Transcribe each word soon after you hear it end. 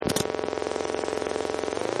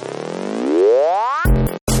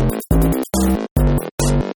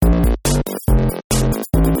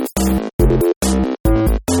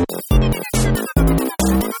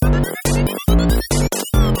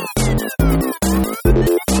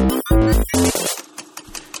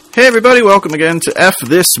Hey everybody, welcome again to F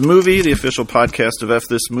This Movie, the official podcast of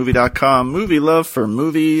fthismovie.com, movie love for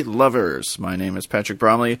movie lovers. My name is Patrick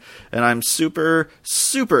Bromley, and I'm super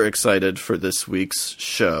excited for this week's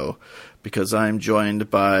show, because I'm joined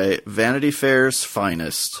by Vanity Fair's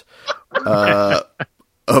finest,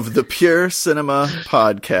 of the Pure Cinema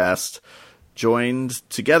podcast, joined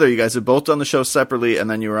together. You guys have both done the show separately, and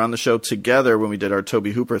then you were on the show together when we did our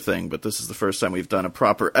Toby Hooper thing, but this is the first time we've done a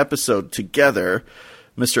proper episode together.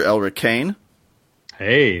 Mr. Elric Kane.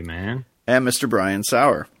 Hey, man. And Mr. Brian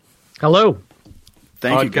Saur. Hello.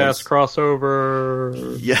 Thank you, guys. Podcast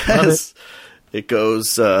crossover. Yes. It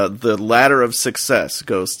goes, the ladder of success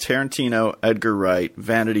goes Tarantino, Edgar Wright,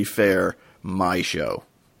 Vanity Fair, my show.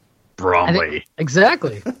 Bromley.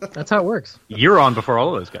 Exactly. That's how it works. You're on before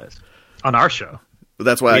all of those guys. On our show. But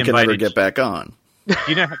that's why I can never get back on. Do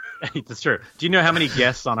you know? That's true. Do you know how many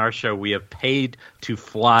guests on our show we have paid to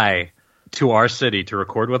fly to our city to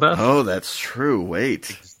record with us? Oh, that's true.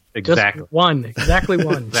 Wait. Exactly. Just one. Exactly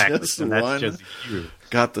one. Exactly. Just and that's one. just you.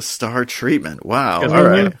 Got the star treatment. Wow. Because All we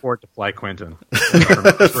right. can't afford to fly Quentin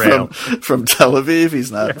from from Tel Aviv. He's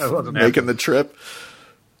not making the trip.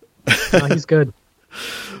 No, he's good.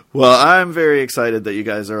 Well, I'm very excited that you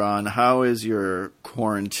guys are on. How is your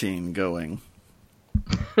quarantine going?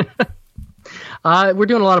 We're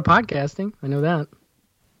doing a lot of podcasting. I know that.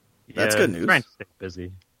 That's good news. Trying to stay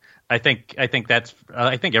busy. I think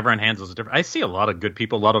everyone handles it different. I see a lot of good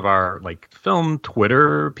people, a lot of our like film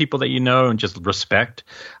Twitter people that you know and just respect.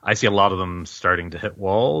 I see a lot of them starting to hit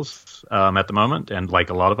walls at the moment, and like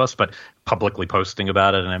a lot of us, but publicly posting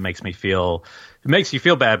about it, and it makes you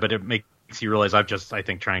feel bad, but it makes you realize I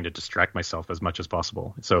think trying to distract myself as much as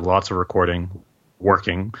possible. So lots of recording,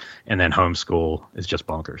 working, and then homeschool is just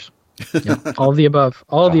bonkers. Yeah, all of the above.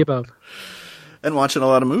 All of the above. And watching a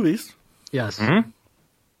lot of movies. Yes. Mm-hmm.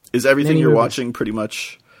 Is everything Many you're movies. watching pretty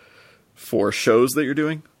much for shows that you're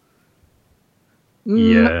doing?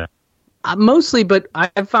 Yeah. Mostly, but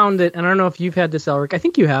I've found that, and I don't know if you've had this, Elric. I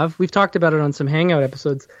think you have. We've talked about it on some Hangout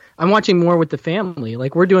episodes. I'm watching more with the family.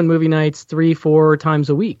 Like, we're doing movie nights 3-4 times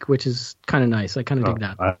a week, which is kind of nice. I kind of dig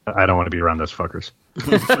that. I don't want to be around those fuckers.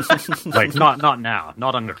 Like, not now.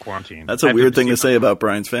 Not under quarantine. That's a weird thing to say about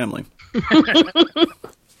Brian's family.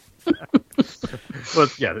 Well,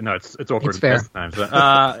 yeah, no, it's awkward It's fair. at times.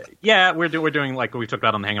 Yeah, we're doing like we talked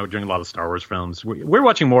about on the Hangout. We're doing a lot of Star Wars films. We're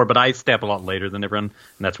watching more, but I stay up a lot later than everyone,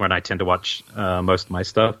 and that's when I tend to watch most of my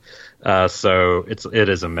stuff. So it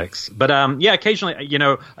is a mix. But yeah, occasionally,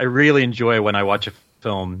 I really enjoy when I watch a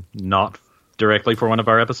film not directly for one of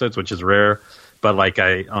our episodes, which is rare. But like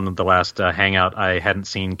on the last Hangout, I hadn't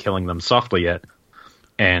seen Killing Them Softly yet,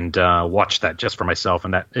 and watched that just for myself,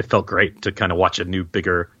 and that it felt great to kind of watch a new,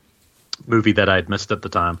 bigger movie that I had missed at the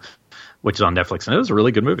time, which is on Netflix, and it was a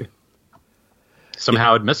really good movie.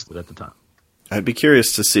 Somehow I'd missed it at the time. I'd be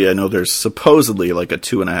curious to see. I know there's supposedly like a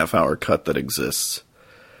 2.5 hour cut that exists.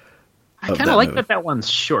 I kind of like that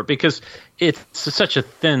one's short, because it's such a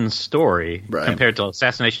thin story compared to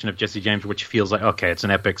Assassination of Jesse James, which feels like, okay, it's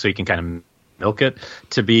an epic, so you can kind of milk it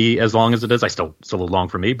to be as long as it is. It's a little long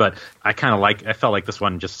for me, but I felt like this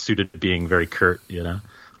one just suited being very curt,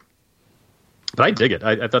 But I dig it.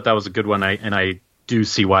 I thought that was a good one, and I do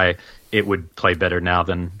see why it would play better now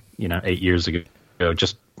than 8 years ago,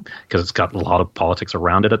 just because it's got a lot of politics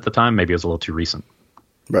around it at the time. Maybe it was a little too recent.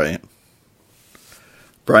 Right.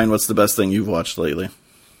 Brian, what's the best thing you've watched lately?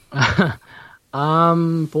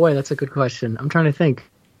 Boy, that's a good question. I'm trying to think.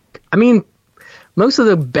 I mean, most of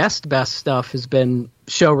the best stuff has been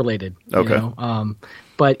show related. Okay.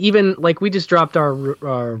 But even like we just dropped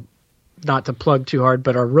our not to plug too hard,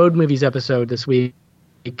 but our road movies episode this week,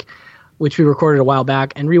 which we recorded a while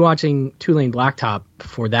back, and rewatching Two Lane Blacktop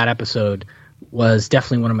for that episode was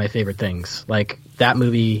definitely one of my favorite things. Like, that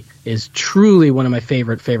movie is truly one of my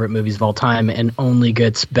favorite movies of all time, and only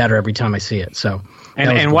gets better every time I see it. So,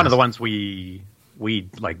 and one of the ones we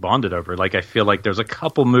like bonded over. Like, I feel like there's a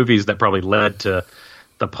couple movies that probably led to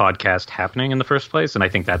the podcast happening in the first place, and I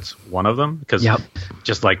think that's one of them. Because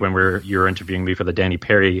just like when you were interviewing me for the Danny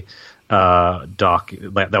Perry doc,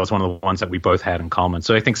 that was one of the ones that we both had in common.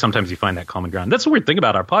 So I think sometimes you find that common ground. That's the weird thing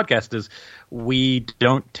about our podcast is we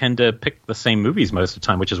don't tend to pick the same movies most of the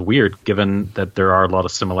time, which is weird given that there are a lot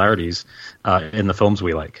of similarities in the films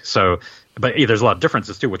we like. So, but there's a lot of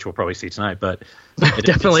differences too, which we'll probably see tonight. But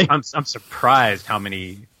definitely, I'm surprised how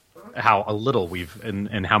a little we've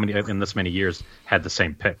and how many in this many years had the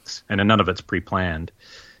same picks, and none of it's pre-planned.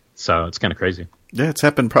 So it's kind of crazy. Yeah, it's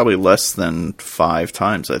happened probably less than 5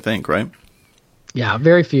 times, I think, right? Yeah,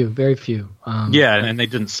 very few. Yeah, and they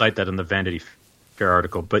didn't cite that in the Vanity Fair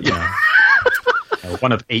article, but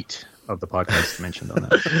one of 8 of the podcast mentioned on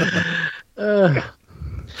that.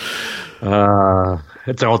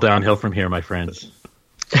 It's all downhill from here, my friends.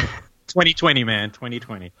 2020, man.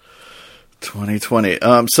 2020. 2020.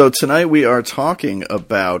 So tonight we are talking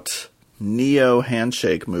about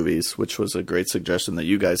NEO-HANDSHAKE movies, which was a great suggestion that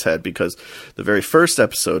you guys had, because the very first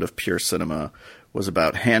episode of Pure Cinema was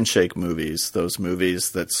about handshake movies, those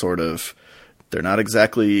movies that sort of, they're not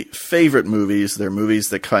exactly favorite movies, they're movies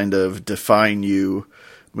that kind of define you,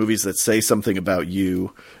 movies that say something about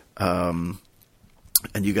you.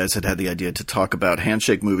 And you guys had the idea to talk about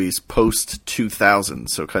handshake movies post-2000,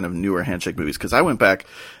 so kind of newer handshake movies. Because I went back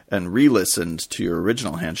and re-listened to your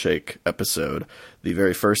original handshake episode, the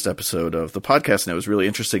very first episode of the podcast, and it was really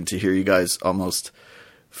interesting to hear you guys almost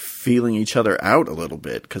feeling each other out a little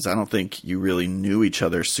bit, because I don't think you really knew each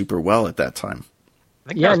other super well at that time.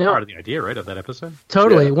 I think that was part of the idea, right, of that episode?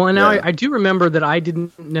 Totally. Yeah, well, now I do remember that I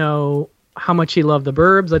didn't know how much he loved The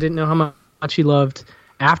Burbs. I didn't know how much he loved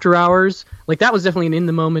After Hours. Like, that was definitely an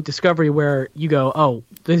in-the-moment discovery where you go, oh,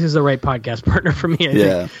 this is the right podcast partner for me, I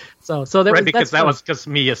think. So that right, because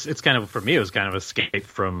me, it's kind of, for me, it was kind of escape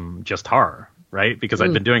from just horror, right? Because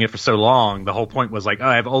I've been doing it for so long. The whole point was like, oh,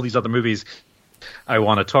 I have all these other movies I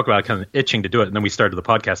want to talk about, kind of itching to do it. And then we started the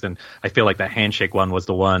podcast, and I feel like that handshake one was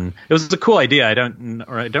the one. It was a cool idea. I don't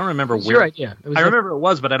remember where. Your idea. I remember it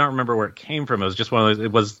was, but I don't remember where it came from. It was just one of those.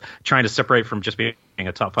 It was trying to separate from just being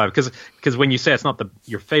a top five, because when you say it's not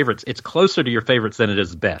your favorites, it's closer to your favorites than it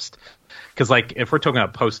is best. Because like if we're talking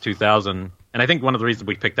about post 2000, and I think one of the reasons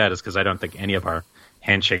we picked that is because I don't think any of our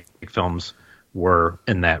handshake films were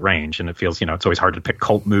in that range, and it feels, it's always hard to pick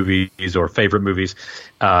cult movies or favorite movies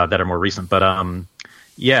that are more recent. But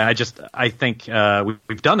I think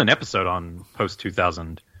we've done an episode on post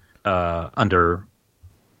 2000 under,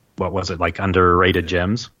 what was it, like underrated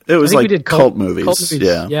gems? It was like we did cult movies.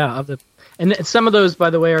 Yeah. And some of those, by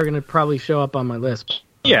the way, are going to probably show up on my list.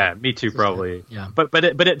 Yeah, me too, probably. Yeah, but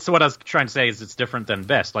it's what I was trying to say is it's different than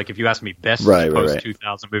best. Like if you ask me best post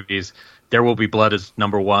 2000 movies, There Will Be Blood is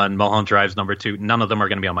number one, Mulholland Drive's number two. None of them are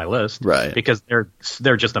going to be on my list, right? Because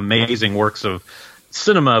they're just amazing works of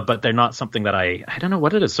cinema, but they're not something that I don't know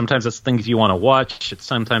what it is. Sometimes it's things you want to watch.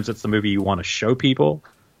 Sometimes it's the movie you want to show people,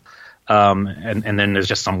 and then there's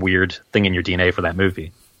just some weird thing in your DNA for that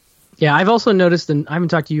movie. Yeah, I've also noticed, and I haven't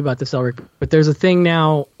talked to you about this, Elric, but there's a thing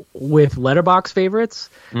now with Letterboxd favorites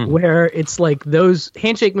where it's like those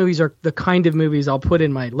handshake movies are the kind of movies I'll put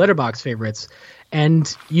in my Letterboxd favorites,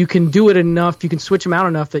 and you can do it enough, you can switch them out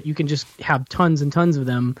enough that you can just have tons and tons of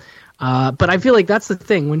them. But I feel like that's the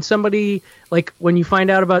thing. When somebody, like when you find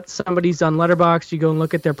out about somebody's on Letterboxd, you go and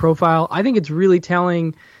look at their profile, I think it's really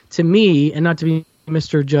telling to me, and not to be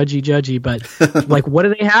Mr. Judgy, but like, what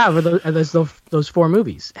do they have? Are those four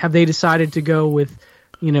movies? Have they decided to go with,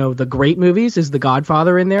 the great movies? Is The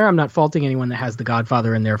Godfather in there? I'm not faulting anyone that has The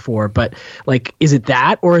Godfather in there but like, is it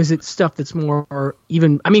that, or is it stuff that's more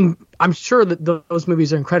even? I mean, I'm sure that those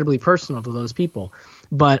movies are incredibly personal to those people,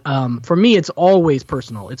 but for me, it's always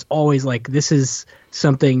personal. It's always like, this is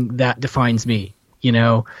something that defines me.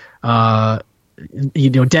 Deadly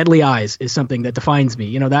Eyes is something that defines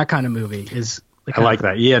me. That kind of movie is. I like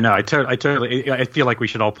that. Yeah, no, I totally. I feel like we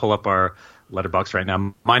should all pull up our Letterboxd right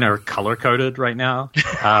now. Mine are color coded right now,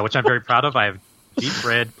 which I'm very proud of. I have deep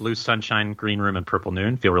red, blue sunshine, green room, and purple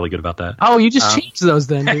noon. Feel really good about that. Oh, you just changed those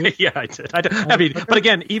then, dude. Yeah, I did. I mean, but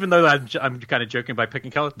again, even though I'm kind of joking by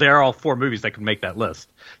picking color, they're all four movies that could make that list.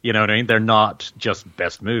 You know what I mean? They're not just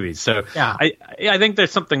best movies. So yeah. I think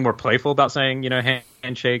there's something more playful about saying,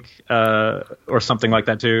 handshake or something like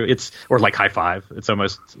that too. Or like high five. It's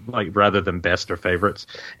almost like rather than best or favorites.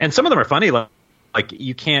 And some of them are funny. Like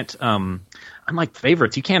you can't. Unlike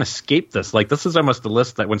favorites, you can't escape this. Like, this is almost the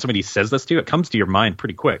list that when somebody says this to you, it comes to your mind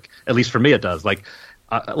pretty quick. At least for me, it does. Like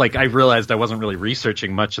I realized I wasn't really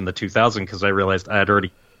researching much in the 2000s because I realized I had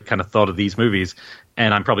already kind of thought of these movies,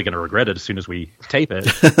 and I'm probably going to regret it as soon as we tape it.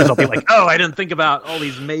 Because I'll be like, oh, I didn't think about all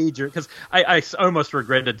these major. Because I almost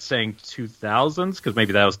regretted saying 2000s because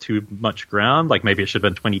maybe that was too much ground. Like maybe it should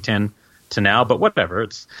have been 2010 to now, but whatever.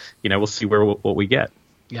 It's we'll see what we get.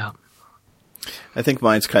 Yeah. I think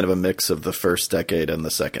mine's kind of a mix of the first decade and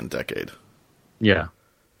the second decade. Yeah.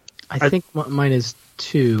 I think mine is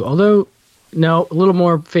two, although, no, a little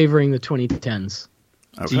more favoring the 2010s.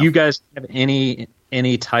 Okay. Do you guys have any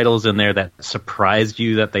titles in there that surprised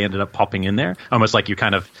you that they ended up popping in there? Almost like you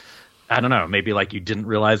kind of, I don't know, maybe like you didn't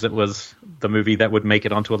realize it was the movie that would make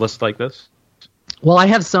it onto a list like this? Well, I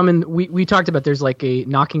have some, we talked about there's like a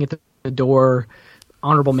knocking at the door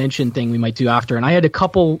honorable mention thing we might do after, and I had a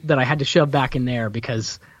couple that I had to shove back in there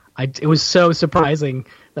because it was so surprising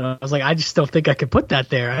that I was like, I just don't think I could put that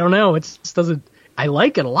there. I don't know, it just doesn't. I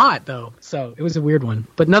like it a lot, though. So it was a weird one.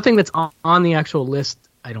 But nothing that's on the actual list,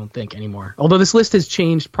 I don't think, anymore. Although this list has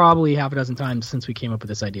changed probably half a dozen times since we came up with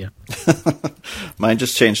this idea. Mine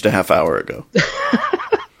just changed a half hour ago.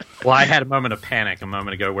 Well, I had a moment of panic a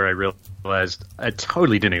moment ago where I realized I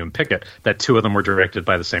totally didn't even pick it, that two of them were directed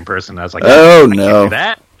by the same person. I was like, oh, no. I can't do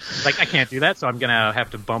that. Like, I can't do that, so I'm going to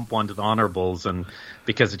have to bump one to the honorables and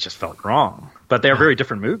because it just felt wrong. But they're very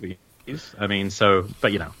different movies. I mean, so,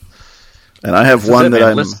 but you know. And I have one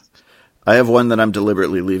that I'm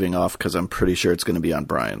deliberately leaving off because I'm pretty sure it's going to be on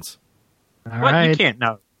Brian's. All what? right. You can't,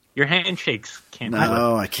 no. Your handshakes can't do it.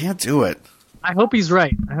 No, I can't do it. I hope he's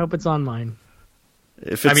right. I hope it's on mine.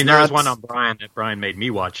 If it's there was one on Brian that Brian made me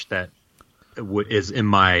watch that is in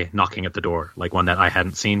my knocking at the door, like one that I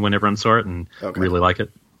hadn't seen when everyone saw it and really like it.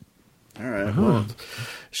 All right. Well,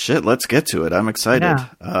 shit, let's get to it. I'm excited. Yeah,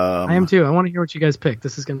 I am too. I want to hear what you guys pick.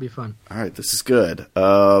 This is going to be fun. All right, this is good.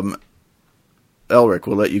 Elric,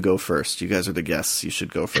 we'll let you go first. You guys are the guests. You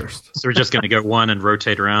should go first. So we're just going to go one and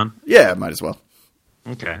rotate around? Yeah, might as well.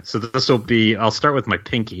 Okay, so this will be, I'll start with my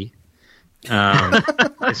pinky. I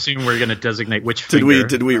assume we're going to designate which finger.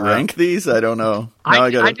 Did we rank these? I don't know. I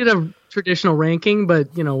did a traditional ranking,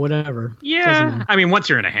 but you know, whatever. Yeah, I mean, once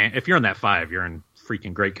you're if you're in that 5, you're in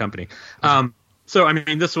freaking great company. So I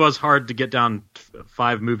mean, this was hard to get down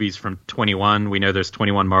 5 movies from 21. We know there's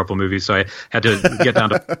 21 Marvel movies, so I had to get down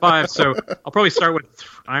to 5. So I'll probably start with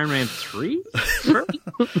Iron Man 3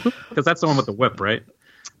 because that's the one with the whip, right?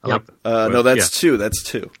 Yep. No, that's 2. That's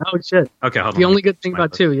 2. Oh shit. Okay, hold on. The only good thing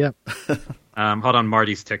about 2, yeah. Hold on,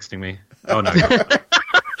 Marty's texting me. Oh no.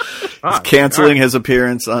 He's canceling his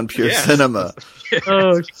appearance on Pure Cinema.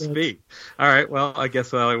 Oh, speak. All right, well, I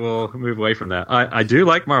guess I will move away from that. I do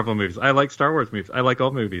like Marvel movies. I like Star Wars movies. I like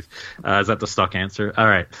all movies. Is that the stock answer? All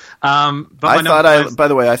right. By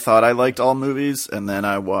the way, I thought I liked all movies, and then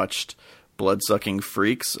I watched Bloodsucking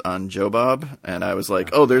Freaks on Joe Bob, and I was like,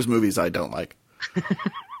 oh, there's movies I don't like.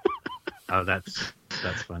 Oh, that's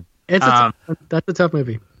fun. That's a tough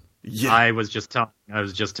movie. Yeah. I was just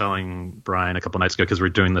telling Brian a couple nights ago because we're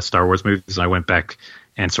doing the Star Wars movies. And I went back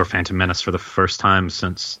and saw Phantom Menace for the first time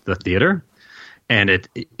since the theater, and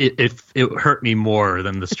it hurt me more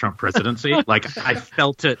than this Trump presidency. Like I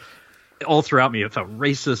felt it all throughout me. It felt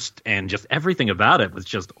racist, and just everything about it was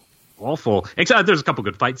just awful. Except there's a couple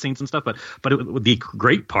good fight scenes and stuff, but the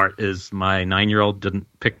great part is my 9-year-old didn't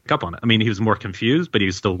pick up on it. I mean, he was more confused, but he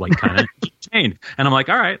was still like kind of entertained. And I'm like,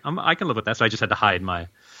 all right, I can live with that. So I just had to hide my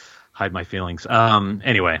feelings.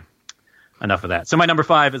 Anyway, enough of that. So my number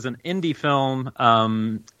 5 is an indie film,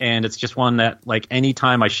 and it's just one that, like,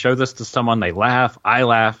 anytime I show this to someone, they laugh, I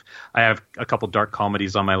laugh. I have a couple dark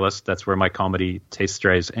comedies on my list. That's where my comedy taste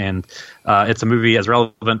strays. And it's a movie as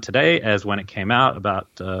relevant today as when it came out about,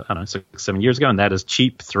 6-7 years ago, and that is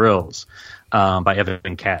Cheap Thrills by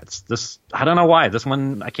Evan Katz. I don't know why. This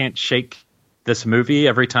one, I can't shake this movie.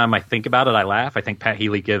 Every time I think about it, I laugh. I think Pat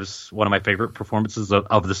Healy gives one of my favorite performances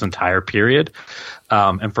of this entire period.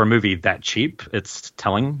 And for a movie that cheap, it's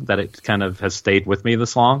telling that it kind of has stayed with me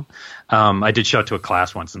this long. I did show it to a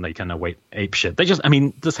class once, and they kind of went ape shit.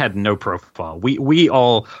 This had no profile. We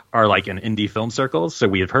all are like in indie film circles, so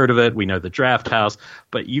we have heard of it. We know the Draft House,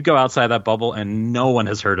 but you go outside that bubble, and no one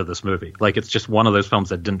has heard of this movie. Like, it's just one of those films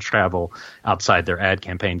that didn't travel outside their ad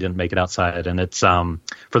campaign, didn't make it outside. And it's for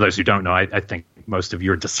those who don't know, I think most of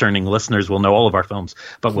your discerning listeners will know all of our films,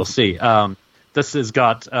 but we'll see. This has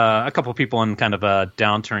got a couple of people in kind of a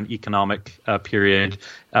downturn economic period.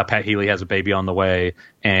 Pat Healy has a baby on the way,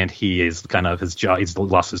 and he is kind of he's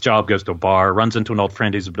lost his job, goes to a bar, runs into an old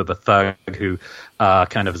friend who's a bit of a thug who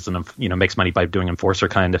kind of is makes money by doing enforcer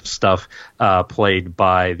kind of stuff, played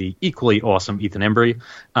by the equally awesome Ethan Embry.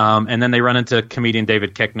 And then they run into comedian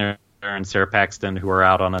David Koechner and Sarah Paxton, who are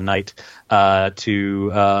out on a night of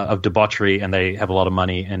debauchery, and they have a lot of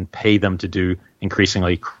money and pay them to do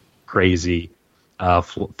increasingly crazy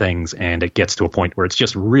things, and it gets to a point where it's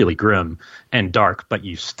just really grim and dark, but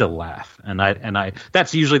you still laugh. And I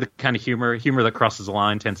that's usually the kind of humor that crosses the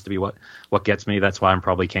line tends to be what gets me. That's why I'm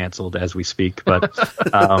probably canceled as we speak, but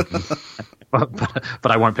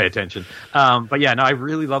but I won't pay attention. But yeah, no, I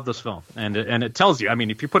really love this film, and it tells you. I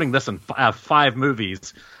mean, if you're putting this in 5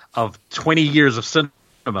 movies of 20 years of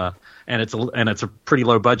cinema, and it's a pretty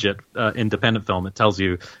low budget independent film, it tells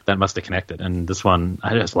you that must have connected. And this one,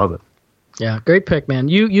 I just love it. Yeah, great pick, man.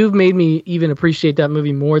 You've made me even appreciate that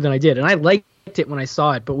movie more than I did, and I liked it when I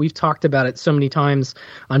saw it. But we've talked about it so many times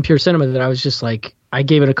on Pure Cinema that I was just like, I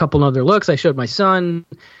gave it a couple other looks. I showed my son.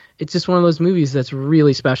 It's just one of those movies that's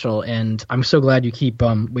really special, and I'm so glad you keep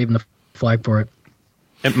waving the flag for it.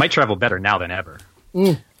 It might travel better now than ever.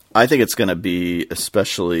 I think it's going to be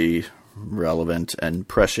especially relevant and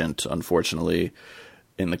prescient, unfortunately,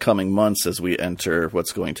 in the coming months as we enter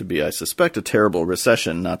what's going to be, I suspect, a terrible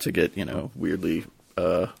recession. Not to get, weirdly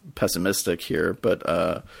pessimistic here,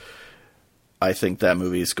 but I think that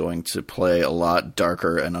movie is going to play a lot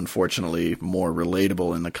darker and unfortunately more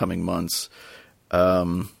relatable in the coming months.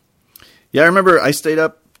 I remember I stayed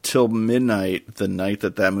up till midnight the night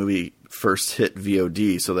that movie first hit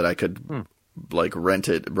VOD so that I could rent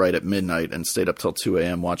it right at midnight, and stayed up till 2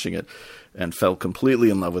 a.m. watching it and fell completely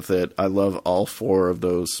in love with it. I love all 4 of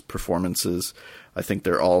those performances. I think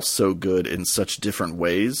they're all so good in such different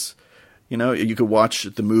ways. You could watch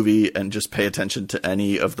the movie and just pay attention to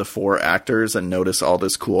any of the 4 actors and notice all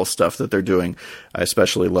this cool stuff that they're doing. I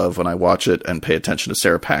especially love when I watch it and pay attention to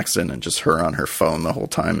Sarah Paxton, and just her on her phone the whole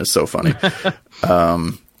time is so funny.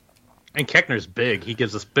 And Keckner's big. He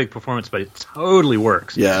gives this big performance, but it totally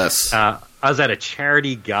works. Yes. I was at a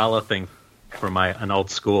charity gala thing for an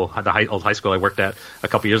old school, the old high school I worked at a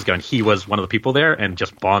couple years ago, and he was one of the people there and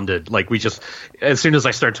just bonded. As soon as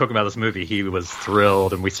I started talking about this movie, he was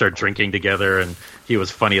thrilled, and we started drinking together, and he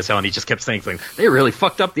was funny as hell, and he just kept saying things. They really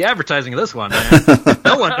fucked up the advertising of this one, man.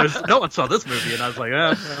 No one saw this movie, and I was like,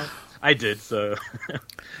 I did, so.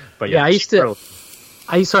 But yeah, I used to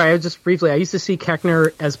see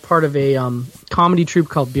Keckner as part of a comedy troupe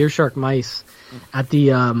called Beer Shark Mice at the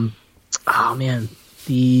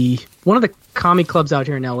one of the comedy clubs out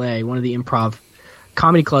here in LA, one of the improv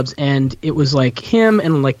comedy clubs, and it was like him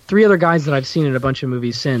and like 3 other guys that I've seen in a bunch of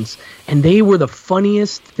movies since, and they were the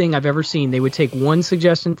funniest thing I've ever seen. They would take one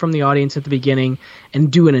suggestion from the audience at the beginning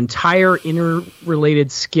and do an entire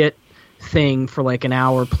interrelated skit thing for like an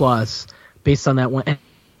hour plus based on that one. And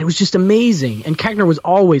it was just amazing, and Keckner was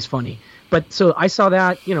always funny. But so I saw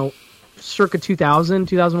that, circa 2000,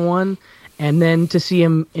 2001, and then to see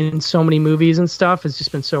him in so many movies and stuff has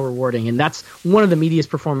just been so rewarding. And that's one of the meatiest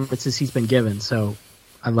performances he's been given, so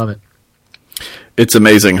I love it. It's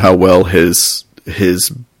amazing how well his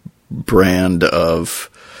brand of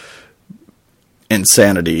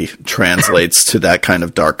insanity translates to that kind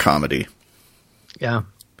of dark comedy. Yeah.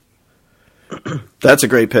 That's a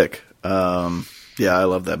great pick. Yeah, I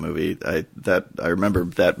love that movie. I remember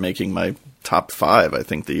that making my top 5, I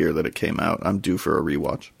think, the year that it came out. I'm due for a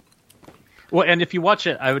rewatch. Well, and if you watch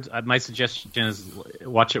it, my suggestion is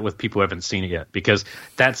watch it with people who haven't seen it yet, because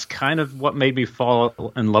that's kind of what made me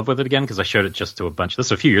fall in love with it again, because I showed it just to a bunch.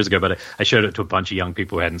 This was a few years ago, but I showed it to a bunch of young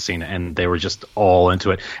people who hadn't seen it, and they were just all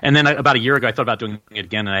into it. And then about a year ago, I thought about doing it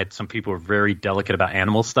again, and I had some people who were very delicate about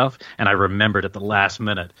animal stuff, and I remembered at the last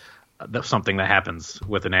minute something that happens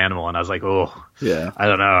with an animal, and I was like, oh, yeah, I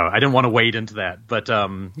don't know. I didn't want to wade into that, but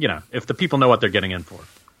if the people know what they're getting in for.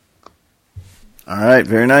 All right,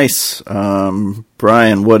 very nice.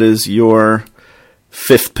 Brian, what is your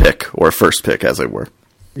 5th pick, or first pick, as it were?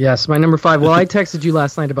 Yes, my number 5. Well, I texted you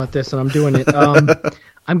last night about this, and I'm doing it.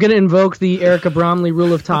 I'm going to invoke the Erica Bromley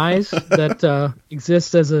rule of ties that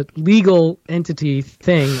exists as a legal entity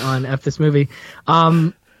thing on F This Movie.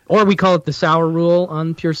 Or we call it the Saur rule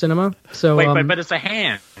on Pure Cinema. So, but it's a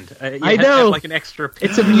hand. I know, like an extra.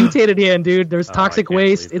 It's a mutated hand, dude. There's toxic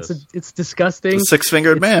waste. It's disgusting. The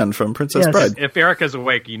 6-fingered man from Princess Bride. If Erica's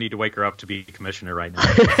awake, you need to wake her up to be commissioner right now.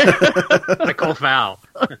 I call foul.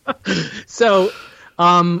 So,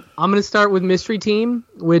 I'm going to start with Mystery Team,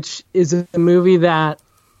 which is a movie that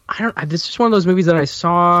this is one of those movies that I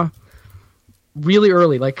saw really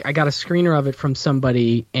early. Like, I got a screener of it from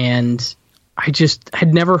somebody, and I just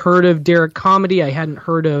had never heard of Derek Comedy. I hadn't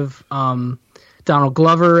heard of Donald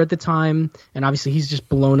Glover at the time, and obviously he's just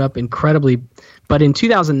blown up incredibly. But in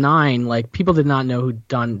 2009, like, people did not know who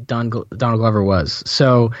Donald Glover was.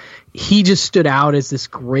 So he just stood out as this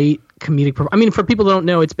great comedic. I mean, for people who don't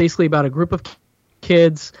know, it's basically about a group of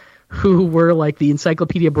kids who were like the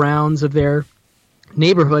Encyclopedia Browns of their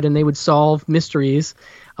neighborhood, and they would solve mysteries,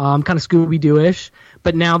 kind of Scooby-Doo-ish.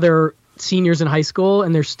 But now they're seniors in high school,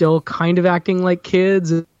 and they're still kind of acting like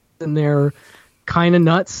kids, and they're kind of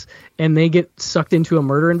nuts, and they get sucked into a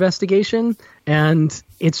murder investigation, and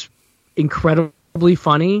it's incredibly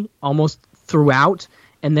funny almost throughout,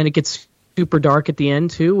 and then it gets super dark at the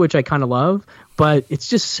end too, which I kind of love, but it's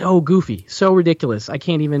just so goofy, so ridiculous. I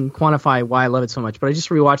can't even quantify why I love it so much, but I just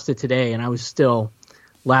rewatched it today, and I was still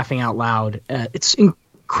laughing out loud. It's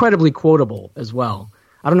incredibly quotable as well.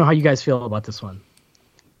 I don't know how you guys feel about this one.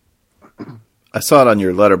 I saw it on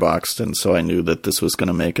your Letterboxd, and so I knew that this was going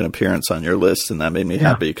to make an appearance on your list, and that made me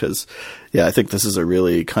happy because, I think this is a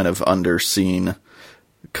really kind of underseen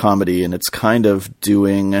comedy, and it's kind of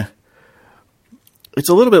doing... It's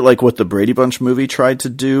a little bit like what the Brady Bunch movie tried to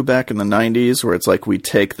do back in the 90s, where it's like we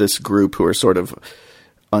take this group who are sort of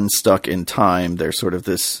unstuck in time. They're sort of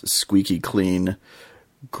this squeaky clean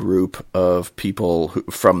group of people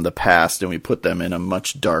from the past, and we put them in a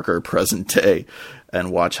much darker present day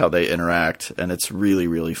and watch how they interact, and it's really,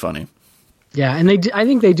 really funny. Yeah, and I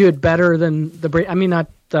think they do it better than the Brady. I mean, not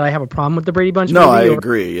that I have a problem with the Brady Bunch. No, movie, I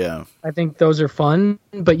agree. Yeah, I think those are fun,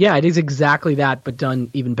 but yeah, it is exactly that, but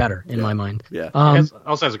done even better in my mind. Yeah, it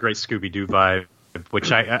also has a great Scooby Doo vibe,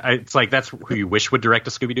 which I it's like that's who you wish would direct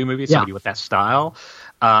a Scooby Doo movie. Somebody with that style.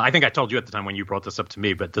 I think I told you at the time when you brought this up to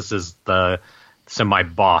me, but this is the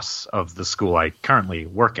semi-boss of the school I currently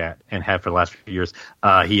work at and have for the last few years.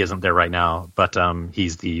 He isn't there right now, but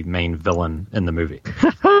he's the main villain in the movie.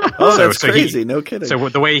 That's crazy. No kidding. So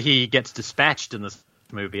the way he gets dispatched in this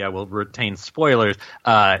movie, I will retain spoilers,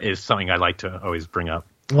 is something I like to always bring up.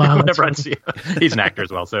 Wow, whenever I see it. He's an actor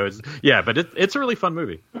as well. So but it's a really fun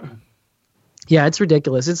movie. Yeah, it's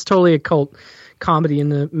ridiculous. It's totally a cult comedy in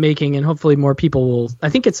the making, and hopefully more people will. I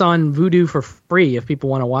think it's on Vudu for free if people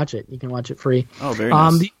want to watch it. You can watch it free. Oh, very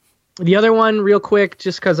nice. The other one, real quick,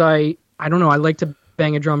 just because I don't know, I like to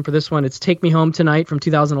bang a drum for this one. It's Take Me Home Tonight from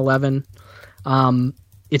 2011.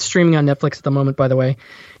 It's streaming on Netflix at the moment, by the way.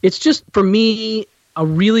 It's just, for me, a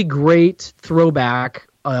really great throwback.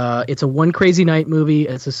 It's a One Crazy Night movie.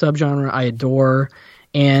 It's a subgenre I adore,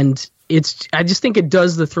 and I just think it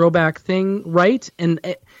does the throwback thing right.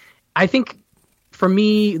 And I think, for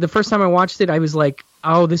me, the first time I watched it, I was like,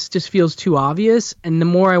 oh, this just feels too obvious. And the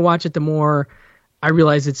more I watch it, the more I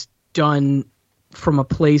realize it's done from a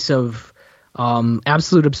place of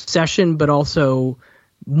absolute obsession, but also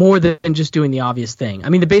more than just doing the obvious thing. I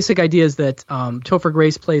mean, the basic idea is that Topher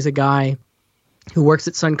Grace plays a guy who works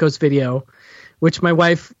at Suncoast Video, which my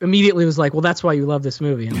wife immediately was like, well, that's why you love this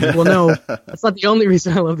movie. And I'm like, well, no, that's not the only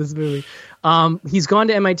reason I love this movie. He's gone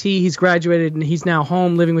to MIT, he's graduated, and he's now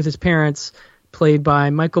home living with his parents, played by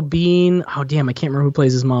Michael Biehn. Oh, damn, I can't remember who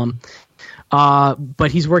plays his mom.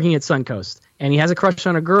 But he's working at Suncoast. And he has a crush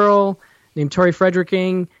on a girl named Tori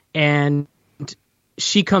Fredricking, and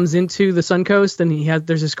she comes into the Suncoast, and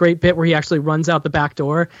there's this great bit where he actually runs out the back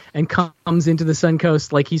door and comes into the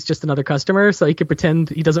Suncoast like he's just another customer, so he can pretend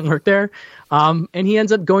he doesn't work there. And he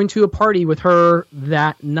ends up going to a party with her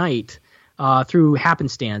that night through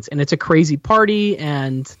happenstance, and it's a crazy party,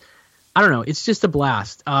 and I don't know, it's just a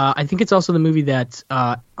blast. I think it's also the movie that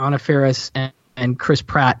Anna Faris and Chris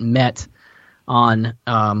Pratt met on,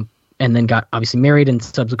 and then got obviously married and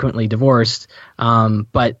subsequently divorced.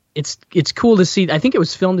 But it's cool to see. I think it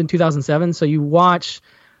was filmed in 2007, so you watch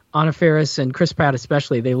Anna Faris and Chris Pratt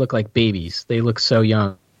especially, they look like babies. They look so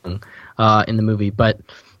young in the movie. But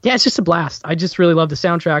yeah, it's just a blast. I just really love the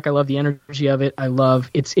soundtrack. I love the energy of it.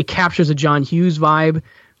 It captures a John Hughes vibe,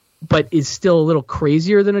 but is still a little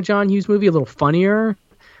crazier than a John Hughes movie, a little funnier.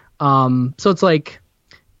 So it's like,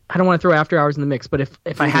 I don't want to throw After Hours in the mix, but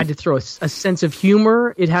if I had to throw a sense of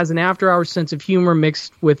humor, it has an After Hours sense of humor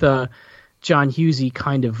mixed with a John Hughesy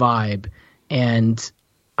kind of vibe, and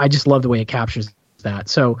I just love the way it captures that.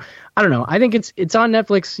 So I don't know. I think it's on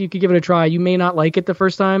Netflix. You could give it a try. You may not like it the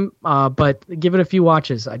first time, but give it a few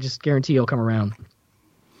watches. I just guarantee you'll come around.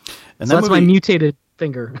 And so that's my mutated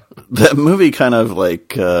finger. That movie kind of like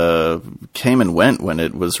came and went when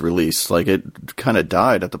it was released. Like it kind of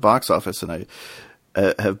died at the box office, and I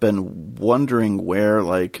have been wondering where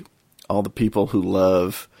like all the people who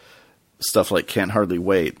love stuff like Can't Hardly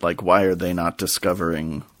Wait, like why are they not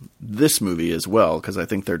discovering this movie as well? Because I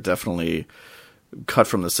think they're definitely cut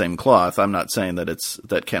from the same cloth. I'm not saying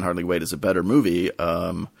that Can't Hardly Wait is a better movie,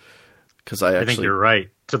 because I think you're right,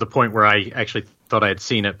 to the point where I actually thought I had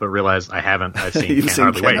seen it, but realized I haven't. I've seen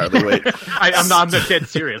Can't Hardly Wait. I'm dead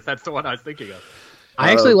serious. That's the one I was thinking of.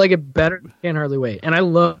 I actually like it better than Can't Hardly Wait, and I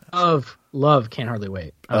love Can't Hardly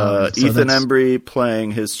Wait. Ethan Embry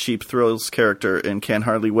playing his Cheap Thrills character in Can't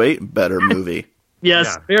Hardly Wait, better movie.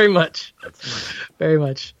 Yes, yeah. Very much. Very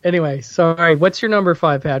much. Anyway, sorry. What's your number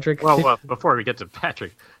 5, Patrick? Well, before we get to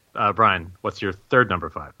Patrick, Brian, what's your third number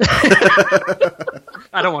 5?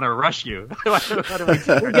 I don't want to rush you. We'll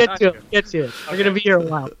get to it. We're going to be here a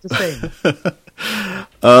while. Just saying.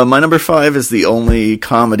 My number 5 is the only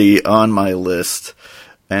comedy on my list,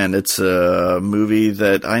 and it's a movie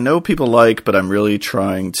that I know people like, but I'm really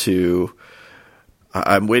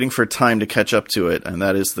I'm waiting for time to catch up to it, and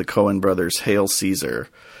that is the Coen brothers' Hail Caesar,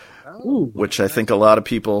 which I think a lot of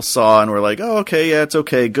people saw and were like, oh, okay, yeah, it's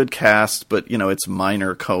okay, good cast, but, it's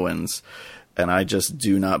minor Coens, and I just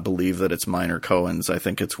do not believe that it's minor Coens. I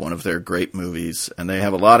think it's one of their great movies, and they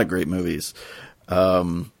have a lot of great movies.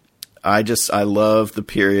 I love the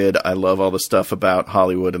period. I love all the stuff about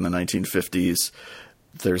Hollywood in the 1950s.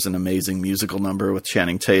 There's an amazing musical number with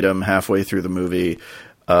Channing Tatum halfway through the movie.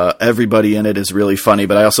 Everybody in it is really funny,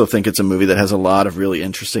 but I also think it's a movie that has a lot of really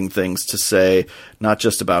interesting things to say, not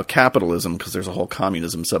just about capitalism, because there's a whole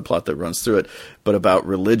communism subplot that runs through it, but about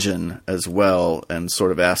religion as well, and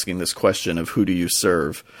sort of asking this question of who do you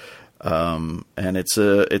serve. And it's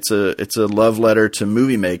a love letter to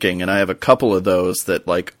movie making, and I have a couple of those that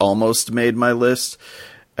like almost made my list,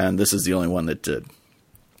 and this is the only one that did.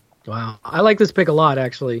 Wow, I like this pick a lot,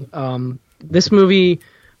 actually. This movie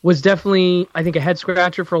was definitely, I think, a head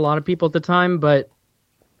scratcher for a lot of people at the time, but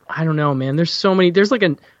I don't know, man. There's like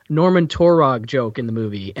a Norman Torog joke in the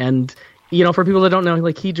movie, and for people that don't know,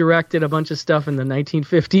 like he directed a bunch of stuff in the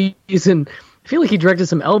 1950s, and I feel like he directed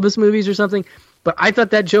some Elvis movies or something. But I thought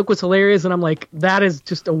that joke was hilarious, and I'm like, that is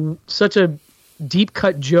just such a deep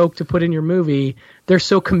cut joke to put in your movie. They're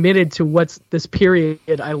so committed to what's this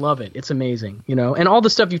period. I love it. It's amazing, and all the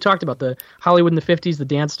stuff you talked about, the Hollywood in the 50s, the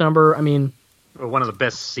dance number. I mean, one of the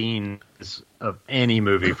best scenes of any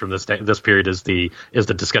movie from this period is the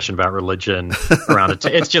discussion about religion around it.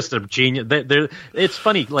 It's just a genius. It's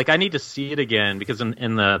funny. Like, I need to see it again because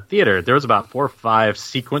in the theater there was about 4 or 5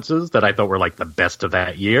 sequences that I thought were like the best of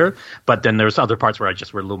that year. But then there's other parts where I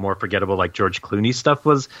just were a little more forgettable. Like George Clooney stuff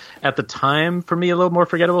was at the time for me a little more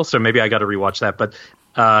forgettable. So maybe I got to rewatch that. But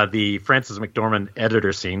the Frances McDormand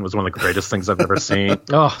editor scene was one of the greatest things I've ever seen.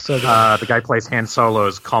 Oh, so good. The guy plays Han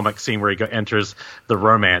Solo's comic scene where he enters the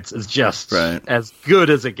romance is just as good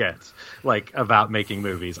as it gets, like, about making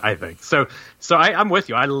movies, I think. So I'm with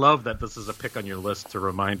you. I love that this is a pick on your list to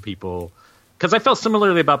remind people, because I felt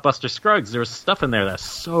similarly about Buster Scruggs. There was stuff in there that's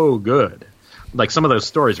so good. Like, some of those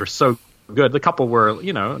stories were so good. The couple were,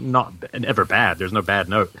 not ever bad. There's no bad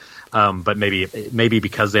note. But maybe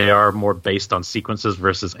because they are more based on sequences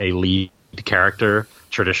versus a lead character,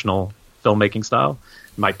 traditional filmmaking style,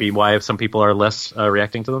 might be why some people are less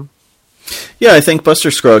reacting to them. Yeah, I think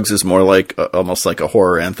Buster Scruggs is more like almost like a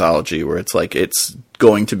horror anthology, where it's like it's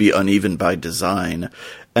going to be uneven by design.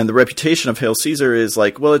 And the reputation of Hail Caesar is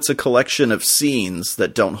like, well, it's a collection of scenes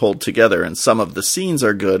that don't hold together, and some of the scenes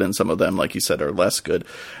are good, and some of them, like you said, are less good.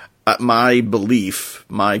 My belief,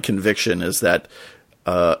 my conviction is that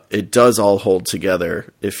it does all hold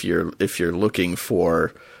together. If you're looking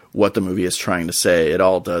for what the movie is trying to say, it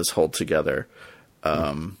all does hold together.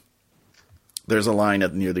 There's a line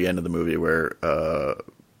near the end of the movie where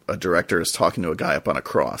a director is talking to a guy up on a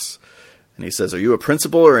cross, and he says, "Are you a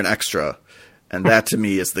principal or an extra?" And that to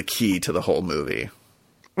me is the key to the whole movie.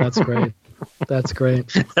 That's great. That's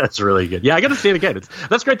great. That's really good. Yeah, I got to see it again.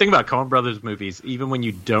 That's the great thing about Coen Brothers movies. Even when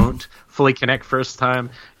you don't fully connect first time,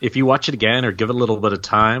 if you watch it again or give it a little bit of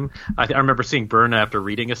time, I remember seeing Burn after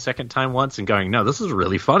reading a second time once and going, "No, this is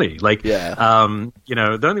really funny." Like, yeah.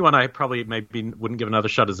 The only one I probably maybe wouldn't give another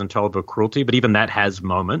shot is Intolerable Cruelty, but even that has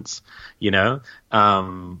moments,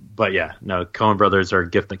 But yeah, no, Coen Brothers are a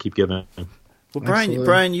gift that keep giving. Well,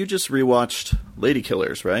 Brian, you just rewatched Lady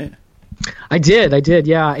Killers, right? I did.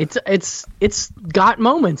 Yeah, it's got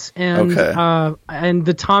moments, and okay. And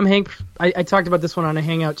the Tom Hanks. I talked about this one on a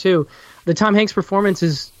Hangout too. The Tom Hanks performance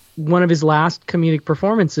is one of his last comedic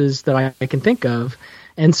performances that I can think of,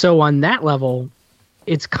 and so on that level,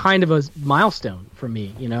 it's kind of a milestone for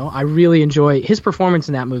me. I really enjoy his performance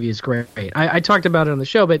in that movie. Is great. I talked about it on the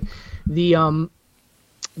show, but the Marlon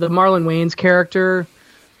Wayans character,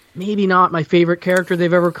 maybe not my favorite character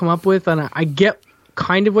they've ever come up with, and I get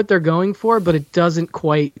kind of what they're going for, but it doesn't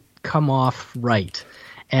quite come off right,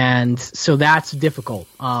 and so that's difficult.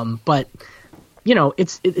 But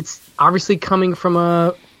it's obviously coming from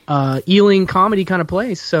a Ealing comedy kind of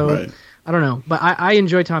place, so right. I don't know. But I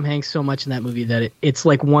enjoy Tom Hanks so much in that movie that it's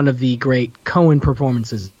like one of the great Coen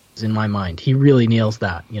performances in my mind. He really nails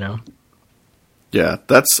that, Yeah,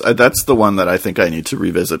 that's the one that I think I need to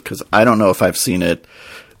revisit, because I don't know if I've seen it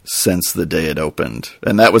since the day it opened.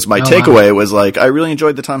 And that was my takeaway. Wow. Was like, I really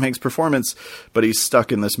enjoyed the Tom Hanks performance, but he's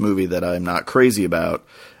stuck in this movie that I'm not crazy about.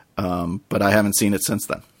 But I haven't seen it since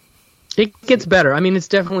then. It gets better. I mean, it's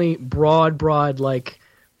definitely broad, like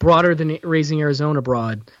broader than Raising Arizona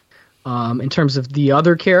broad, in terms of the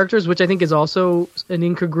other characters, which I think is also an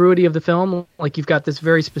incongruity of the film. Like, you've got this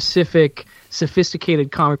very specific,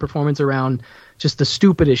 sophisticated comic performance around just the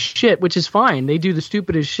stupidest shit, which is fine. They do the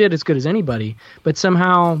stupidest shit as good as anybody, but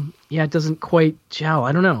somehow, it doesn't quite gel.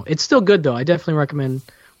 I don't know. It's still good, though. I definitely recommend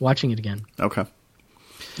watching it again. Okay.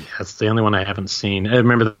 Yeah, that's the only one I haven't seen. I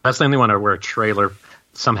remember that's the only one where a trailer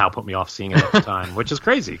somehow put me off seeing it at the time, which is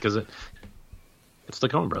crazy because it's the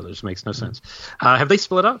Coen Brothers. It makes no sense. Have they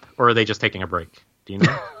split up, or are they just taking a break? Do you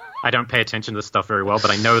know? I don't pay attention to this stuff very well, but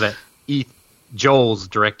I know that Joel's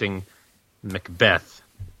directing Macbeth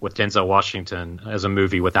with Denzel Washington as a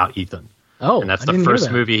movie without Ethan. Oh, and that's I the didn't hear first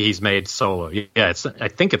that. movie he's made solo. Yeah, I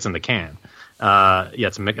think it's in the can.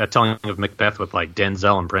 It's a telling of Macbeth with like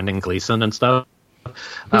Denzel and Brendan Gleeson and stuff.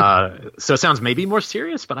 So it sounds maybe more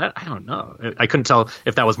serious, but I don't know. I couldn't tell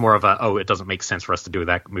if that was more of it doesn't make sense for us to do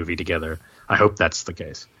that movie together. I hope that's the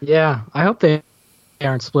case. Yeah, I hope they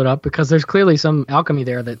aren't split up because there's clearly some alchemy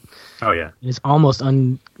there that is almost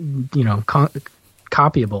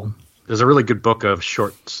copyable. There's a really good book of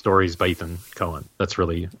short stories by Ethan Cohen that's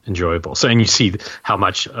really enjoyable. So, and you see how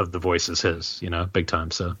much of the voice is his, big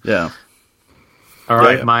time. So Yeah. All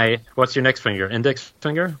right, what's your next finger? Index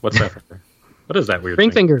finger? What's that finger? What is that weird ring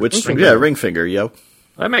thing? finger? Which ring finger? Yeah, ring finger. Yo.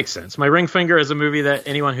 That makes sense. My ring finger is a movie that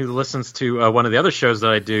anyone who listens to one of the other shows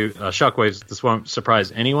that I do, Shockwaves, this won't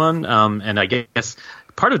surprise anyone. And I guess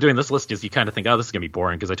part of doing this list is you kind of think, this is going to be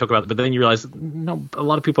boring because I talk about it, but then you realize, no, a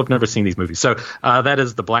lot of people have never seen these movies. So that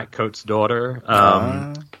is The Black Coat's Daughter.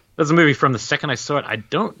 That's a movie from the second I saw it. I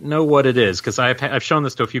don't know what it is because I've shown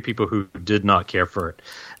this to a few people who did not care for it.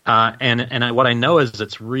 What I know is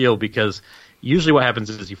it's real because usually what happens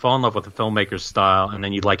is you fall in love with the filmmaker's style and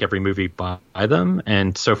then you like every movie by them.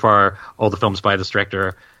 And so far, all the films by this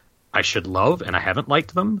director I should love, and I haven't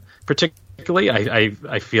liked them particularly.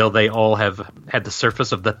 I feel they all have had the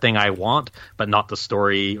surface of the thing I want, but not the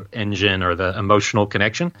story engine or the emotional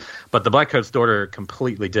connection. But The Black Coat's Daughter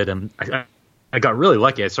completely did, and I got really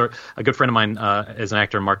lucky. I saw a good friend of mine is an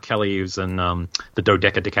actor, Mark Kelly, who's in the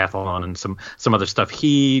Dodeca Decathlon and some other stuff.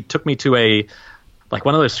 He took me to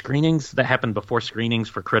one of those screenings that happened before screenings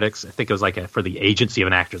for critics. I think it was for the agency of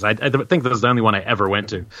an actress. I think that was the only one I ever went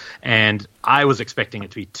to. And I was expecting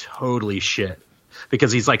it to be totally shit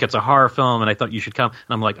because he's like, it's a horror film and I thought you should come. And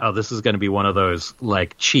I'm like, oh, this is going to be one of those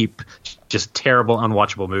cheap, just terrible,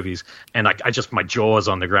 unwatchable movies. And my jaw was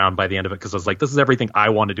on the ground by the end of it because I was like, this is everything I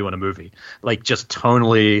want to do in a movie. Just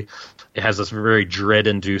tonally, it has this very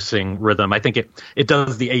dread-inducing rhythm. I think it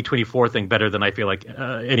does the A24 thing better than I feel like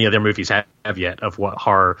any of their movies have yet of what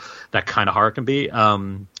horror, that kind of horror can be.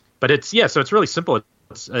 But so it's really simple.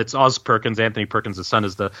 It's Oz Perkins. Anthony Perkins' son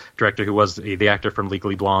is the director who was the actor from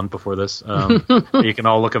Legally Blonde before this. You can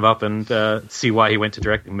all look him up and see why he went to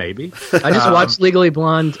directing, maybe. I just watched Legally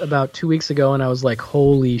Blonde about 2 weeks ago, and I was like,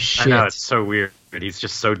 holy shit. I know, it's so weird. He's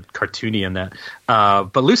just so cartoony in that.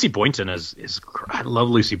 But Lucy Boynton is I love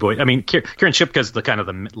Lucy Boynton. I mean, Kieran Shipka's the kind of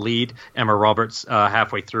the lead. Emma Roberts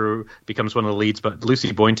halfway through becomes one of the leads. But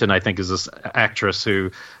Lucy Boynton, I think, is this actress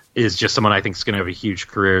who is just someone I think is going to have a huge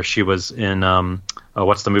career. She was in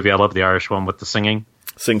what's the movie I love, the Irish one with the singing?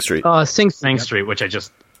 Sing Street. Sing Street, which I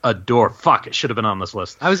just adore. Fuck, it should have been on this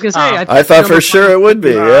list. I was going to say, I thought for sure it would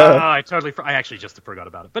be. Yeah, I actually just forgot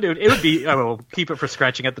about it, but it would be. I will keep it for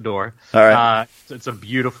scratching at the door. All right, it's a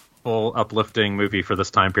beautiful, uplifting movie for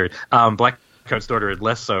this time period. Black Coat's Daughter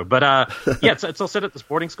less so, but it's all set at this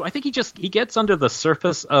boarding school. I think he gets under the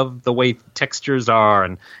surface of the way textures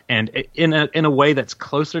are, and in a way that's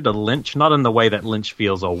closer to Lynch, not in the way that Lynch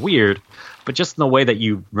feels all weird, but just in the way that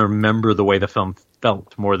you remember the way the film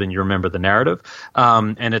felt more than you remember the narrative.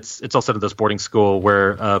 And it's all set at this boarding school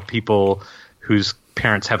where people whose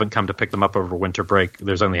parents haven't come to pick them up over winter break.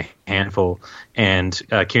 There's only a handful. And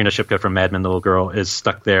Kierna Shipka from Mad Men, the little girl, is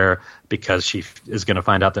stuck there because she is going to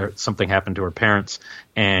find out that something happened to her parents.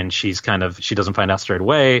 And she doesn't find out straight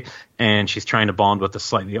away. And she's trying to bond with a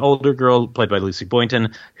slightly older girl played by Lucy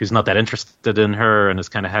Boynton, who's not that interested in her and is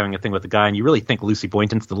kind of having a thing with the guy. And you really think Lucy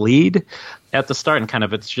Boynton's the lead at the start.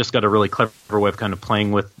 And it's just got a really clever way of kind of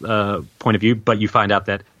playing with point of view. But you find out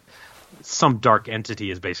that some dark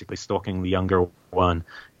entity is basically stalking the younger one,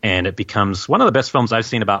 and it becomes one of the best films I've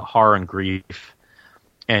seen about horror and grief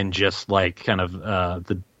and just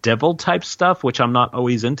the devil type stuff, which I'm not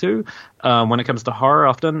always into when it comes to horror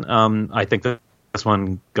often. I think that this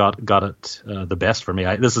one got it the best for me.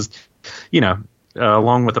 This is,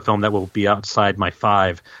 along with a film that will be outside my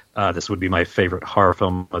 5, this would be my favorite horror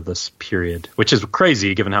film of this period, which is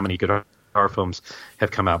crazy given how many good horror films have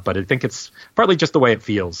come out, but I think it's partly just the way it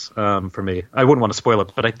feels for me. I wouldn't want to spoil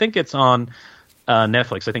it, but I think it's on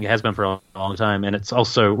Netflix. I think it has been for a long time, and it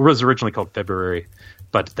was originally called February,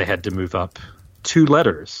 but they had to move up 2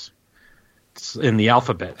 letters in the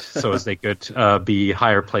alphabet so as they could be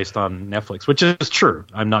higher placed on Netflix, which is true.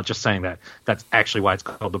 I'm not just saying that. That's actually why it's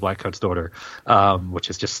called The Black Coat's Daughter, which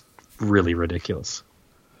is just really ridiculous.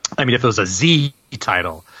 I mean, if it was a Z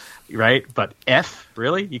title, right? But F,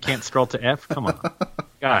 really? You can't scroll to F? Come on,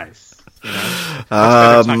 guys.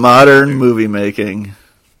 Modern movie making.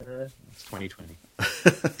 It's 2020.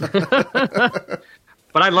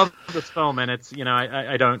 But I love this film, and it's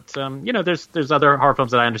I don't there's other horror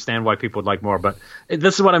films that I understand why people would like more, but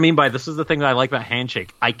this is what I mean by this is the thing that I like about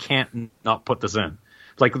Handshake. I can't not put this in.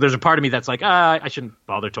 like there's a part of me that's like, I shouldn't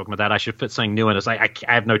bother talking about that. I should fit something new in. It's like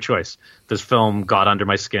I have no choice. This film got under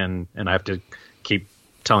my skin, and I have to keep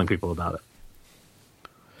telling people about it.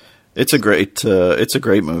 It's a great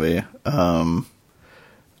movie.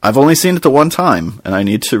 I've only seen it the one time, and I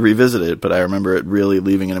need to revisit it, but I remember it really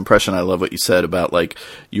leaving an impression. I love what you said about, like,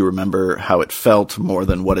 you remember how it felt more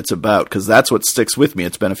than what it's about, because that's what sticks with me.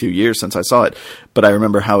 It's been a few years since I saw it, but I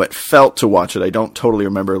remember how it felt to watch it. I don't totally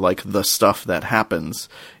remember, like, the stuff that happens,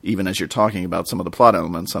 even as you're talking about some of the plot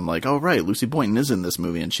elements. I'm like, oh, right, Lucy Boynton is in this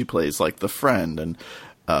movie, and she plays, like, the friend, and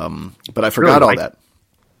but I forgot all that.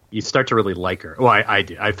 You start to really like her. Well, I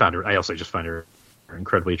did. I found her. I also just find her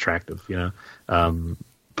incredibly attractive, you know.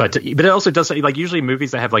 But it also does, like, usually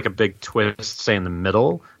movies that have like a big twist, say in the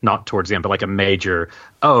middle, not towards the end, but like a major,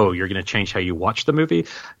 oh, you're going to change how you watch the movie.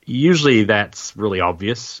 Usually that's really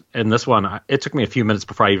obvious. And this one, it took me a few minutes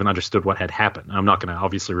before I even understood what had happened. I'm not going to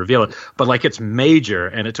obviously reveal it, but like it's major,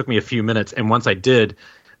 and it took me a few minutes. And once I did,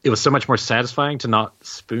 it was so much more satisfying to not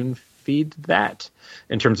spoon feed that.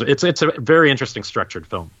 In terms of it's a very interesting structured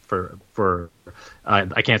film. For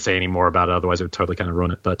I can't say any more about it, otherwise it would totally kind of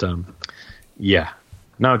ruin it. But yeah.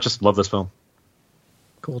 No, just love this film.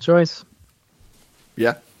 Cool choice.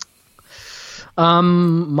 Yeah.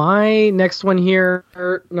 My next one here,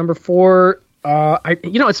 number 4.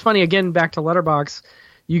 It's funny, again, back to Letterboxd.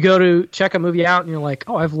 You go to check a movie out, and you're like,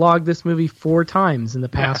 oh, I've logged this movie 4 times in the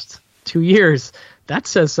past 2 years. That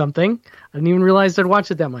says something. I didn't even realize I'd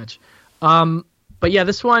watched it that much. But yeah,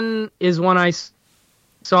 this one is one I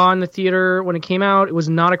saw in the theater when it came out. It was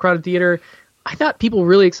not a crowded theater. I thought people were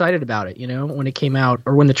really excited about it, you know, when it came out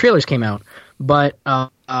or when the trailers came out, but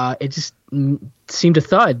it just seemed a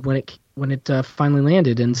thud when it finally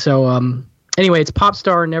landed. And so anyway, it's Pop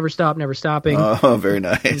Star, Never Stop, Never Stopping. Oh, very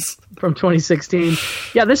nice. From 2016.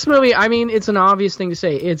 Yeah, this movie, I mean, it's an obvious thing to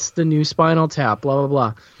say. It's the new Spinal Tap, blah, blah,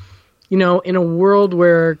 blah. You know, in a world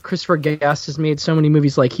where Christopher Guest has made so many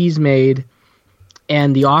movies like he's made,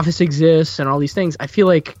 and The Office exists and all these things, I feel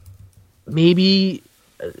like maybe...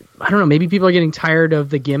 I don't know, maybe people are getting tired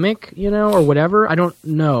of the gimmick, you know, or whatever. I don't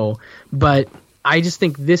know. But I just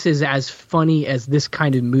think this is as funny as this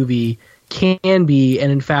kind of movie can be,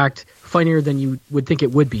 and in fact, funnier than you would think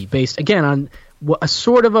it would be, based, again, on a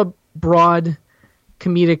sort of a broad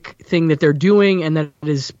comedic thing that they're doing and that it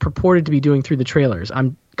is purported to be doing through the trailers.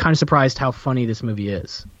 I'm kind of surprised how funny this movie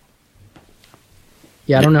is.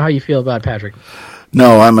 Yeah, I don't know how you feel about it, Patrick.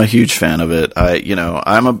 No, I'm a huge fan of it.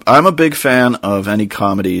 I'm a big fan of any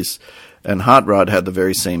comedies, and Hot Rod had the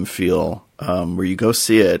very same feel, where you go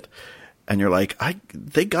see it and you're like,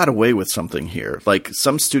 they got away with something here. Like,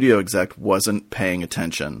 some studio exec wasn't paying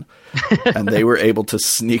attention, and they were able to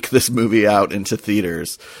sneak this movie out into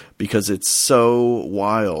theaters because it's so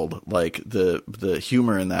wild. Like, the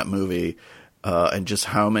humor in that movie, and just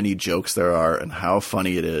how many jokes there are and how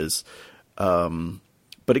funny it is.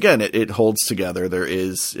 But again, it holds together. There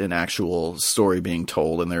is an actual story being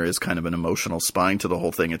told, and there is kind of an emotional spine to the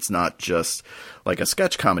whole thing. It's not just like a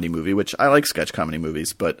sketch comedy movie, which I like sketch comedy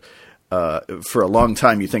movies, but for a long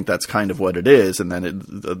time you think that's kind of what it is, and then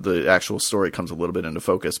the actual story comes a little bit into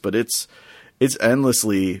focus. But it's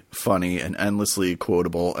endlessly funny and endlessly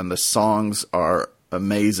quotable, and the songs are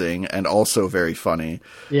amazing and also very funny.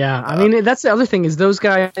 Yeah, I mean, that's the other thing, is those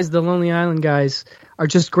guys, the Lonely Island guys, are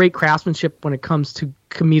just great craftsmanship when it comes to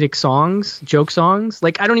comedic songs, joke songs.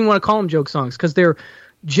 Like, I don't even want to call them joke songs because they're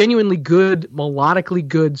genuinely good, melodically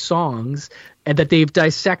good songs, and that they've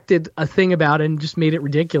dissected a thing about and just made it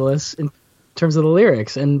ridiculous in terms of the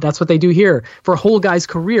lyrics. And that's what they do here for a whole guy's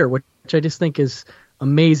career, which I just think is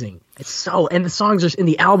amazing. And the songs are in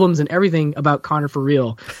the albums and everything about Connor for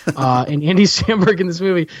real. And Andy Samberg in this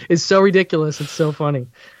movie is so ridiculous. It's so funny,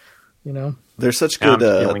 you know? They're such good.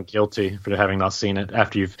 I'm feeling guilty for having not seen it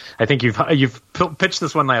after you've pitched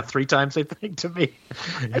this one like 3 times, I think, to me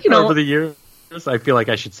over the years. I feel like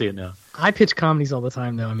I should see it now. I pitch comedies all the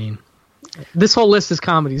time, though. I mean, this whole list is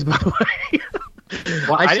comedies, by the way.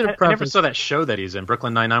 Well, I never saw that show that he's in,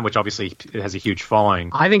 Brooklyn Nine-Nine, which obviously has a huge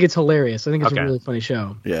following. I think it's hilarious. I think it's a really funny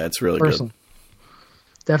show. Yeah, it's really good.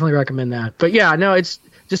 Definitely recommend that. But yeah, no, it's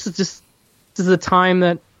just this is the time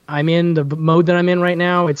that I'm in, the mode that I'm in right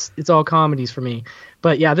now. It's all comedies for me.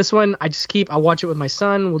 But yeah, this one I watch it with my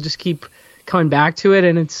son. We'll just keep coming back to it,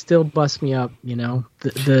 and it still busts me up. You know,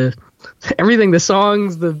 the everything, the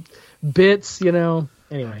songs, the bits. You know,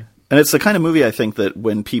 anyway. And it's the kind of movie, I think, that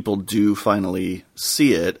when people do finally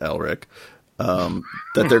see it, Elric, that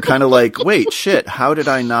they're kind of like, wait, shit, how did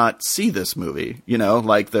I not see this movie? You know,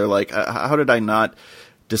 like, they're like, how did I not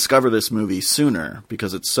discover this movie sooner?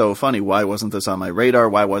 Because it's so funny. Why wasn't this on my radar?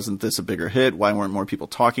 Why wasn't this a bigger hit? Why weren't more people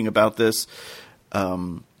talking about this?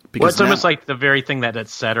 Well, it's almost like the very thing that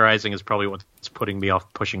it's satirizing is probably what's putting me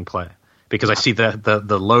off pushing play. Because I see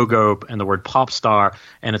the logo and the word pop star,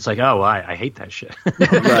 and it's like, oh, I hate that shit.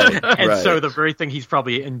 Right, so the very thing he's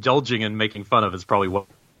probably indulging in making fun of is probably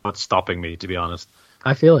what's stopping me, to be honest.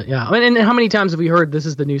 I feel it, yeah. And how many times have we heard this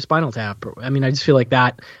is the new Spinal Tap? I mean, I just feel like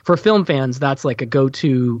that, for film fans, that's like a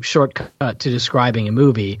go-to shortcut to describing a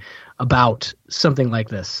movie about something like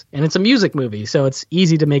this. And it's a music movie, so it's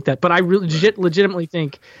easy to make that. But I really legitimately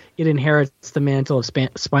think it inherits the mantle of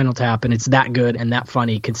Spinal Tap, and it's that good and that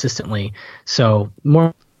funny consistently. So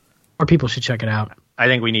more people should check it out. I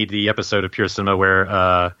think we need the episode of Pure Cinema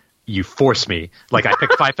where you force me. Like, I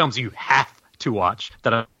pick 5 films you have to watch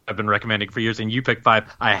that I've been recommending for years, and you pick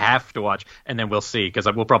 5 I have to watch, and then we'll see, because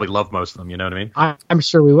we'll probably love most of them, you know what I mean? I'm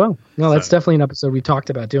sure we will. No, that's definitely an episode we talked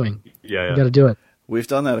about doing. Yeah. We got to do it. We've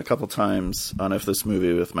done that a couple times on If This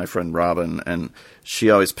Movie with my friend Robin, and she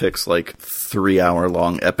always picks like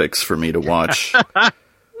 3-hour-long epics for me to watch.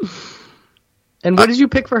 And what did you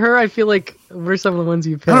pick for her? I feel like, what are some of the ones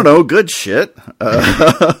you picked? I don't know, good shit. Not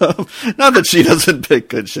that she doesn't pick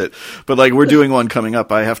good shit, but like we're doing one coming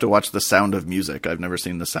up. I have to watch The Sound of Music. I've never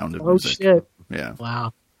seen The Sound of Music. Oh, shit. Yeah.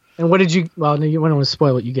 Wow. And what did you, well, no, you don't want to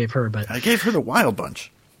spoil what you gave her, but. I gave her The Wild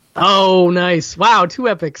Bunch. Oh, nice. Wow, 2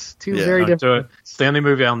 epics. Two very different. It's the only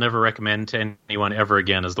movie I'll never recommend to anyone ever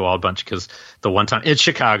again is The Wild Bunch, because the one time in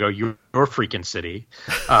Chicago, your freaking city,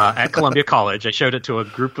 at Columbia College, I showed it to a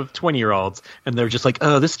group of 20-year-olds, and they're just like,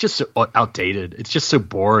 oh, this is just so outdated. It's just so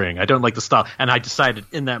boring. I don't like the style. And I decided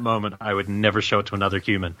in that moment I would never show it to another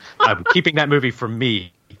human. I'm keeping that movie for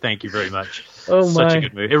me. Thank you very much. Oh, Such a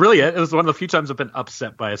good movie. It really is. It was one of the few times I've been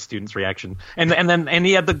upset by a student's reaction. And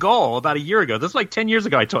he had the goal about a year ago. This was like 10 years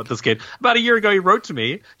ago I taught this kid. About a year ago he wrote to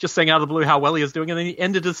me, just saying out of the blue how well he is doing, and then he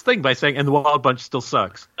ended his thing by saying, and The Wild Bunch still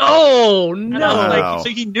sucks. Oh, no. And I was like, so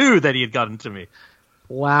he knew that he had gotten to me.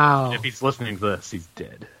 Wow. And if he's listening to this, he's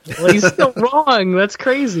dead. Well, he's still wrong. That's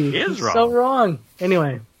crazy. He is he's wrong. So wrong.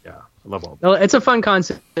 Anyway. Yeah, I love all that. No, it's a fun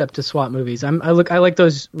concept to swap movies. I like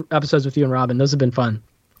those episodes with you and Robin. Those have been fun.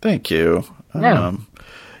 Thank you. Yeah.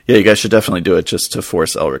 Yeah, you guys should definitely do it just to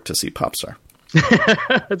force Elric to see Popstar.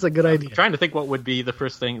 That's a good idea. I'm trying to think what would be the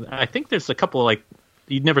first thing. I think there's a couple, like,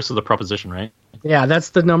 you never saw The Proposition, right? Yeah, that's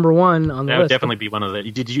the number one on the list. That would definitely be one of the.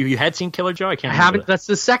 Did you had seen Killer Joe? I can't. I haven't. That's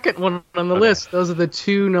the second one on the list. Those are the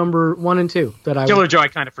two number 1 and 2 that I. Killer Joe, I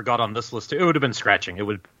kind of forgot on this list too. It would have been scratching. It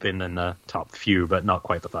would have been in the top few, but not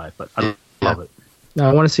quite the 5. But I love it. No,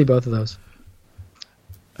 I want to see both of those.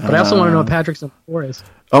 But I also want to know what Patrick's number 4 is.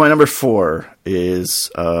 Oh, my number 4 is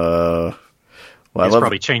He's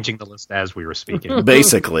probably changing the list as we were speaking.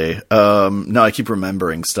 Basically. No, I keep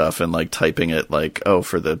remembering stuff and like typing it like,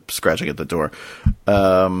 for the scratching at the door.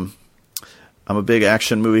 I'm a big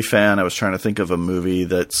action movie fan. I was trying to think of a movie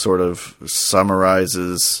that sort of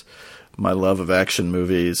summarizes my love of action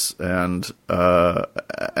movies, and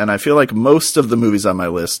I feel like most of the movies on my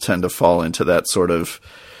list tend to fall into that sort of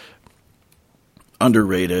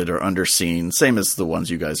underrated or underseen, same as the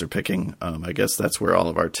ones you guys are picking. I guess that's where all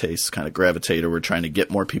of our tastes kind of gravitate, or we're trying to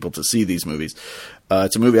get more people to see these movies.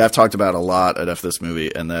 It's a movie I've talked about a lot at F This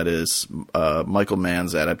Movie, and that is Michael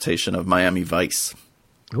Mann's adaptation of Miami Vice.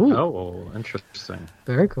 Ooh. Oh, interesting.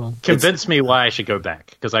 Very cool. Convince me why I should go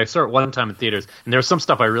back, because I saw it one time in theaters, and there was some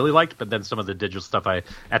stuff I really liked, but then some of the digital stuff I,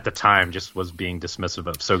 at the time, just was being dismissive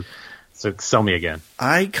of. So sell me again.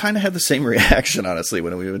 I kind of had the same reaction, honestly,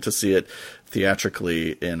 when we went to see it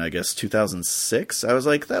theatrically in, I guess, 2006. I was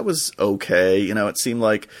like, that was okay. You know, it seemed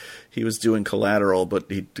like he was doing Collateral, but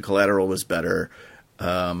the Collateral was better.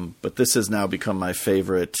 But this has now become my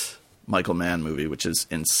favorite Michael Mann movie, which is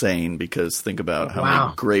insane because think about how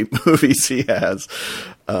many great movies he has.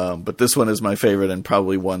 But this one is my favorite and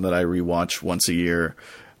probably one that I rewatch once a year.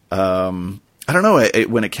 I don't know.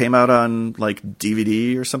 When it came out on like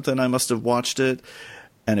DVD or something, I must have watched it.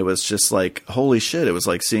 And it was just like, holy shit. It was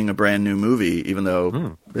like seeing a brand new movie, even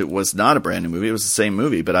though it was not a brand new movie. It was the same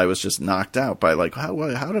movie, but I was just knocked out by like,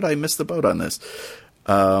 how did I miss the boat on this?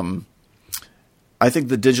 I think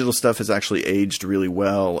the digital stuff has actually aged really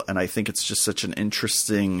well. And I think it's just such an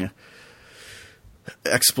interesting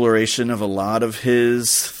exploration of a lot of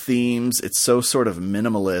his themes. It's so sort of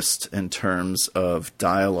minimalist in terms of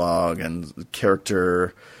dialogue and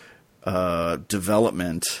character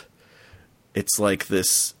development. It's like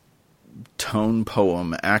this tone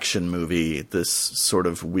poem action movie, this sort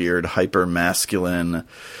of weird hyper masculine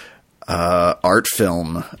art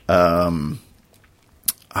film.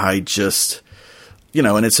 I just,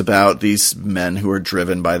 and it's about these men who are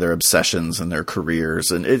driven by their obsessions and their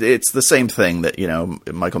careers. And it's the same thing that,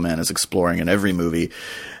 Michael Mann is exploring in every movie.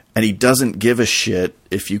 and he doesn't give a shit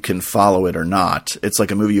if you can follow it or not. It's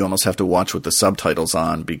like a movie you almost have to watch with the subtitles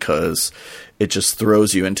on, because it just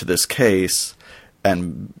throws you into this case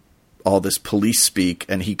and all this police speak,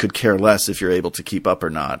 and he could care less if you're able to keep up or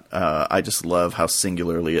not. I just love how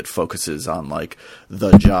singularly it focuses on like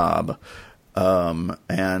the job.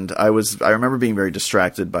 And I remember being very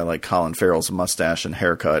distracted by like Colin Farrell's mustache and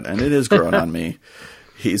haircut, and it is growing on me.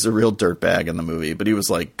 He's a real dirtbag in the movie, but he was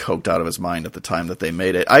like coked out of his mind at the time that they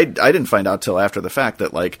made it. I didn't find out till after the fact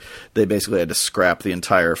that like they basically had to scrap the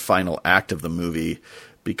entire final act of the movie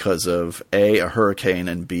because of A, a hurricane,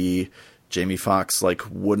 and B, Jamie Foxx like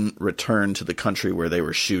wouldn't return to the country where they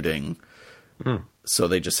were shooting. So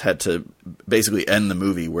they just had to basically end the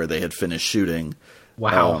movie where they had finished shooting.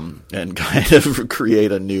 Wow. And kind of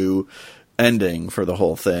create a new ending for the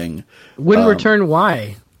whole thing. Wouldn't return,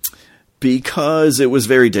 why? Because it was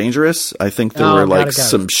very dangerous. I think there were like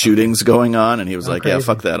some shootings going on, and he was like, crazy. yeah,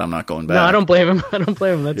 fuck that, I'm not going back. No, I don't blame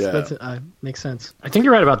him. That's makes sense. I think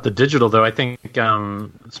you're right about the digital, though. I think,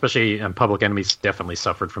 especially Public Enemies definitely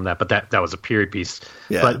suffered from that, but that was a period piece.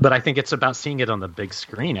 Yeah. But I think it's about seeing it on the big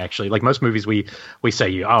screen, actually. Like most movies, we say,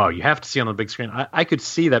 you have to see it on the big screen. I could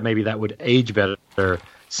see that maybe that would age better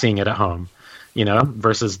seeing it at home,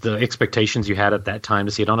 versus the expectations you had at that time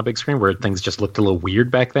to see it on a big screen, where things just looked a little weird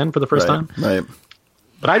back then for the first time. Right.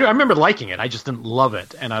 But I remember liking it. I just didn't love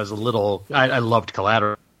it, and I was I loved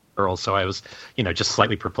Collateral, so I was, just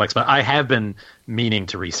slightly perplexed. But I have been meaning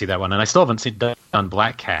to re-see that one, and I still haven't done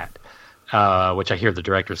Black Cat, which I hear the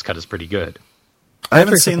director's cut is pretty good. I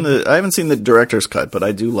haven't seen the director's cut, but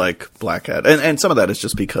I do like Black Cat, and some of that is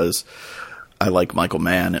just because I like Michael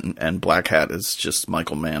Mann, and Black Hat is just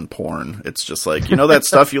Michael Mann porn. It's just like, that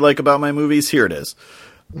stuff you like about my movies? Here it is.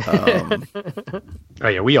 Oh,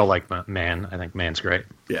 yeah, we all like Mann. I think Mann's great.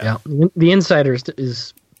 Yeah. The Insider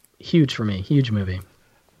is huge for me. Huge movie.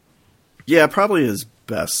 Yeah, probably his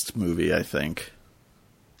best movie, I think.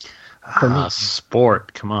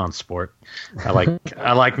 Sport. Come on, Sport. I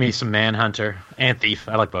like me some Manhunter and Thief.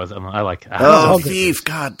 I like both of them. Thief.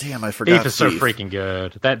 God damn, I forgot. Thief is so freaking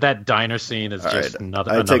good. That diner scene is just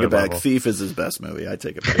another. I take it back. Level. Thief is his best movie. I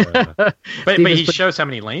take it back. but he shows how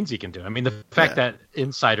many lanes he can do. I mean, the fact that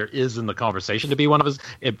Insider is in the conversation to be one of his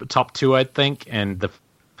top two, I think, and the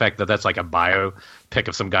fact that that's like a biopic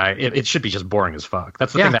of some guy, it should be just boring as fuck.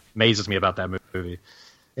 That's the thing that amazes me about that movie.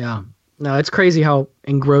 Yeah. No, it's crazy how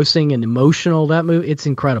engrossing and emotional that movie. It's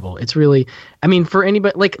incredible. It's really, for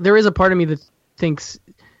anybody, like there is a part of me that thinks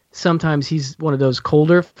sometimes he's one of those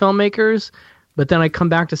colder filmmakers, but then I come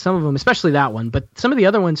back to some of them, especially that one, but some of the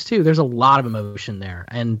other ones too. There's a lot of emotion there,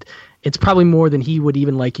 and it's probably more than he would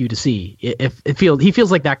even like you to see. He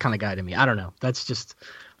feels like that kind of guy to me. I don't know. That's just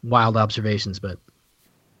wild observations, but.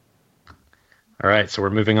 All right, so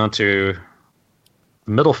we're moving on to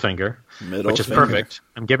Middle Finger, which is perfect.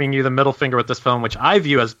 I'm giving you the middle finger with this film, which I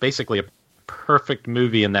view as basically a perfect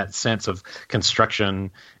movie in that sense of construction.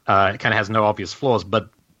 It kind of has no obvious flaws, but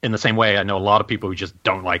in the same way, I know a lot of people who just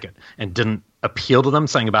don't like it and didn't appeal to them.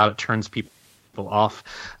 Something about it turns people off,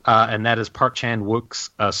 and that is Park Chan-wook's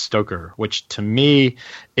Stoker, which to me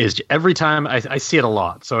is every time I see it a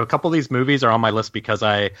lot. So a couple of these movies are on my list because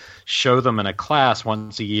I show them in a class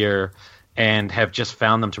once a year and have just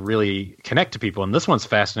found them to really connect to people. And this one's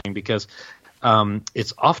fascinating because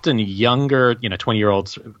it's often younger,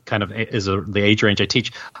 20-year-olds kind of is the age range I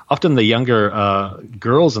teach. Often the younger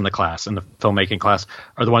girls in the class, in the filmmaking class,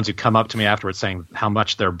 are the ones who come up to me afterwards saying how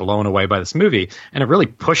much they're blown away by this movie. And it really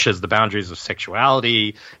pushes the boundaries of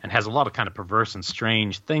sexuality and has a lot of kind of perverse and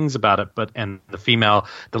strange things about it. And the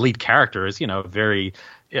lead character is,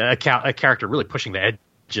 a character really pushing the edge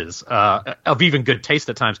of even good taste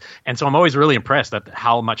at times. And so I'm always really impressed at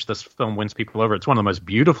how much this film wins people over. It's one of the most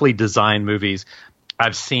beautifully designed movies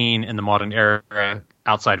I've seen in the modern era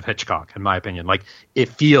outside of Hitchcock, in my opinion. Like, it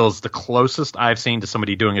feels the closest I've seen to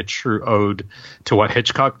somebody doing a true ode to what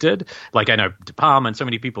Hitchcock did. Like, I know De Palma and so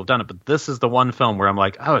many people have done it, but this is the one film where I'm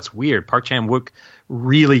like, oh, it's weird. Park Chan-wook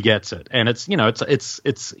really gets it. And it's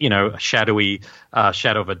shadowy,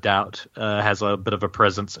 Shadow of a Doubt has a bit of a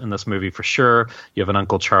presence in this movie for sure. You have an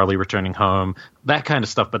Uncle Charlie returning home, that kind of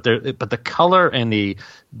stuff. But the color and the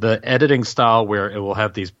editing style, where it will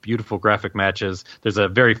have these beautiful graphic matches. There's a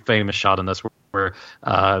very famous shot in this where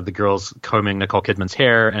the girl's combing Nicole Kidman's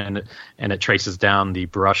hair, and it traces down the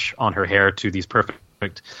brush on her hair to these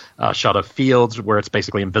perfect shot of fields where it's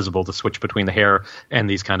basically invisible, to switch between the hair and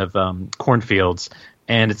these kind of cornfields.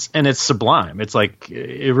 And it's sublime. It's like,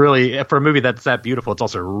 it really, for a movie that's that beautiful, it's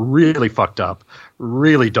also really fucked up,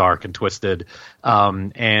 really dark and twisted.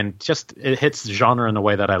 And just, it hits genre in a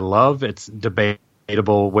way that I love. It's debated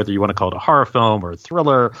debatable whether you want to call it a horror film or a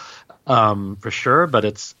thriller, for sure. But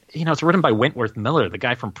it's written by Wentworth Miller, the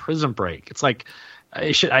guy from Prison Break. It's like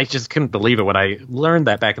I just couldn't believe it when I learned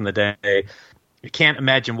that back in the day. I can't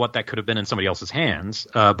imagine what that could have been in somebody else's hands.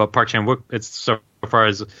 But Park Chan-wook, it's so far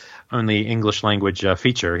as only English language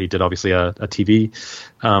feature. He did obviously a TV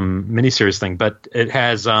miniseries thing, but it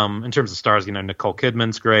has in terms of stars, Nicole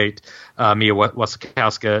Kidman's great. Mia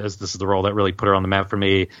Wasikowska this is the role that really put her on the map for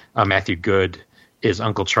me. Matthew Good is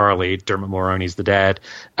Uncle Charlie. Dermot Mulroney's the dad.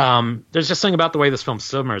 There's just something about the way this film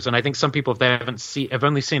simmers, and I think some people, if they have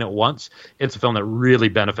only seen it once, it's a film that really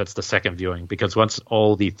benefits the second viewing, because once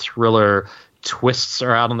all the thriller twists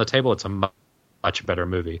are out on the table, it's a much better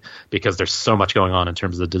movie, because there's so much going on in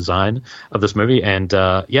terms of the design of this movie. And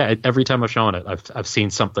every time I've shown it, I've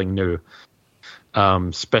seen something new,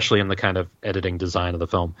 especially in the kind of editing design of the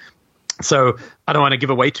film. So I don't want to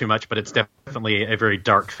give away too much, but it's definitely a very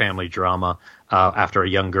dark family drama. After a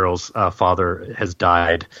young girl's father has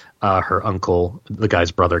died, her uncle, the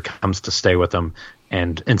guy's brother, comes to stay with them,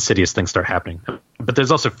 and insidious things start happening. But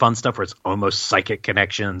there's also fun stuff where it's almost psychic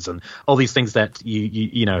connections and all these things that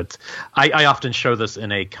I often show this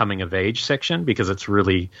in a coming of age section, because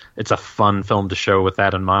it's a fun film to show with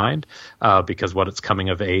that in mind, because what it's coming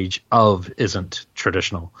of age of isn't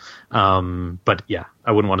traditional. But yeah,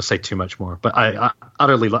 I wouldn't want to say too much more, but I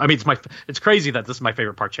utterly love, it's crazy that this is my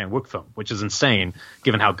favorite Park Chan-wook film, which is insane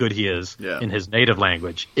given how good he is in his native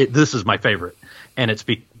language. This is my favorite. And it's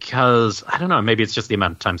because, I don't know, maybe it's just the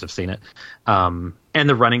amount of times I've seen it. And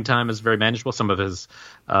the running time is very manageable. Some of his,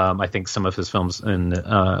 I think some of his films in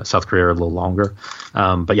South Korea are a little longer.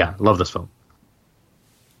 But yeah, love this film.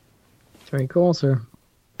 Very cool, sir.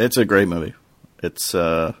 It's a great movie. It's,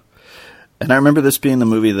 and I remember this being the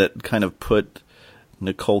movie that kind of put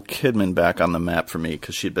Nicole Kidman back on the map for me,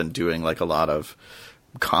 because she'd been doing like a lot of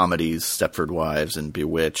comedies, Stepford Wives and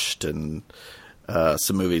Bewitched, and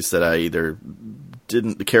some movies that I either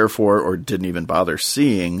didn't care for or didn't even bother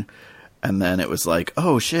seeing. And then it was like,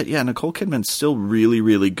 oh shit, yeah, Nicole Kidman's still really,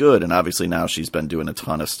 really good. And obviously now she's been doing a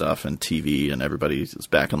ton of stuff and TV, and everybody is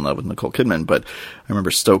back in love with Nicole Kidman. But I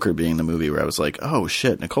remember Stoker being the movie where I was like, oh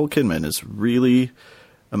shit, Nicole Kidman is really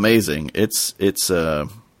amazing. It's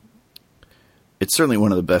certainly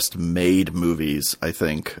one of the best made movies, I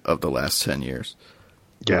think, of the last 10 years.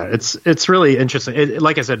 Yeah, it's really interesting.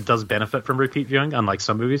 Like I said, it does benefit from repeat viewing, unlike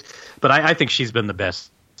some movies. But I think she's been the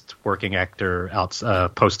best working actor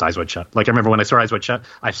post Eyes Wide Shut. Like, I remember when I saw Eyes Wide Shut,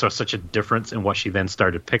 I saw such a difference in what she then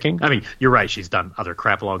started picking. I mean, you're right, she's done other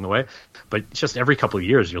crap along the way, but just every couple of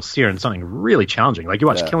years you'll see her in something really challenging. Like, you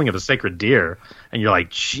watch Killing of a Sacred Deer, and you're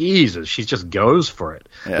like, Jesus, she just goes for it.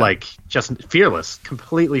 Yeah. Like, just fearless,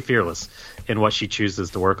 completely fearless in what she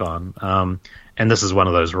chooses to work on. And this is one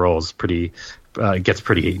of those roles, gets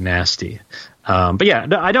pretty nasty. But yeah,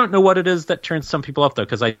 I don't know what it is that turns some people off, though,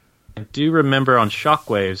 because I do remember on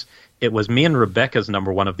Shockwaves, it was me and Rebecca's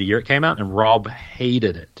number one of the year it came out, and Rob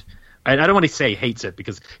hated it. I don't want to say he hates it,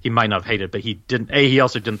 because he might not have hated it, but he didn't. He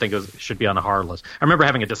also didn't think it should be on a horror list. I remember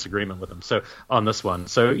having a disagreement with him. So on this one,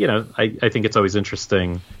 I think it's always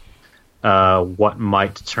interesting what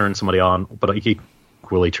might turn somebody on, but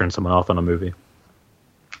equally turn someone off on a movie.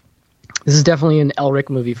 This is definitely an Elric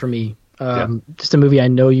movie for me. Just a movie I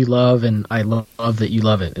know you love, and I love that you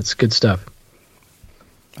love it. It's good stuff.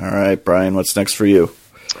 All right, Brian, what's next for you?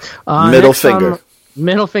 Middle finger.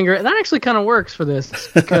 Middle finger. That actually kind of works for this,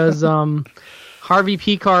 because Harvey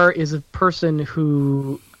Pekar is a person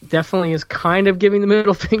who definitely is kind of giving the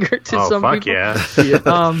middle finger to some people. Yeah.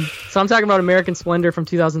 So I'm talking about American Splendor from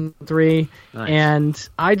 2003, and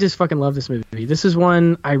I just fucking love this movie. This is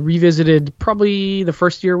one I revisited probably the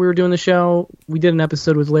first year we were doing the show. We did an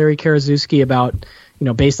episode with Larry Karaszewski about,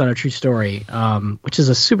 based on a true story, which is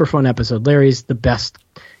a super fun episode. Larry's the best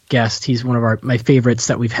guest. He's one of my favorites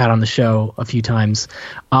that we've had on the show a few times.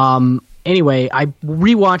 Anyway, I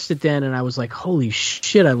rewatched it then, and I was like, holy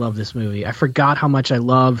shit, I love this movie. I forgot how much I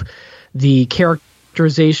love the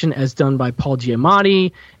characterization as done by Paul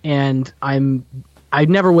Giamatti, and I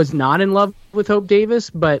never was not in love with Hope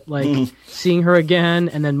Davis, but seeing her again,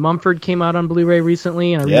 and then Mumford came out on Blu-ray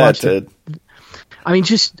recently, and I rewatched it. I mean,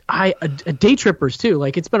 Day Trippers too.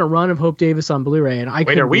 Like, it's been a run of Hope Davis on Blu-ray, and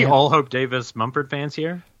are we all Hope Davis Mumford fans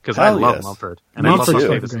here? Because I love Mumford, and I love Hope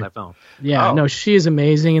Davis in that film. Yeah, no, she is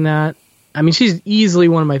amazing in that. I mean, she's easily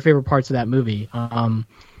one of my favorite parts of that movie.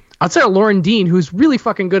 Outside of Lauren Dean, who's really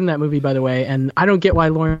fucking good in that movie, by the way, and I don't get why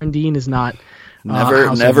Lauren Dean is not never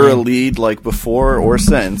a lead like before or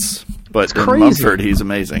since. But in Mumford, he's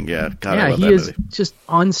amazing. Yeah, God, I love he that is movie. Just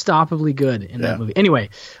unstoppably good in that movie. Anyway,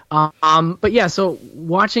 but yeah, so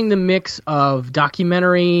watching the mix of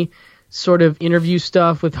documentary, sort of interview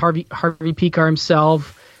stuff with Harvey Pekar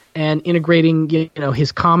himself, and integrating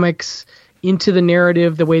his comics into the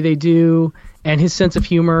narrative the way they do, and his sense of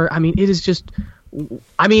humor. I mean, it is just.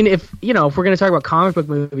 I mean, if we're going to talk about comic book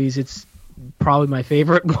movies, it's probably my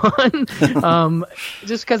favorite one.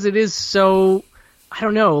 Just because it is so. I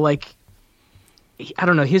don't know.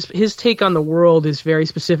 His take on the world is very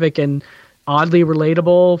specific and oddly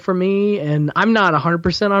relatable for me, and I'm not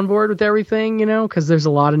 100% on board with everything, because there's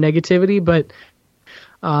a lot of negativity, but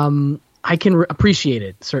I can appreciate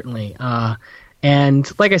it, certainly.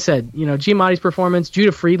 And like I said, Giamatti's performance,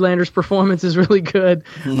 Judah Friedlander's performance is really good.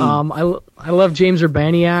 I love James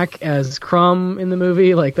Urbaniak as Crumb in the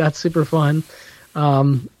movie. Like, that's super fun.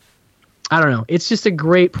 I don't know. It's just a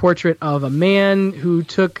great portrait of a man who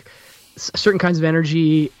took certain kinds of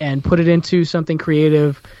energy and put it into something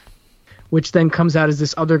creative, which then comes out as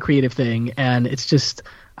this other creative thing. And it's just,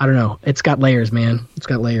 I don't know. It's got layers, man. It's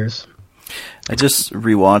got layers. I just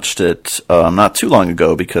rewatched it not too long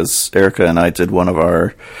ago because Erica and I did one of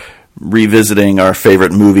our revisiting our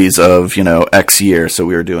favorite movies of, X year. So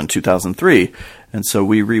we were doing 2003. And so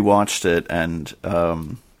we rewatched it, and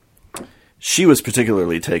she was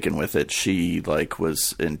particularly taken with it. She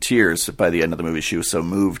was in tears by the end of the movie. She was so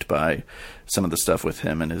moved by some of the stuff with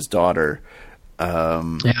him and his daughter.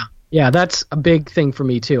 Yeah, that's a big thing for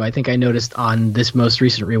me, too. I think I noticed on this most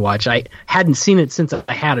recent rewatch. I hadn't seen it since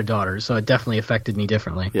I had a daughter, so it definitely affected me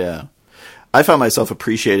differently. Yeah. I found myself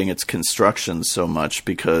appreciating its construction so much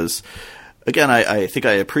because, again, I think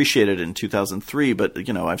I appreciated it in 2003, but,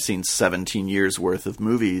 I've seen 17 years worth of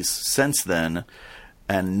movies since then,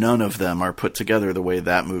 and none of them are put together the way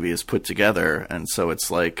that movie is put together. And so it's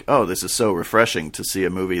like, oh, this is so refreshing to see a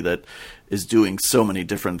movie that is doing so many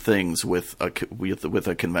different things with a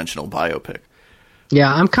conventional biopic.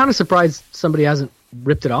 Yeah, I'm kind of surprised somebody hasn't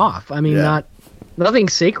ripped it off. I mean,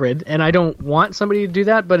 nothing's sacred, and I don't want somebody to do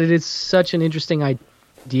that, but it is such an interesting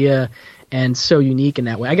idea and so unique in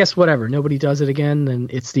that way. I guess whatever, nobody does it again, then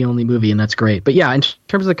it's the only movie, and that's great. But yeah, in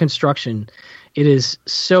terms of the construction, it is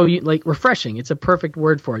so refreshing. It's a perfect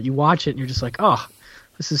word for it. You watch it, and you're just like, oh,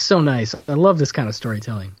 this is so nice. I love this kind of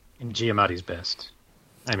storytelling. And Giamatti's best.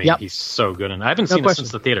 I mean, He's so good, and I haven't seen it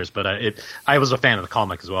since the theaters, but I was a fan of the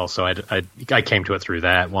comic as well, so I came to it through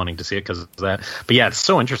that, wanting to see it because of that. But yeah, it's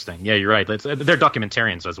so interesting. Yeah, you're right. They're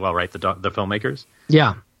documentarians as well, right? The filmmakers.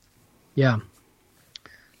 Yeah.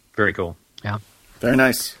 Very cool. Yeah. Very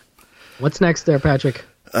nice. What's next there, Patrick?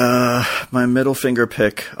 My middle finger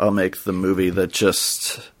pick. I'll make the movie that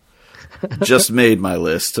just made my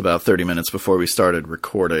list about 30 minutes before we started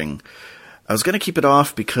recording. I was going to keep it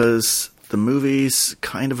off because the movie's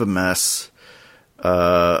kind of a mess.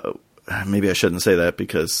 Maybe I shouldn't say that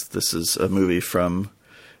because this is a movie from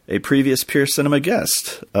a previous Pure Cinema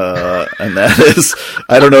guest. And that is,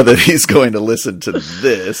 I don't know that he's going to listen to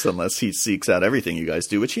this unless he seeks out everything you guys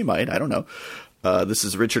do, which he might. I don't know. This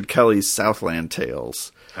is Richard Kelly's Southland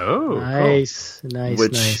Tales. Oh, nice. Cool. Nice.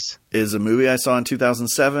 Which is a movie I saw in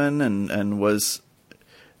 2007 and was...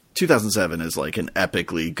 2007 is like an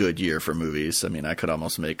epically good year for movies. I mean, I could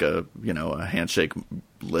almost make a handshake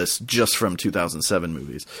list just from 2007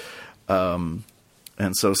 movies. And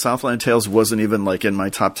so Southland Tales wasn't even in my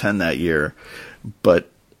top 10 that year, but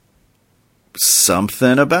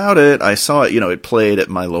something about it. I saw it, it played at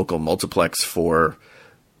my local multiplex for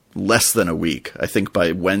less than a week. I think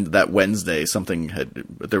by that Wednesday,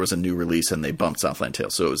 there was a new release and they bumped Southland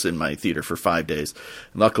Tales. So it was in my theater for 5 days.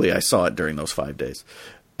 Luckily I saw it during those 5 days.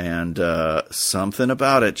 And something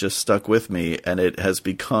about it just stuck with me, and it has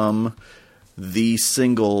become the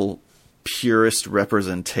single purest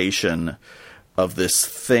representation of this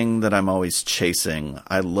thing that I'm always chasing.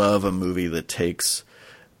 I love a movie that takes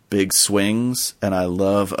big swings, and I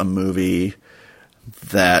love a movie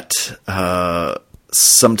that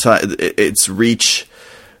sometimes its reach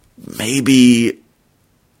maybe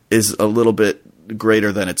is a little bit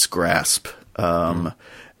greater than its grasp.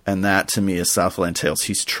 And that, to me, is Southland Tales.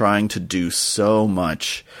 He's trying to do so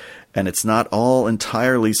much, and it's not all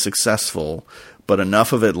entirely successful, but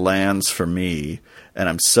enough of it lands for me, and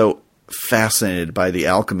I'm so fascinated by the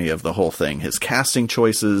alchemy of the whole thing. His casting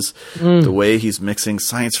choices, the way he's mixing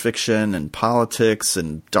science fiction and politics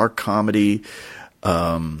and dark comedy,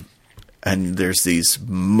 and there's these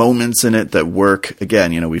moments in it that work.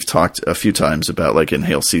 Again, we've talked a few times about in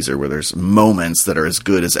Hail Caesar, where there's moments that are as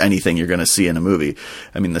good as anything you're going to see in a movie.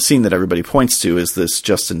 I mean, the scene that everybody points to is this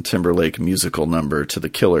Justin Timberlake musical number to the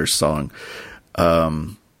Killers song.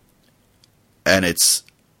 And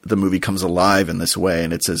the movie comes alive in this way,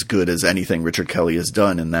 and it's as good as anything Richard Kelly has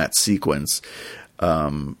done in that sequence.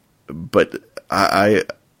 But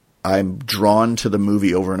I'm drawn to the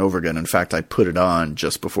movie over and over again. In fact, I put it on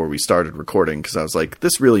just before we started recording because I was like,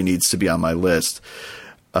 this really needs to be on my list.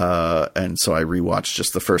 And so I rewatched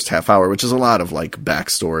just the first half hour, which is a lot of like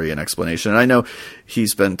backstory and explanation. And I know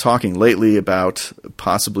he's been talking lately about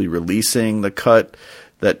possibly releasing the cut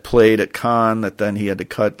that played at Cannes that then he had to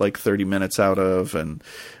cut like 30 minutes out of. And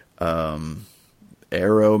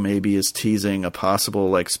Arrow maybe is teasing a possible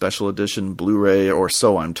like special edition Blu-ray, or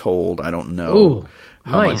so I'm told. I don't know. Ooh,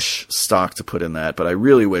 how nice. much stock to put in that, but I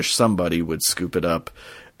really wish somebody would scoop it up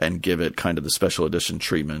and give it kind of the special edition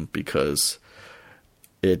treatment, because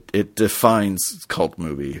it defines cult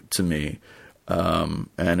movie to me.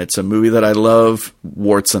 And it's a movie that I love,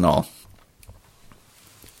 warts and all.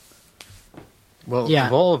 Well, Yeah.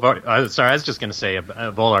 of all of our, I was just going to say,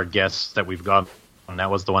 of all our guests that we've got, that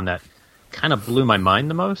was the one that kind of blew my mind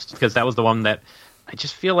the most, because that was the one that I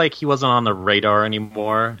just feel like he wasn't on the radar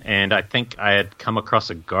anymore. And I think I had come across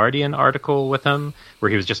a Guardian article with him where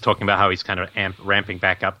he was just talking about how he's kind of ramping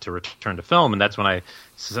back up to return to film. And that's when I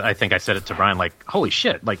think I said it to Brian, like, holy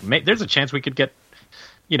shit, like there's a chance we could get,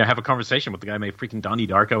 have a conversation with the guy who made freaking Donnie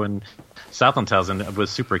Darko and Southland Tales, and I was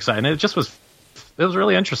super excited. And it was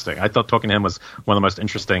really interesting. I thought talking to him was one of the most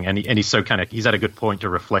interesting, and he's so he's at a good point to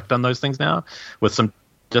reflect on those things now with some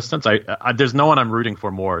distance. I there's no one I'm rooting for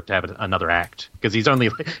more to have another act, because he's only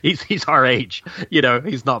he's our age,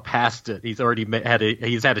 he's not past it. He's already had a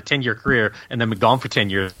 10-year career and then been gone for 10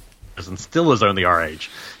 years and still is only our age.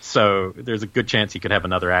 So there's a good chance he could have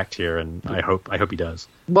another act here, and I hope he does.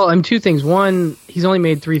 Well, two things. One, he's only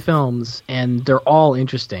made 3 films, and they're all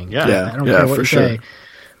interesting. Yeah, I don't care what for you sure. say.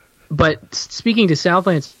 But speaking to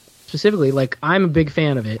Southland specifically, like, I'm a big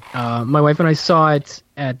fan of it. My wife and I saw it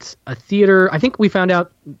at a theater. I think we found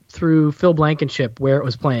out through Phil Blankenship where it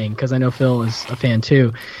was playing, because I know Phil is a fan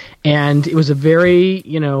too. And it was a very,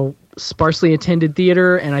 sparsely attended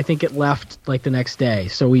theater, and I think it left like the next day.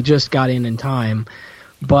 So we just got in time.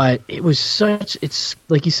 But it was it's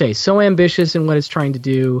like you say, so ambitious in what it's trying to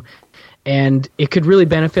do. And it could really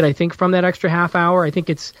benefit, I think, from that extra half hour. I think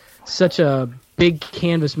it's such a big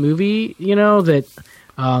canvas movie, that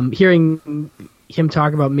hearing him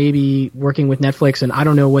talk about maybe working with Netflix, and I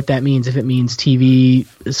don't know what that means, if it means TV,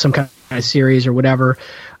 some kind of series or whatever,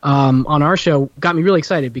 on our show, got me really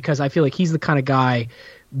excited, because I feel like he's the kind of guy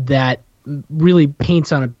that really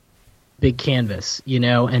paints on a big canvas,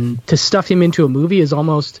 and to stuff him into a movie is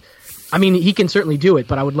almost, I mean, he can certainly do it,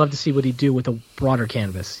 but I would love to see what he'd do with a broader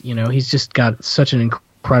canvas. He's just got such an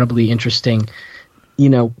incredibly interesting,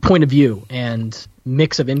 point of view and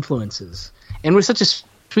mix of influences, and was such a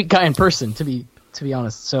sweet guy in person, to be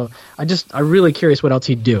honest. So I'm really curious what else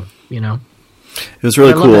he'd do. It was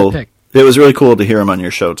really cool. It was really cool to hear him on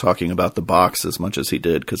your show talking about The Box as much as he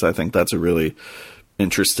did, because I think that's a really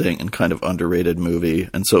interesting and kind of underrated movie.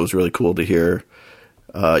 And so it was really cool to hear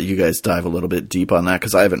you guys dive a little bit deep on that,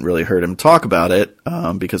 because I haven't really heard him talk about it,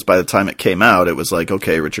 because by the time it came out, it was like,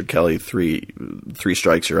 okay, Richard Kelly, three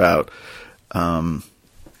strikes, you're out.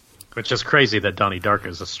 Which is crazy that Donnie Darko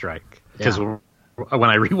is a strike, because when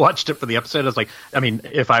I rewatched it for the episode, I was like, I mean,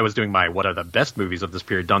 if I was doing my what are the best movies of this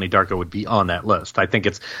period, Donnie Darko would be on that list. I think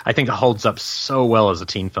it holds up so well as a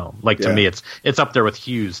teen film. Like, to me, it's up there with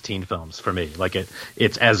Hughes' teen films for me. Like,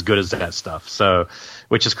 it's as good as that stuff. So,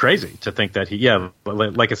 which is crazy to think that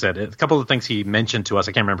like I said, a couple of things he mentioned to us,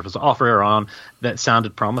 I can't remember if it was off air or on, that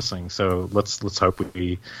sounded promising. So let's hope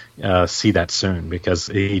we see that soon, because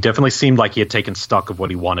he definitely seemed like he had taken stock of what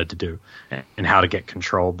he wanted to do and how to get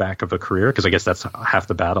control back of a career, because I guess that's half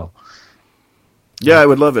the battle. Yeah, I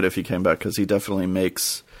would love it if he came back, because he definitely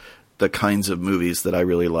makes the kinds of movies that I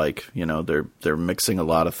really like. They're mixing a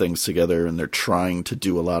lot of things together, and they're trying to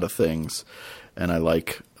do a lot of things. And I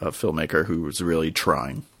like a filmmaker who's really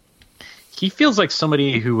trying. He feels like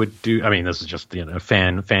somebody who would do, I mean, this is just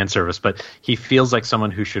fan service, but he feels like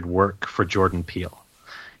someone who should work for Jordan Peele.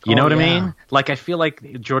 You know what I mean? Like, I feel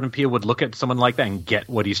like Jordan Peele would look at someone like that and get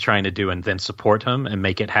what he's trying to do and then support him and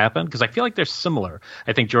make it happen. Because I feel like they're similar.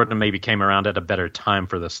 I think Jordan maybe came around at a better time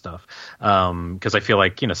for this stuff. Because I feel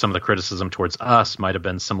like, some of the criticism towards us might have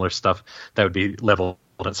been similar stuff that would be leveled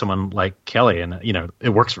at someone like Kelly. And, it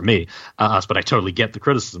works for me, us, but I totally get the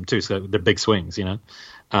criticism too. So they're big swings,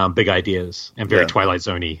 big ideas, and very Twilight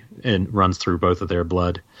Zone-y, and runs through both of their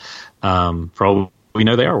blood. For all we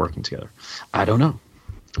know, they are working together. I don't know.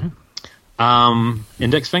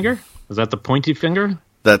 Index finger? Is that the pointy finger?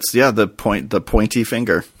 That's the pointy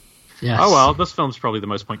finger. Yes. Oh well, this film's probably the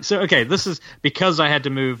most pointy. So okay, this is because I had to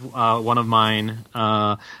move one of mine,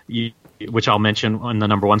 which I'll mention on the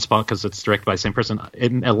number 1 spot because it's directed by the same person.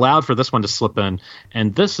 It allowed for this one to slip in,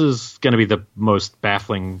 and this is going to be the most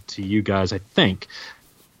baffling to you guys, I think.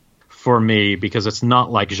 for me because it's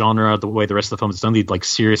not like genre the way the rest of the film is done, like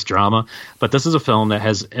serious drama. But this is a film that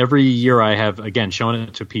has, every year I have, again, shown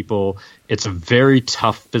it to people, it's a very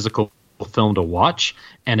tough physical film to watch,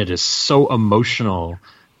 and it is so emotional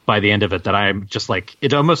by the end of it that I'm just like,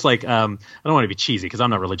 it's almost like, I don't want to be cheesy because I'm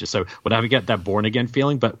not religious, so would I get that born again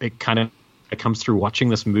feeling, but it comes through watching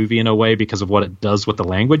this movie in a way because of what it does with the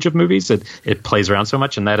language of movies. It plays around so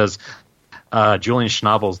much, and that is Julian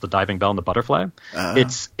Schnabel's The Diving Bell and the Butterfly.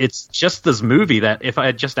 It's just this movie that if I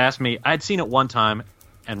had just asked me, I'd seen it one time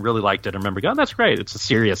and really liked it. I remember going, that's great. It's a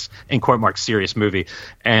serious, in quote marks, serious movie.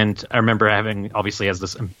 And I remember having, obviously, has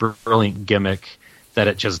this brilliant gimmick that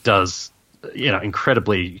it just does,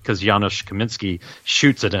 incredibly, because Janusz Kaminski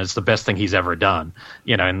shoots it, and it's the best thing he's ever done.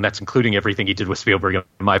 And that's including everything he did with Spielberg,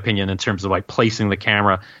 in my opinion, in terms of like placing the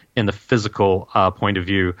camera in the physical point of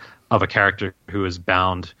view of a character who is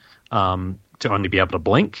bound to only be able to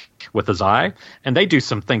blink with his eye. And they do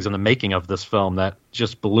some things in the making of this film that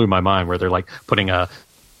just blew my mind, where they're like putting a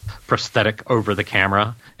prosthetic over the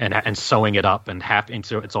camera and sewing it up and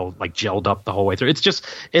it's all like gelled up the whole way through.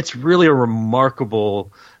 It's really a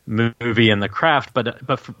remarkable movie in the craft,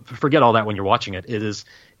 but forget all that when you're watching it.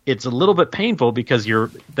 It's a little bit painful because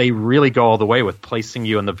they really go all the way with placing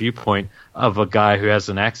you in the viewpoint of a guy who has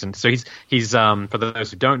an accent. So he's for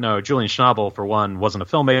those who don't know, Julian Schnabel, for one, wasn't a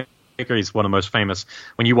filmmaker. He's one of the most famous.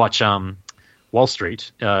 When you watch Wall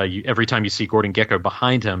Street, every time you see Gordon Gekko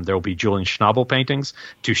behind him, there will be Julian Schnabel paintings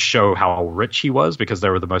to show how rich he was, because they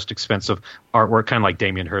were the most expensive artwork, kind of like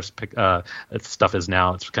Damien Hirst stuff is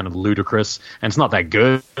now. It's kind of ludicrous, and it's not that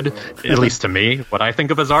good, at least to me, what I think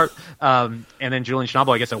of as art. And then Julian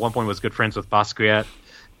Schnabel, I guess at one point was good friends with Basquiat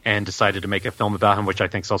and decided to make a film about him, which I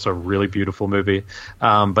think is also a really beautiful movie.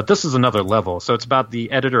 But this is another level. So it's about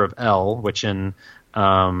the editor of Elle, which in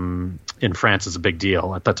France is a big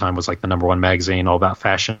deal. At that time was like the #1 magazine, all about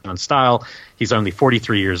fashion and style. He's only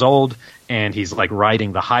 43 years old, and he's like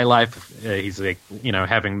riding the high life. He's like,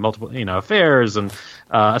 having multiple, affairs, and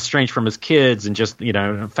estranged from his kids, and just,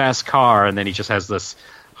 fast car. And then he just has this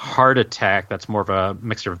heart attack that's more of a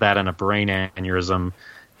mixture of that and a brain aneurysm.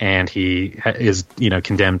 And he is,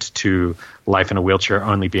 condemned to life in a wheelchair,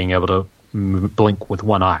 only being able to blink with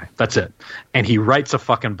one eye. That's it. And he writes a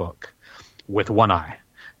fucking book with one eye.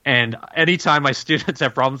 And anytime my students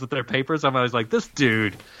have problems with their papers, I'm always like, this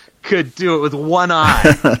dude could do it with one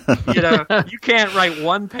eye. You can't write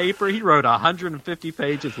one paper. He wrote 150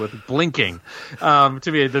 pages with blinking. To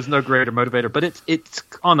me, there's no greater motivator. But it's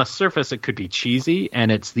on the surface, it could be cheesy,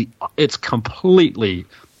 and it's completely,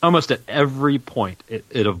 almost at every point,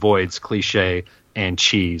 it avoids cliche and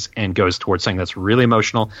cheese and goes towards something that's really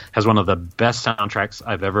emotional. Has one of the best soundtracks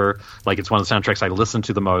I've ever, it's one of the soundtracks I listen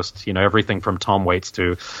to the most. Everything from Tom Waits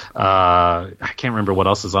to I can't remember what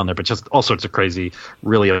else is on there, but just all sorts of crazy,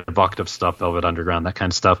 really evocative stuff, Velvet Underground, that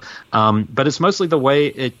kind of stuff. But it's mostly the way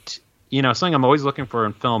it, something I'm always looking for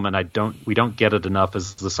in film, and we don't get it enough,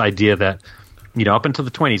 is this idea that, up until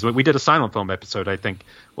the 20s, we did a silent film episode, I think,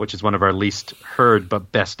 which is one of our least heard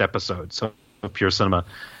but best episodes of pure cinema.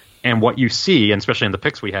 And what you see, and especially in the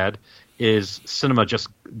picks we had, is cinema just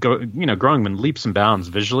growing in leaps and bounds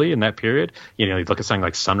visually in that period. You look at something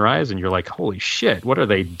like Sunrise, and you're like, holy shit, what are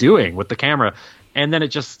they doing with the camera? And then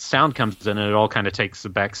sound comes in, and it all kind of takes a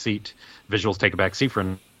back seat. Visuals take a back seat for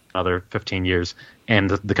another 15 years,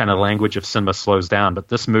 and the kind of language of cinema slows down. But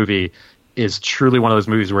this movie is truly one of those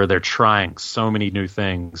movies where they're trying so many new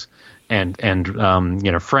things, and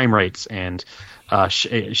frame rates and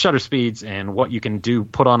shutter speeds and what you can do,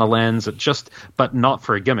 put on a lens, but not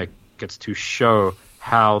for a gimmick. It's to show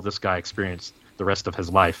how this guy experienced the rest of his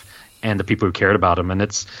life and the people who cared about him. And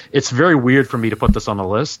it's very weird for me to put this on a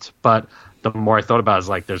list, but the more I thought about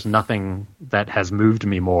it, there's nothing that has moved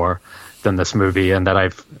me more than this movie, and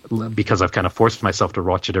that because I've kind of forced myself to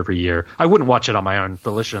watch it every year. I wouldn't watch it on my own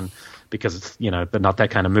volition because it's, not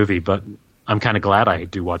that kind of movie, but I'm kind of glad I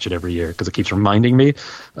do watch it every year because it keeps reminding me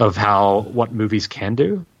of what movies can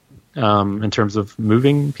do in terms of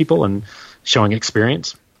moving people and showing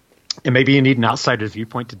experience. And maybe you need an outsider's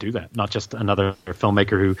viewpoint to do that, not just another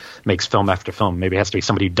filmmaker who makes film after film. Maybe it has to be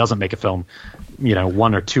somebody who doesn't make a film,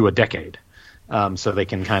 1 or 2 a decade, so they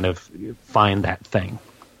can kind of find that thing.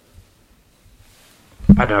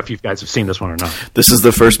 I don't know if you guys have seen this one or not. This is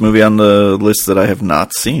the first movie on the list that I have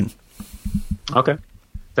not seen. Okay.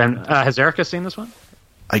 Then, has Erica seen this one?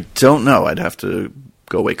 I don't know. I'd have to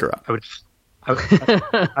go wake her up. I would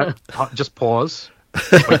just pause and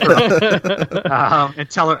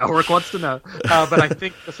tell her Elric wants to know. But I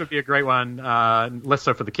think this would be a great one, less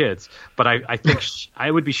so for the kids. But I think I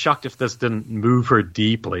would be shocked if this didn't move her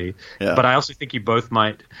deeply. Yeah. But I also think you both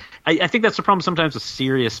might. I think that's the problem sometimes with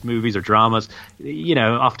serious movies or dramas.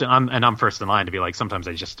 Often I'm first in line to be like, sometimes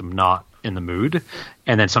I just am not in the mood,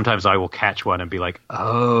 and then sometimes I will catch one and be like,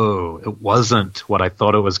 oh, it wasn't what I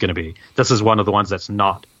thought it was going to be. This is one of the ones that's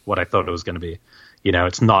not what I thought it was going to be.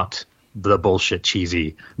 It's not the bullshit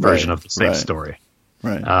cheesy version of the same story.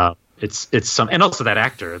 Right. It's some, and also that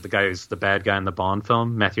actor, the guy who's the bad guy in the Bond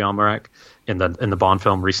film, Matthew Almarac, in the Bond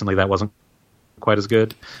film recently, that wasn't quite as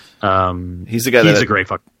good. He's the guy he's a great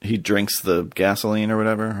fuck. He drinks the gasoline or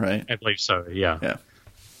whatever, right? I believe so. Yeah. Yeah.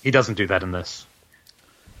 He doesn't do that in this.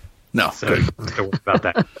 No, so don't worry about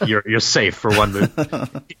that. You're safe for one movie.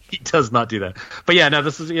 He does not do that. But yeah, no,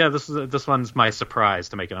 this one's my surprise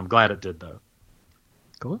to make it. I'm glad it did though.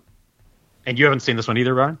 Cool. And you haven't seen this one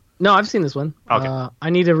either, Ryan? No, I've seen this one. Okay. I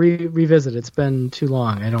need to revisit. It's been too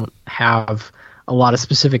long. I don't have a lot of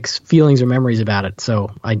specific feelings or memories about it,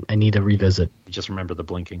 so I need to revisit. You just remember the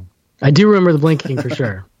blinking. I do remember the blinking for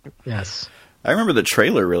sure. Yes. I remember the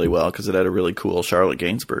trailer really well because it had a really cool Charlotte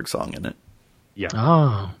Gainsbourg song in it. Yeah.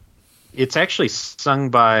 Oh. It's actually sung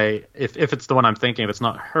by, if it's the one I'm thinking of, it's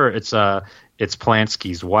not her. It's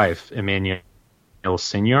Polanski's wife, Emmanuelle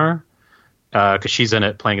Senior, because she's in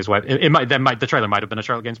it playing his wife. The trailer might have been a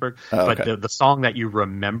Charlotte Gainsbourg, but the song that you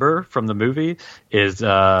remember from the movie is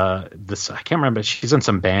this. I can't remember. She's in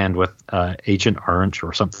some band with Agent Orange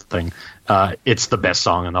or something. It's the best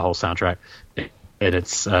song in the whole soundtrack, and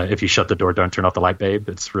it's if you shut the door, don't turn off the light, babe.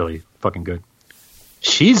 It's really fucking good.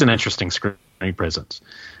 She's an interesting screen presence.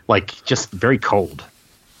 Like, just very cold,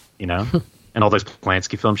 and all those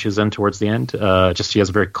Polanski films she was in towards the end, she has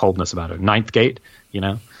a very coldness about her. Ninth Gate,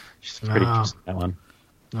 she's pretty interesting, that one.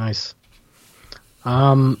 Nice.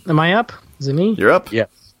 Am I up? Is it me? You're up? Yeah.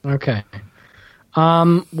 Okay.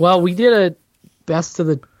 Well, we did a best of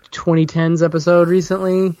the 2010s episode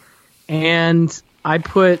recently, and I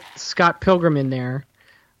put Scott Pilgrim in there,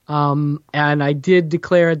 and I did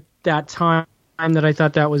declare at that time that I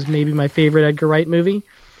thought that was maybe my favorite Edgar Wright movie.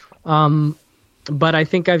 But I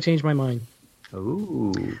think I've changed my mind.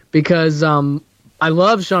 Ooh. Because I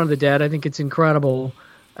love Shaun of the Dead. I think it's incredible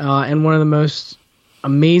and one of the most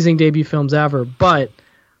amazing debut films ever. But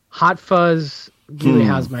Hot Fuzz really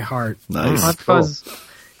has my heart. Nice. Hot Fuzz.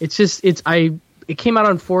 It came out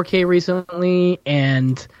on 4K recently,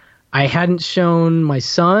 and I hadn't shown my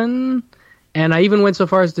son, and I even went so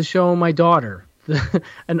far as to show my daughter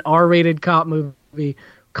an R-rated cop movie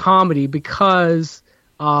comedy because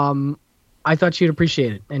I thought she'd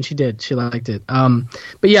appreciate it, and she did. She liked it.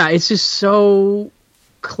 But yeah, it's just so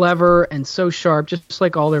clever and so sharp, just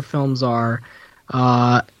like all their films are.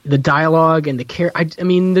 The dialogue and the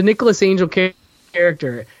the Nicholas Angel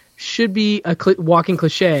character should be a walking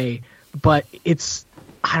cliche, but it's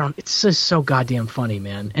just so goddamn funny,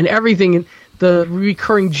 man. And everything, the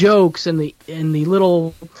recurring jokes and the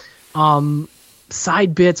little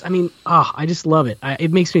side bits. I just love it.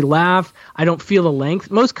 It makes me laugh. I don't feel the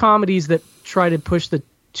length. Most comedies that try to push the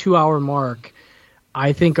 2-hour mark,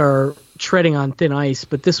 I think, are treading on thin ice.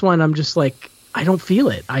 But this one, I'm just like, I don't feel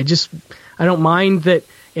it. I don't mind that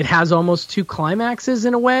it has almost 2 climaxes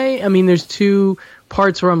in a way. There's 2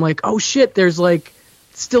 parts where I'm like, oh shit, there's like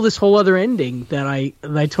still this whole other ending that I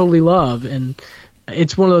totally love, and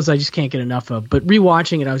it's one of those I just can't get enough of. But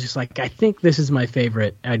rewatching it, I was just like, I think this is my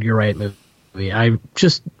favorite Edgar Wright movie. I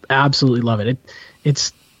just absolutely love it.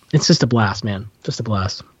 It's just a blast, man. Just a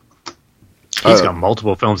blast. He's got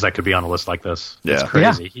multiple films that could be on a list like this. Yeah. It's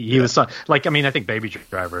crazy. Yeah. He was I think Baby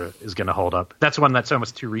Driver is going to hold up. That's one that's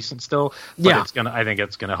almost too recent still. But I think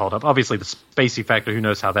it's going to hold up. Obviously, the spacey factor, who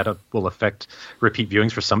knows how that will affect repeat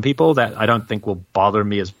viewings for some people. That I don't think will bother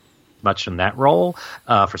me as much in that role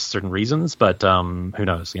for certain reasons. But who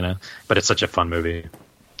knows, But it's such a fun movie.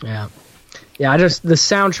 Yeah. Yeah, the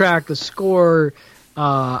soundtrack, the score,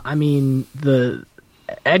 the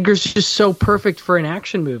Edgar's just so perfect for an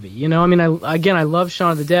action movie. I love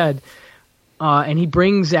Shaun of the Dead, and he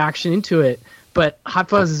brings action into it, but Hot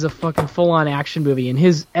Fuzz is a fucking full-on action movie, and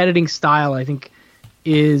his editing style, I think,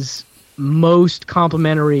 is most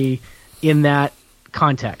complimentary in that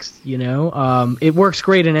context, It works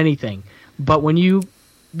great in anything, but when you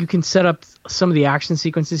can set up some of the action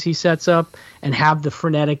sequences he sets up and have the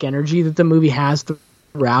frenetic energy that the movie has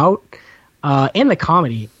throughout, and the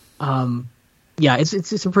comedy.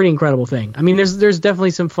 It's a pretty incredible thing. There's definitely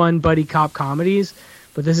some fun buddy cop comedies,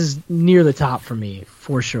 but this is near the top for me,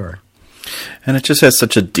 for sure. And it just has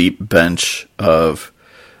such a deep bench of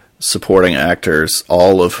supporting actors,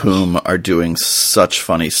 all of whom are doing such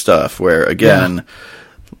funny stuff. Where again,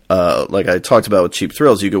 like I talked about with Cheap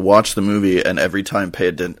Thrills, you could watch the movie and every time pay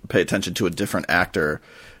attention to a different actor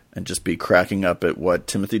and just be cracking up at what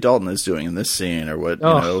Timothy Dalton is doing in this scene, or what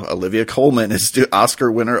Olivia Colman is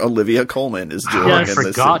Oscar winner Olivia Colman is doing. I in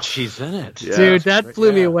forgot this she's in it, dude. That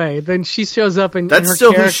blew me away. Then she shows up and that's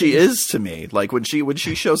still who she is to me. Like when she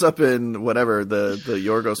shows up in whatever the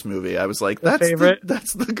Yorgos movie, I was like, that's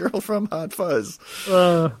the girl from Hot Fuzz.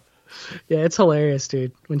 Yeah, it's hilarious,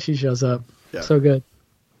 dude. When she shows up, so good.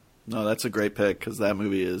 No, that's a great pick because that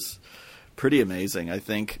movie is pretty amazing. I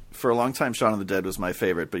think for a long time, Shaun of the Dead was my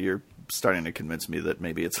favorite, but you're starting to convince me that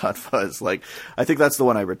maybe it's Hot Fuzz. Like, I think that's the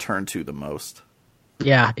one I return to the most.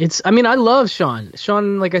 Yeah, I love Shaun.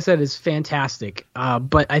 Shaun, like I said, is fantastic.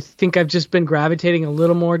 But I think I've just been gravitating a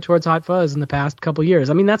little more towards Hot Fuzz in the past couple years.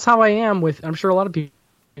 I mean, that's how I am with, I'm sure a lot of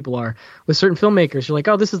people are, with certain filmmakers. You're like,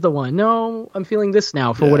 oh, this is the one. No, I'm feeling this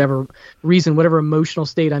now for whatever reason, whatever emotional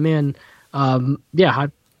state I'm in.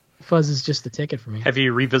 Hot Fuzz is just the ticket for me. Have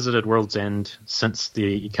you revisited World's End since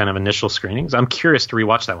the kind of initial screenings? I'm curious to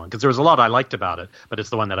rewatch that one because there was a lot I liked about it, but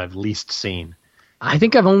it's the one that I've least seen. I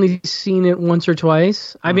think I've only seen it once or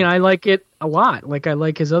twice. I mean, I like it a lot. Like, I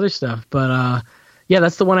like his other stuff, but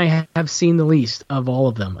that's the one I have seen the least of all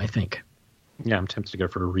of them, I think. Yeah, I'm tempted to go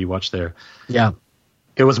for a rewatch there. Yeah.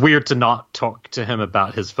 It was weird to not talk to him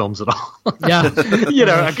about his films at all. Yeah.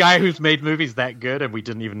 A guy who's made movies that good, and we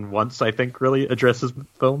didn't even once, I think, really address his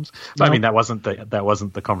films. No. I mean, that wasn't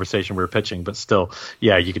the conversation we were pitching, but still,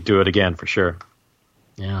 you could do it again for sure.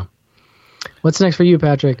 Yeah. What's next for you,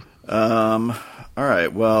 Patrick? All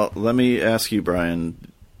right. Well, let me ask you,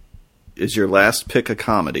 Brian, is your last pick a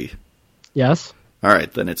comedy? Yes. All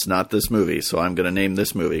right, then it's not this movie, so I'm going to name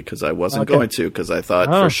this movie because I wasn't going to because I thought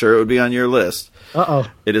for sure it would be on your list. Uh-oh.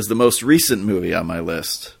 It is the most recent movie on my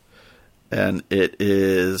list, and it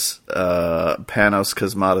is Panos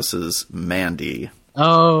Cosmatos' Mandy.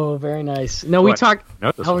 Oh, very nice. No, we talked...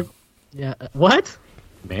 Yeah. What?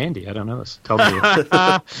 Mandy, I don't know this. Tell me.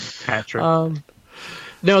 Patrick.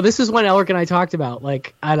 No, this is one Elric and I talked about,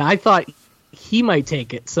 and I thought he might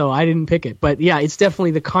take it, so I didn't pick it. But yeah, it's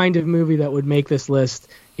definitely the kind of movie that would make this list.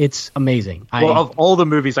 It's amazing. Of all the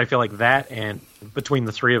movies, I feel like that, and between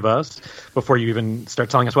the three of us, before you even start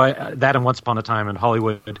telling us why, that and Once Upon a Time in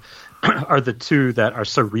Hollywood are the two that are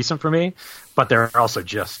so recent for me, but they're also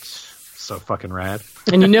just so fucking rad.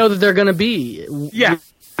 And you know that they're going to be. Yeah,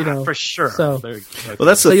 for sure. So,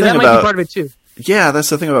 that's the thing that about... might be part of it, too. Yeah, that's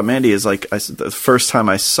the thing about Mandy is, the first time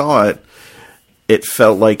I saw it, it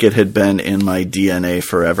felt like it had been in my DNA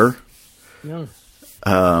forever. Yeah.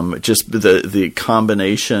 Just the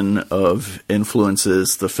combination of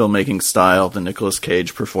influences, the filmmaking style, the Nicolas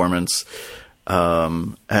Cage performance,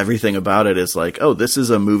 everything about it is like, oh, this is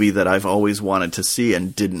a movie that I've always wanted to see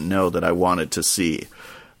and didn't know that I wanted to see.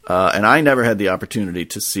 And I never had the opportunity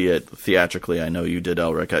to see it theatrically. I know you did,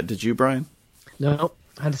 Elric. Did you, Brian? No.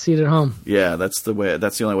 I had to see it at home. Yeah, that's the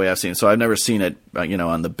only way I've seen it. So I've never seen it,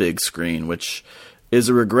 on the big screen, which is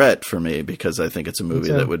a regret for me because I think it's a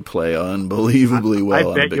movie that would play unbelievably well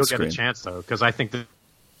on the big screen. I bet you'll get a chance though, because I think that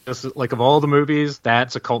this is, of all the movies,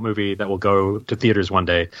 that's a cult movie that will go to theaters one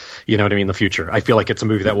day. You know what I mean? In the future, I feel like it's a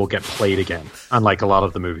movie that will get played again, unlike a lot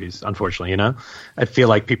of the movies. Unfortunately, I feel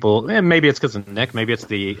like people. Maybe it's because of Nick. Maybe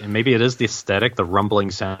it is the aesthetic, the rumbling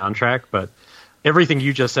soundtrack, but. Everything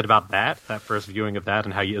you just said about that first viewing of that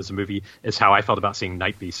and how you as a movie is how I felt about seeing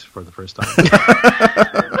Night Beast for the first time.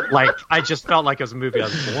 I just felt like it was a movie I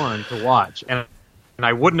was born to watch. And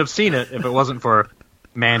I wouldn't have seen it if it wasn't for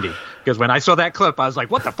Mandy. Because when I saw that clip, I was like,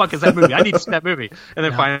 what the fuck is that movie? I need to see that movie. And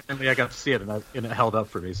then finally I got to see it and it held up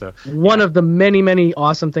for me. So one of the many, many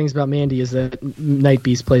awesome things about Mandy is that Night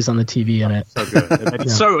Beast plays on the TV in it. So good. And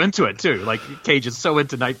he's so into it too. Cage is so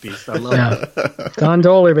into Night Beast. I love it. Don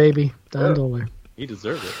Dohler, baby. Don Dohler. He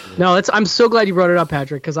deserved it. No, I'm so glad you brought it up,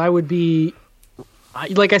 Patrick, because I would be...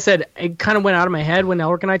 Like I said, it kind of went out of my head when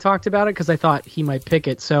Elric and I talked about it because I thought he might pick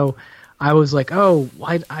it. So I was like, oh,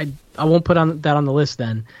 I won't put that on the list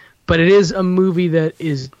then. But it is a movie that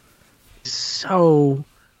is so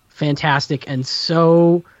fantastic and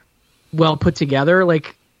so well put together.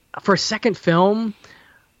 For a second film,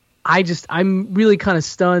 I'm really kind of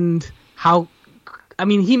stunned how... I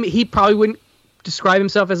mean, he probably wouldn't describe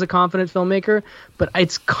himself as a confident filmmaker, but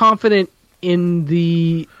it's confident in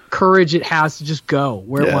the courage it has to just go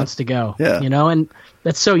where it wants to go. Yeah. And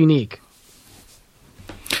that's so unique.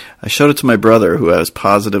 I showed it to my brother, who I was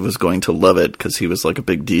positive was going to love it because he was a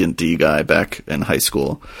big D&D guy back in high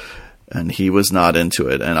school, and he was not into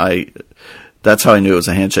it. And That's how I knew it was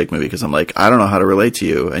a handshake movie, because I'm like, I don't know how to relate to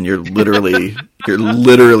you, and you're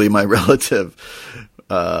literally my relative.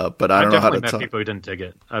 But I don't know how to I've definitely met people who didn't dig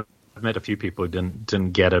it. I've met a few people who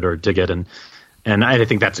didn't get it or dig it, and I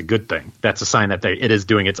think that's a good thing. That's a sign that it is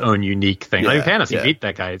doing its own unique thing. Like Fantasy, meet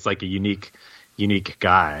that guy. It's like a unique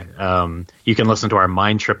guy. You can listen to our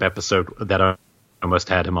Mind Trip episode that almost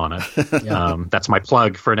had him on it. That's my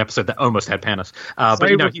plug for an episode that almost had Panis.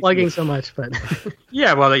 Sorry for plugging so much, but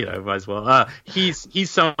yeah, well, might as well. He's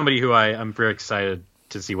somebody who I'm very excited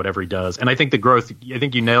to see whatever he does, and I think the growth. I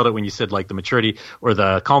think you nailed it when you said like the maturity or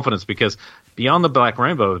the confidence, because Beyond the Black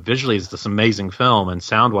Rainbow visually is this amazing film and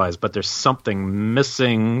sound wise, but there's something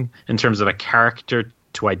missing in terms of a character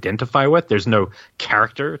to identify with. There's no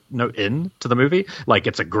character, no in to the movie. Like,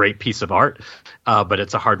 it's a great piece of art, but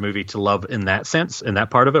it's a hard movie to love in that sense, in that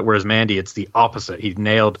part of it. Whereas Mandy, it's the opposite. He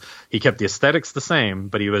kept the aesthetics the same,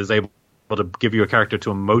 but he was able to give you a character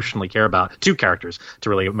to emotionally care about, two characters to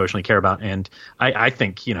really emotionally care about. And I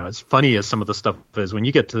think, as funny as some of the stuff is, when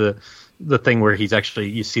you get to the thing where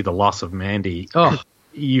you see the loss of Mandy,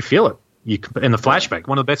 you feel it. In the flashback,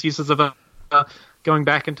 one of the best uses of going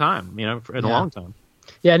back in time, in a long time.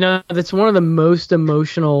 Yeah, no, that's one of the most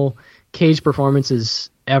emotional Cage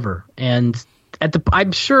performances ever. And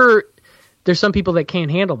I'm sure there's some people that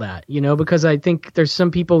can't handle that, because I think there's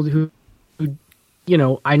some people who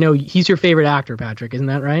I know he's your favorite actor, Patrick, isn't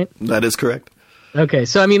that right? That is correct. Okay,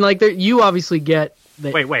 so I mean, like, you obviously get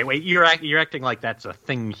that. Wait! You're acting like that's a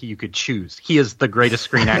thing you could choose. He is the greatest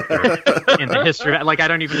screen actor in the history. Like, I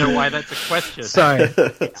don't even know why that's a question. Sorry.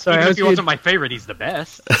 Even if he wasn't my favorite, he's the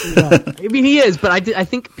best. Yeah. I mean, he is, but I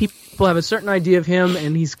think people have a certain idea of him,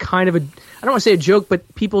 and he's kind of I don't want to say a joke,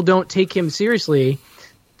 but people don't take him seriously,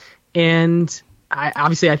 and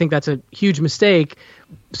I think that's a huge mistake.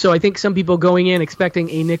 So I think some people going in expecting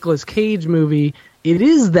a Nicolas Cage movie, it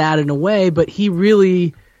is that in a way, but he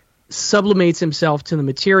really sublimates himself to the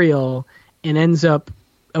material and ends up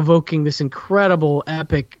evoking this incredible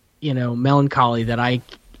epic, melancholy that I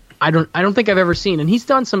don't think I've ever seen. And he's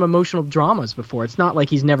done some emotional dramas before. It's not like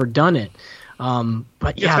he's never done it.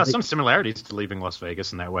 But it's got some similarities to Leaving Las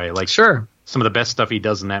Vegas in that way. Like, sure, some of the best stuff he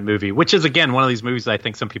does in that movie, which is again one of these movies that I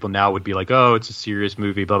think some people now would be like, oh, it's a serious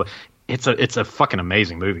movie, blah blah. It's a fucking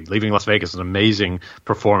amazing movie. Leaving Las Vegas is an amazing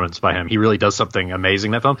performance by him. He really does something amazing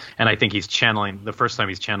in that film, and I think he's channeling the first time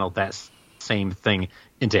he's channeled that same thing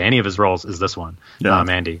into any of his roles is this one,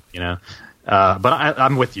 Mandy. But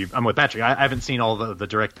I'm with you. I'm with Patrick. I haven't seen all the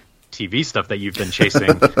direct TV stuff that you've been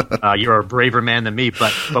chasing. You're a braver man than me,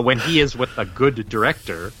 but when he is with a good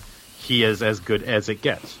director, he is as good as it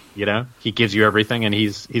gets. He gives you everything, and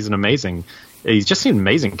he's just an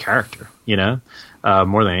amazing character.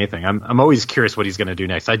 More than anything, I'm always curious what he's going to do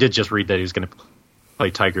next. I did just read that he was going to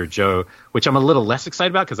play Tiger Joe, which I'm a little less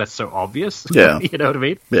excited about because that's so obvious. Yeah, you know what I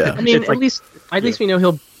mean. Yeah, I mean, at least we know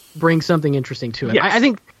he'll bring something interesting to it. Yes.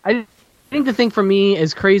 I think the thing for me,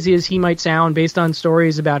 as crazy as he might sound based on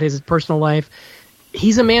stories about his personal life,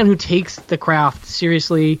 he's a man who takes the craft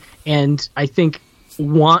seriously, and I think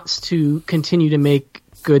wants to continue to make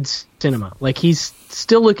good cinema. Like, he's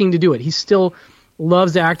still looking to do it. He still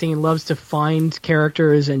loves acting and loves to find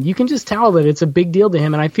characters, and you can just tell that it's a big deal to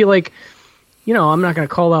him. And I feel like, I'm not going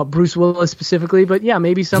to call out Bruce Willis specifically, but yeah,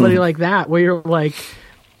 maybe somebody like that, where you're like,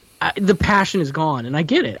 the passion is gone, and I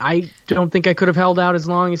get it. I don't think I could have held out as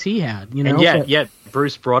long as he had. And yet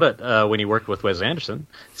Bruce brought it when he worked with Wes Anderson.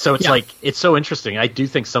 So it's like, it's so interesting. I do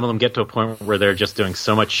think some of them get to a point where they're just doing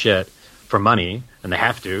so much shit for money, and they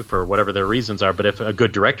have to for whatever their reasons are. But if a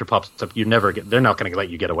good director pops up, they're not going to let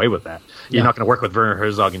you get away with that. You're not going to work with Werner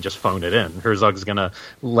Herzog and just phone it in. Herzog's going to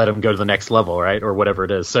let him go to the next level, right, or whatever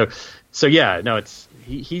it is. So yeah, no,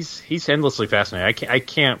 he's endlessly fascinating. I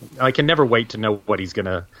can never wait to know what he's going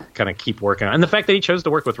to kind of keep working on. And the fact that he chose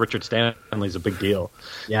to work with Richard Stanley is a big deal,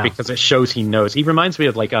 because it shows he knows. He reminds me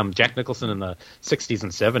of like Jack Nicholson in the 60s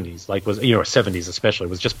and 70s, like or 70s especially,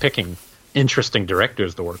 was just picking interesting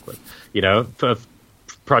directors to work with, for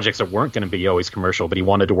projects that weren't going to be always commercial, but he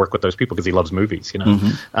wanted to work with those people because he loves movies.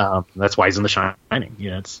 That's why he's in The Shining.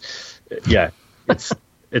 He's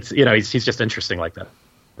just interesting like that,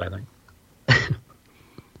 I think.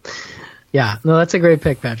 Yeah, no, that's a great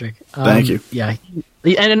pick, Patrick. Thank you. Yeah,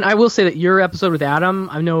 and I will say that your episode with Adam,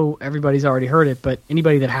 I know everybody's already heard it, but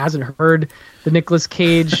anybody that hasn't heard the Nicolas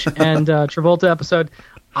Cage and Travolta episode,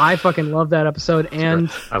 I fucking love that episode, and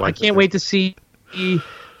I can't wait to see.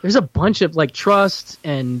 There's a bunch of like Trust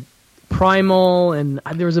and Primal, and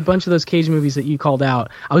there was a bunch of those Cage movies that you called out.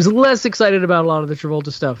 I was less excited about a lot of the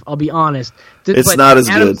Travolta stuff, I'll be honest. It's not as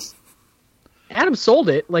good. Adam sold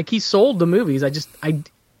it. Like, he sold the movies. As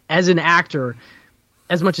an actor,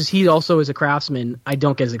 as much as he also is a craftsman, I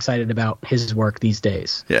don't get as excited about his work these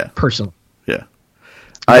days. Yeah. Personally. Yeah.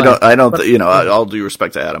 I don't, all due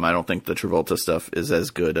respect to Adam, I don't think the Travolta stuff is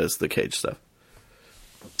as good as the Cage stuff.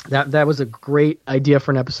 That was a great idea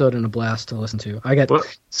for an episode and a blast to listen to. I got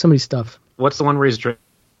so many stuff. What's the one where he's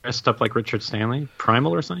dressed up like Richard Stanley?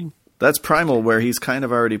 Primal or something? That's Primal, where he's kind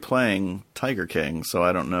of already playing Tiger King, so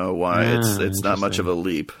I don't know why it's not much of a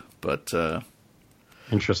leap, but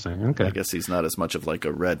interesting. Okay, I guess he's not as much of like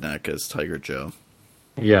a redneck as Tiger Joe.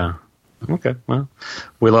 Yeah. Okay. Well,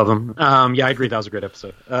 we love him. Yeah, I agree. That was a great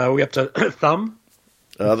episode. We up to Thumb.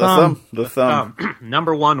 The thumb.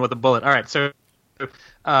 Number one with a bullet. All right. So. So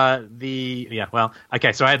I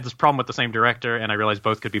had this problem with the same director, and I realized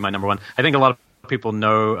both could be my number one. I think a lot of people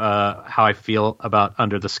know how I feel about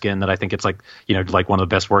Under the Skin. That I think it's like one of the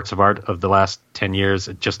best works of art of the last 10 years.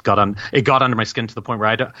 It just got under my skin to the point where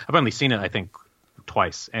I've only seen it, I think,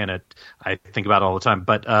 twice, and I think about it all the time.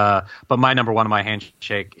 But my number one of my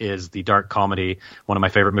handshake is the dark comedy, one of my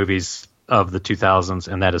favorite movies of the 2000s,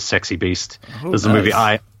 and that is Sexy Beast. This is a movie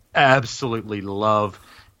I absolutely love.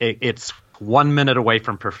 It's 1 minute away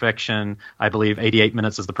from perfection. I believe 88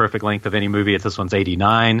 minutes is the perfect length of any movie. This one's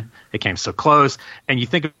 89. It came so close. And you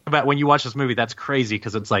think about when you watch this movie, that's crazy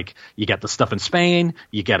because it's like you get the stuff in Spain,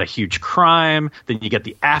 you get a huge crime, then you get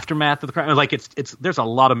the aftermath of the crime. Like it's there's a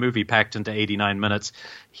lot of movie packed into 89 minutes.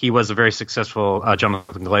 He was a very successful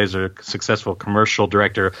Jonathan Glazer, successful commercial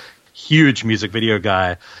director, huge music video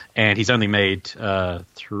guy, and he's only made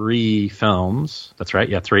 3 films. That's right,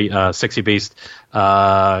 yeah, 3. Sexy Beast,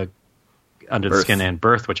 Under the Skin, and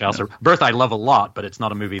Birth, which Birth I love a lot, but it's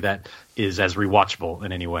not a movie that is as rewatchable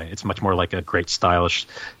in any way. It's much more like a great stylish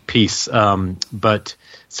piece. But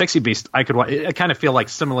Sexy Beast, I kind of feel like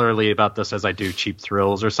similarly about this as I do Cheap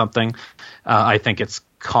Thrills or something. I think it's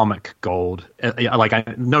comic gold.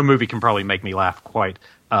 No movie can probably make me laugh quite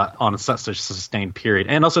on such a sustained period.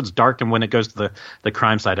 And also it's dark, and when it goes to the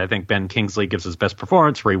crime side, I think Ben Kingsley gives his best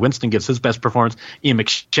performance, Ray Winston gives his best performance, Ian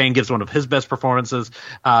McShane gives one of his best performances.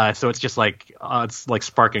 So it's just it's like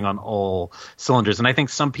sparking on all cylinders. And I think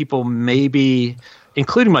some people maybe,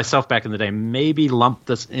 including myself back in the day, maybe lump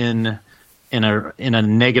this in a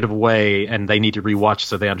negative way, and they need to rewatch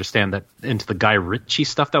so they understand that into the Guy Ritchie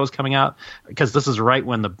stuff that was coming out, because this is right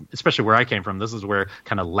when especially where I came from, this is where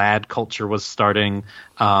kind of lad culture was starting,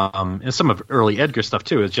 and some of early Edgar stuff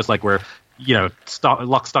too. It's just like where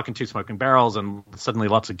Lock, Stock, and Two Smoking Barrels, and suddenly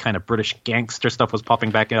lots of kind of British gangster stuff was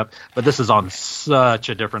popping back up. But this is on such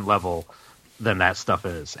a different level than that stuff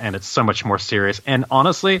is, and it's so much more serious. And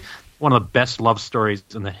honestly, one of the best love stories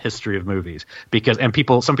in the history of movies, because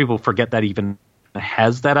some people forget that even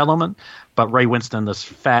has that element. But Ray Winston, this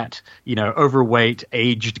fat, overweight,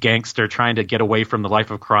 aged gangster trying to get away from the life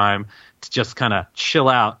of crime, to just kind of chill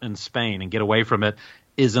out in Spain and get away from it,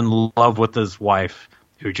 is in love with his wife,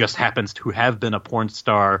 who just happens to have been a porn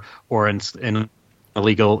star or in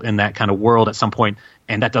illegal in that kind of world at some point,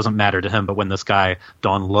 and that doesn't matter to him. But when this guy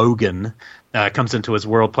Don Logan comes into his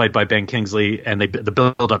world, played by Ben Kingsley, and the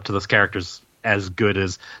build up to this character's as good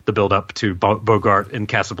as the build up to Bogart in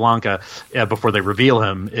Casablanca before they reveal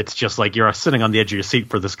him. It's just like you're sitting on the edge of your seat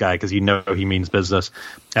for this guy, because he means business.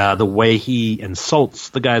 The way he insults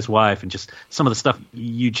the guy's wife, and just some of the stuff,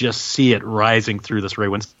 you just see it rising through this Ray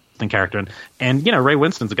Winston character. And Ray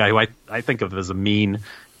Winston's a guy who I think of as a mean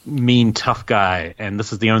tough guy, and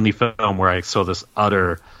this is the only film where I saw this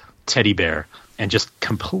utter teddy bear and just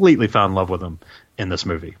completely fell in love with him in this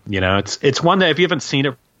movie. It's one that if you haven't seen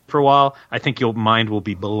it for a while, I think your mind will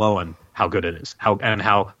be blown how good it is,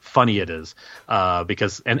 how funny it is,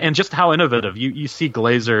 because just how innovative. You see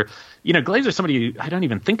Glazer. Glazer's somebody I don't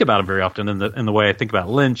even think about him very often in the way I think about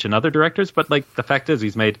Lynch and other directors, but like the fact is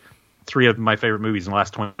he's made 3 of my favorite movies in the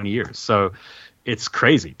last 20 years. So it's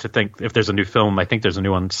crazy to think if there's a new film. I think there's a new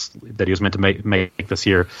one that he was meant to make this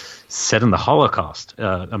year, set in the Holocaust.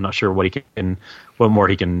 I'm not sure what more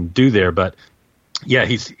he can do there, but yeah,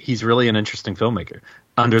 he's really an interesting filmmaker.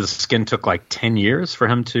 Under the Skin took like 10 years for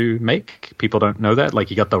him to make. People don't know that. Like,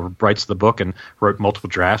 he got the rights to the book and wrote multiple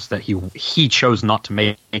drafts that he chose not to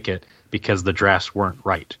make it because the drafts weren't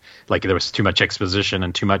right. Like, there was too much exposition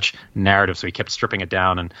and too much narrative, so he kept stripping it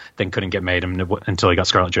down and then couldn't get made until he got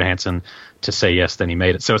Scarlett Johansson to say yes, then he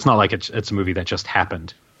made it. So it's not like it's a movie that just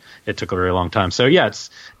happened. It took a very long time. So yeah,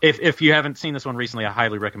 if you haven't seen this one recently, I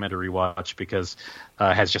highly recommend a rewatch, because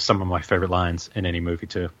it has just some of my favorite lines in any movie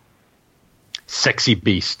too. Sexy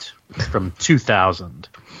Beast from 2000.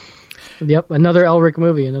 Yep, another Elric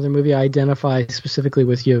movie, another movie I identify specifically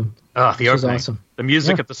with you. Oh, the opening. Awesome. The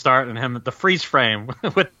music at the start, and him, the freeze frame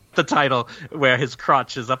with the title where his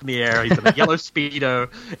crotch is up in the air. He's in a yellow Speedo,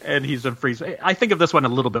 and he's in freeze. I think of this one a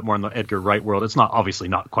little bit more in the Edgar Wright world. It's obviously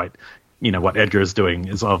not quite, what Edgar is doing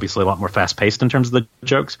is obviously a lot more fast paced in terms of the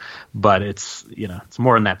jokes, but it's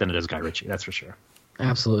more in that than it is Guy Ritchie. That's for sure.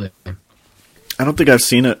 Absolutely. I don't think I've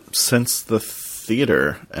seen it since the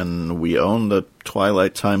theater, and we own the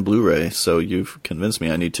Twilight Time Blu-ray, so you've convinced me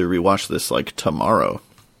I need to rewatch this tomorrow.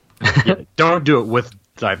 Yeah, don't do it with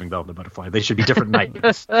Diving Bell and Butterfly. They should be different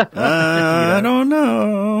nights. I don't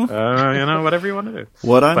know. Whatever you want to do.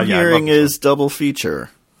 What I'm hearing is double feature.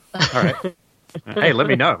 All right. Hey, let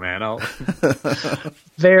me know, man.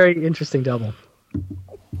 Very interesting double.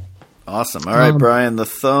 Awesome. All right, Brian, the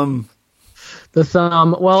thumb. The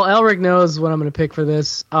thumb. Well, Elric knows what I'm going to pick for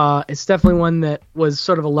this. It's definitely one that was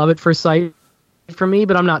sort of a love at first sight for me,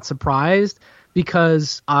 but I'm not surprised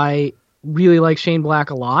because I really like Shane Black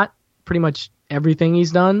a lot. Pretty much everything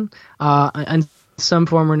he's done, in some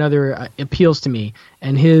form or another, appeals to me.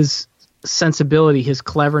 And his sensibility, his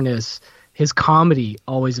cleverness, his comedy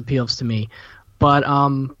always appeals to me. But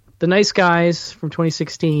The Nice Guys from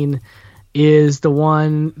 2016 is the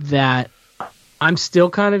one that I'm still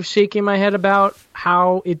kind of shaking my head about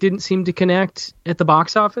how it didn't seem to connect at the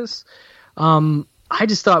box office. I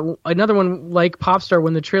just thought another one like Popstar,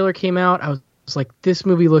 when the trailer came out, I was like, this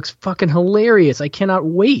movie looks fucking hilarious. I cannot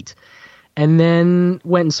wait. And then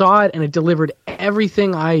went and saw it, and it delivered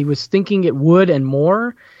everything I was thinking it would and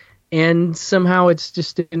more. And somehow it's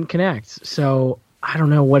just didn't connect. So I don't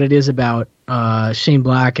know what it is about Shane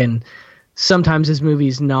Black, and sometimes his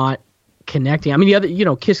movie's not connecting. I mean, the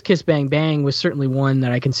other, Kiss Kiss Bang Bang was certainly one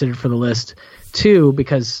that I considered for the list too,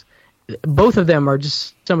 because both of them are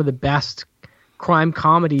just some of the best crime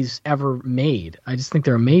comedies ever made. I just think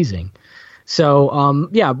they're amazing. So,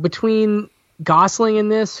 between Gosling in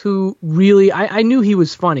this, who really, I knew he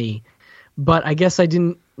was funny, but I guess I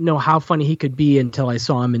didn't know how funny he could be until I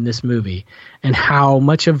saw him in this movie, and how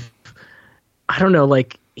much of, I don't know,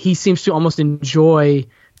 like, he seems to almost enjoy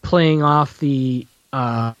playing off the,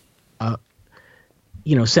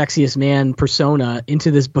 sexiest man persona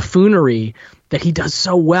into this buffoonery that he does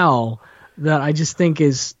so well that I just think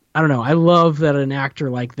is, I don't know, I love that an actor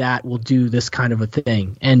like that will do this kind of a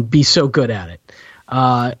thing and be so good at it.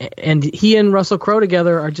 And he and Russell Crowe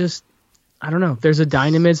together are just, I don't know, there's a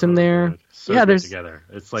dynamism there. There's together.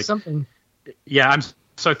 It's like something. Yeah, I'm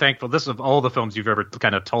so thankful. This is of all the films you've ever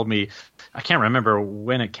kind of told me. I can't remember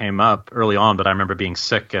when it came up early on, but I remember being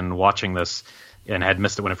sick and watching this and had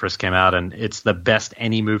missed it when it first came out. And it's the best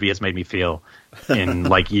any movie has made me feel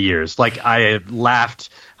in years. Like, I laughed.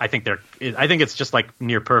 I think it's just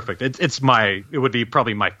near perfect. It would be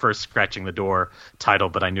probably my first scratching the door title,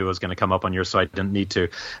 but I knew it was going to come up on yours, so I didn't need to.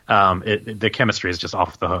 The chemistry is just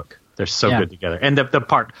off the hook. They're so good together. And the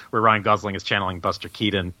part where Ryan Gosling is channeling Buster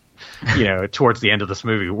Keaton, towards the end of this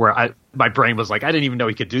movie, where my brain was like, I didn't even know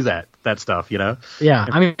he could do that stuff, Yeah,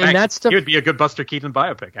 I mean, that stuff. He would be a good Buster Keaton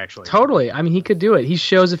biopic, actually. Totally. I mean, he could do it. He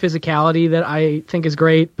shows a physicality that I think is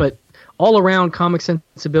great, but all around comic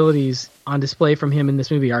sensibilities on display from him in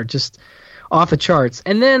this movie are just off the charts.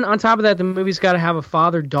 And then on top of that, the movie's got to have a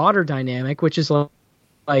father-daughter dynamic, which is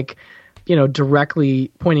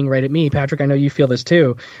directly pointing right at me. Patrick, I know you feel this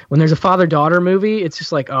too. When there's a father-daughter movie, it's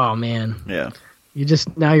just like, oh man. Yeah.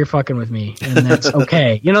 Now you're fucking with me, and that's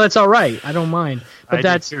okay. That's all right. I don't mind. But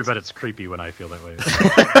I do too, but it's creepy when I feel that way.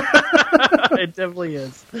 It definitely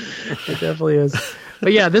is. It definitely is.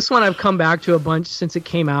 But yeah, this one I've come back to a bunch since it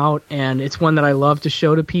came out, and it's one that I love to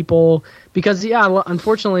show to people because,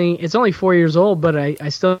 unfortunately, it's only 4 years old, but I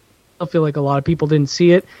still feel like a lot of people didn't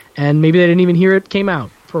see it, and maybe they didn't even hear it came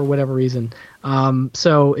out for whatever reason.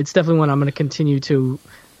 So it's definitely one I'm going to continue to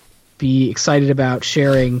be excited about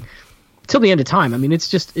sharing till the end of time. I mean,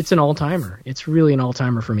 it's an all-timer. It's really an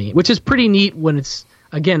all-timer for me, which is pretty neat when it's,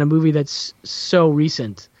 again, a movie that's so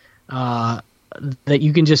recent that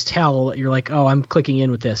you can just tell that you're like, oh, I'm clicking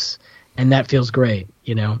in with this, and that feels great,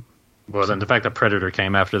 Well, then the fact that Predator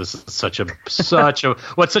came after this is such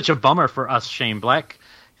a bummer for us Shane Black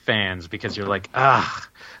fans, because you're like,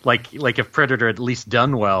 like if Predator had at least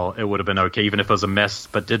done well, it would have been okay, even if it was a mess,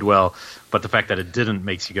 but did well. But the fact that it didn't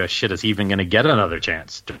makes you go, shit, is he even going to get another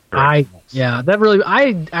chance? I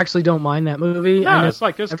actually don't mind that movie. No, it's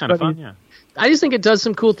kind of fun, yeah. I just think it does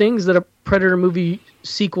some cool things that a Predator movie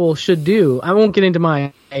sequel should do. I won't get into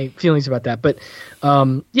my feelings about that, but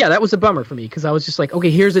that was a bummer for me, because I was just like, okay,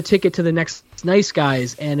 here's a ticket to the next Nice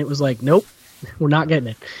Guys, and it was like, nope, we're not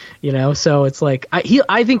getting it. So it's like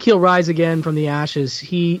I think he'll rise again from the ashes.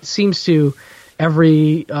 He seems to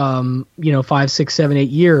every 5, 6, 7, 8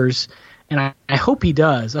 years, and I hope he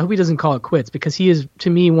does. I hope he doesn't call it quits, because he is, to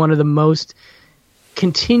me, one of the most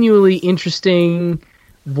continually interesting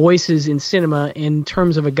voices in cinema in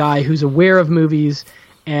terms of a guy who's aware of movies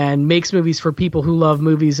and makes movies for people who love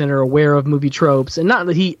movies and are aware of movie tropes. And not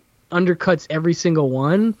that he undercuts every single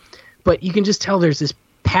one, but you can just tell there's this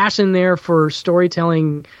passion there for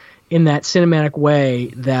storytelling in that cinematic way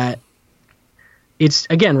that it's,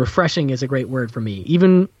 again, refreshing is a great word for me.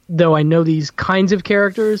 Even though I know these kinds of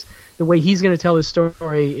characters, the way he's going to tell his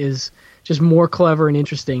story is just more clever and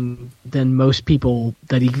interesting than most people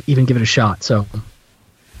that even give it a shot. So,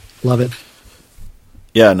 love it.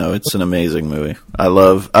 Yeah, no, it's an amazing movie. I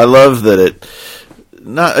love that it.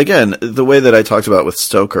 Not again the way that I talked about with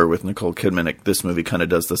Stoker with Nicole Kidman. This movie kind of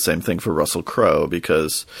does the same thing for Russell Crowe,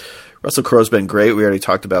 because Russell Crowe's been great. We already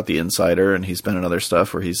talked about The Insider, and he's been in other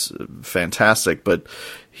stuff where he's fantastic. But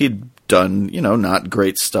he'd done, not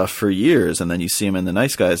great stuff for years, and then you see him in The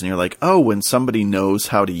Nice Guys, and you're like, oh, when somebody knows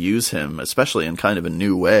how to use him, especially in kind of a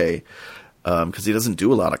new way. Because he doesn't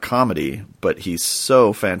do a lot of comedy, but he's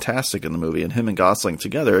so fantastic in the movie. And him and Gosling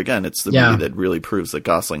together, again, it's the movie that really proves that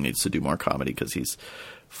Gosling needs to do more comedy, because he's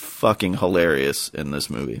fucking hilarious in this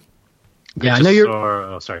movie. Yeah, I know you're.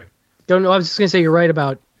 Oh, sorry. I was just gonna say you're right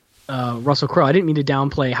about Russell Crowe. I didn't mean to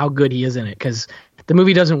downplay how good he is in it, because the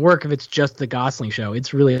movie doesn't work if it's just the Gosling show.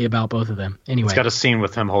 It's really about both of them. Anyway, it's got a scene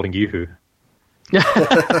with him holding Yoo-hoo.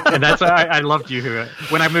 And that's I loved Yoo-hoo.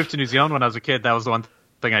 When I moved to New Zealand when I was a kid, that was the one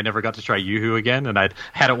thing I never got to try Yoo-hoo again, and I'd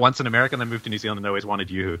had it once in America and then moved to New Zealand and always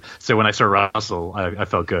wanted Yoo-hoo. So when I saw Russell, I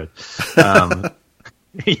felt good.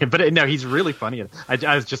 Yeah, but no, he's really funny.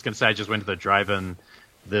 I was just going to say, I just went to the drive-in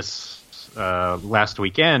this last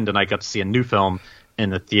weekend, and I got to see a new film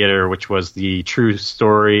in the theater, which was the true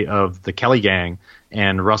story of the Kelly Gang,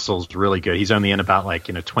 and Russell's really good. He's only in about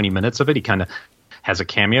 20 minutes of it. He kind of has a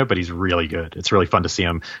cameo, but he's really good. It's really fun to see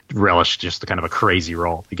him relish just the kind of a crazy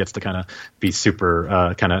role. He gets to kind of be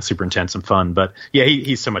super intense and fun. But yeah,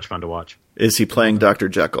 he's so much fun to watch. Is he playing Dr.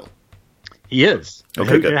 Jekyll? He is.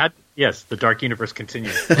 Okay, good. Yes, the Dark Universe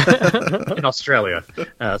continues in Australia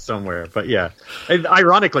somewhere. But yeah,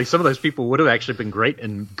 ironically, some of those people would have actually been great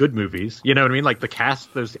in good movies. You know what I mean? Like the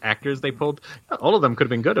cast, those actors they pulled, all of them could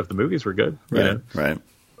have been good if the movies were good. Right.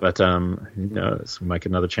 But who knows? We might get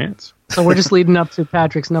another chance. So we're just leading up to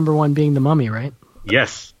Patrick's number one being The Mummy, right?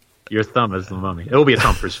 Yes. Your thumb is The Mummy. It will be a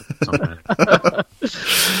thumb for sometime.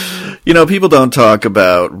 People don't talk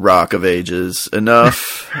about Rock of Ages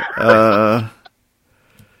enough.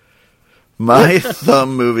 My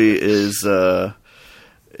thumb movie is,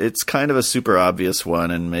 it's kind of a super obvious one,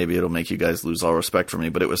 and maybe it'll make you guys lose all respect for me,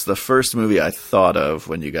 but it was the first movie I thought of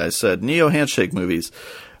when you guys said NEO-HANDSHAKE movies.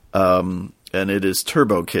 And it is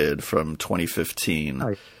Turbo Kid from 2015.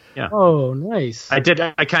 Oh, yeah. Oh, nice. I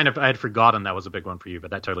had forgotten that was a big one for you,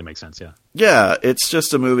 but that totally makes sense. Yeah. Yeah, it's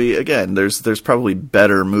just a movie. Again, there's probably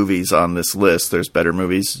better movies on this list. There's better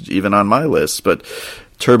movies even on my list, but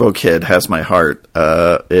Turbo Kid has my heart.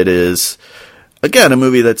 It is, again, a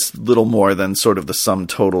movie that's little more than sort of the sum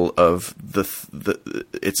total of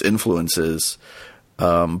its influences.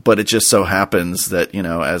 But it just so happens that,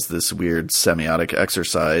 as this weird semiotic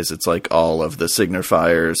exercise, it's like all of the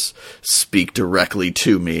signifiers speak directly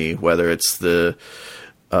to me, whether it's the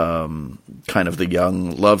kind of the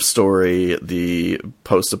young love story, the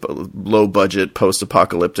low-budget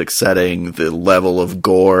post-apocalyptic setting, the level of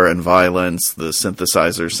gore and violence, the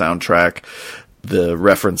synthesizer soundtrack, the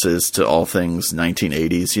references to all things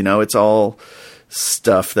 1980s. It's all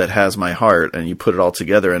stuff that has my heart, and you put it all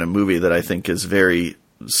together in a movie that I think is very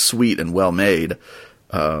sweet and well made.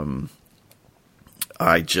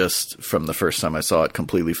 I just, from the first time I saw it,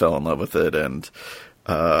 completely fell in love with it. And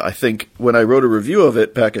I think when I wrote a review of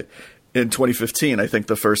it back in 2015, I think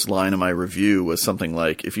the first line of my review was something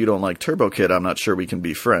like, if you don't like Turbo Kid, I'm not sure we can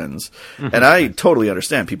be friends. Mm-hmm. And I totally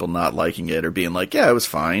understand people not liking it or being like, yeah, it was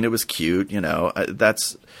fine, it was cute,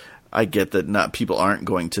 I get that not people aren't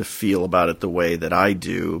going to feel about it the way that I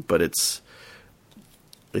do, but it's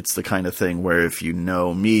the kind of thing where if you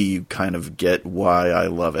know me, you kind of get why I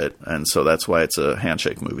love it, and so that's why it's a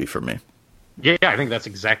handshake movie for me. Yeah, I think that's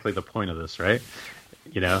exactly the point of this, right?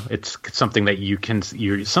 It's something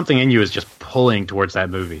that something in you is just pulling towards that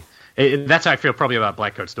movie. That's how I feel probably about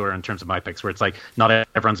Black Coat Store in terms of my picks, where it's like not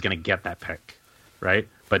everyone's going to get that pick, right?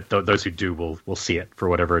 But those who do will see it for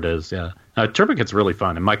whatever it is. Yeah, Turbo Kid's really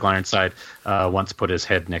fun, and Michael Ironside once put his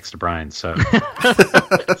head next to Brian's, so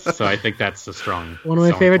so I think that's a strong. One of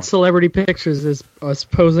my favorite celebrity pictures is us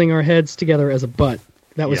posing our heads together as a butt.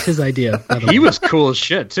 That was his idea. He was cool as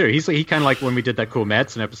shit too. He kind of like when we did that cool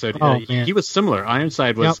Madsen episode. He was similar.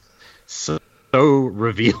 Ironside was so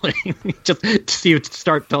revealing. Just to see you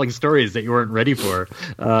start telling stories that you weren't ready for.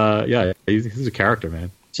 He's a character,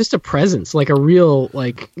 man. just a presence, like a real,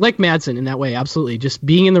 like Madsen in that way. Absolutely. Just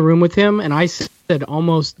being in the room with him. And I said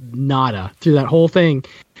almost nada through that whole thing,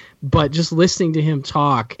 but just listening to him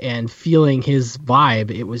talk and feeling his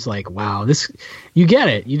vibe, it was like, wow, you get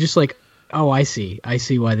it. You just like, oh, I see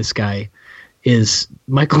why this guy is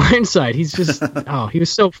Michael Ironside. He's just, he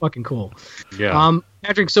was so fucking cool. Yeah.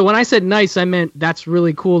 Patrick, so when I said nice, I meant that's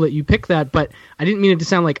really cool that you picked that, but I didn't mean it to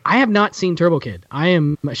sound like I have not seen Turbo Kid. I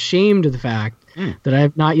am ashamed of the fact that I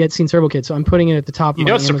have not yet seen Turbo Kid, so I'm putting it at the top. You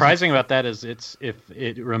know what's surprising about that is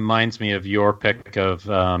it reminds me of your pick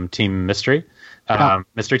of Team Mystery,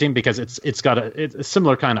 Mystery Team, because it's got a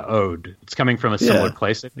similar kind of ode. It's coming from a similar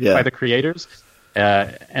place by the creators.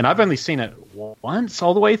 And I've only seen it once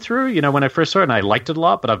all the way through, when I first saw it, and I liked it a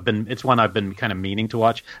lot, but it's one I've been kind of meaning to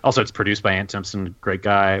watch. Also, it's produced by Ant Simpson, great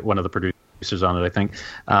guy, one of the producers on it, I think.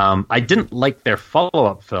 I didn't like their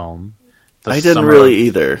follow-up film. I didn't really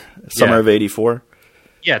either. Summer of '84.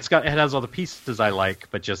 Yeah, it has all the pieces I like,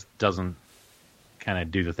 but just doesn't kind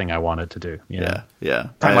of do the thing I want it to do. Yeah.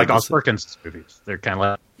 Kind of like Os Perkins movies. They're kind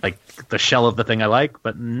of like the shell of the thing I like,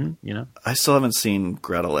 but, I still haven't seen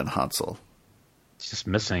Gretel and Hansel. It's just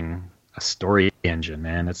missing a story engine,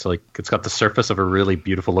 man. It's like it's got the surface of a really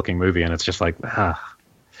beautiful looking movie, and it's just like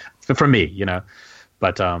for me,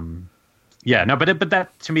 But but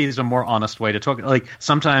that to me is a more honest way to talk. Like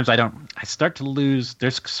sometimes I start to lose.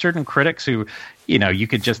 There's certain critics who, you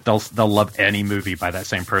could just they'll love any movie by that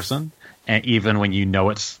same person, and even when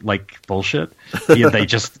it's like bullshit, they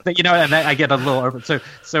just and I get a little over.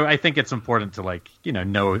 So I think it's important to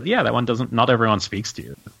know that one doesn't. Not everyone speaks to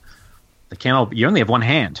you. You only have one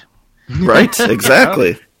hand. Right,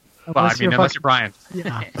 exactly. Well, unless you're Brian.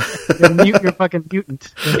 Yeah. You're fucking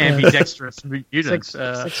mutant. Ambidextrous mutant.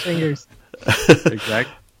 Six fingers.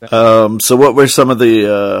 Exactly. So what were some of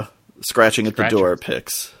the scratching at the door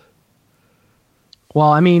picks?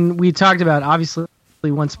 Well, we talked about, obviously,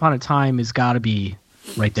 Once Upon a Time has got to be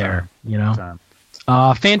right there,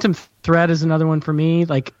 Phantom Thread is another one for me.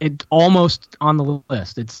 Like, it almost on the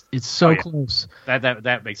list. It's so close.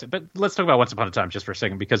 That makes it. But let's talk about Once Upon a Time just for a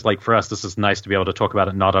second, because for us, this is nice to be able to talk about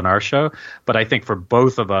it not on our show. But I think for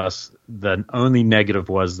both of us, the only negative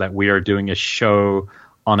was that we are doing a show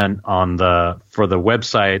for the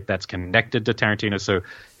website that's connected to Tarantino.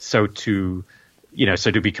 So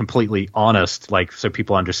to be completely honest, so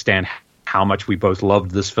people understand how much we both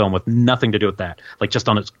loved this film with nothing to do with that, just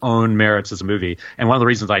on its own merits as a movie. And one of the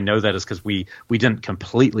reasons I know that is because we didn't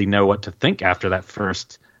completely know what to think after that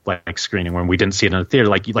first screening when we didn't see it in the theater.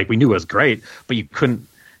 We knew it was great, but you couldn't.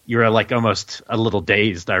 You were almost a little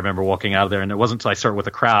dazed. I remember walking out of there, and it wasn't until I saw it with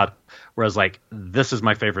a crowd where I was like, "This is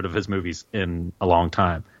my favorite of his movies in a long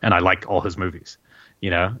time," and I like all his movies.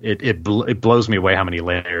 It blows me away how many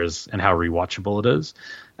layers and how rewatchable it is.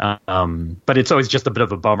 But it's always just a bit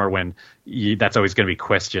of a bummer when that's always going to be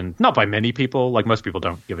questioned, not by many people. Most people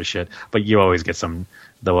don't give a shit, but you always get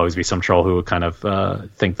there'll always be some troll who will kind of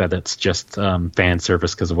think that it's just fan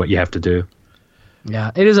service because of what you have to do.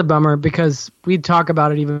 Yeah, it is a bummer because we'd talk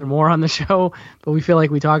about it even more on the show, but we feel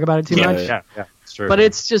like we talk about it too much. Yeah, it's true. But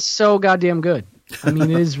it's just so goddamn good.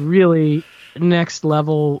 It is really next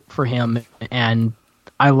level for him, and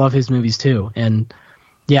I love his movies too. And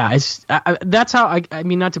yeah, that's how I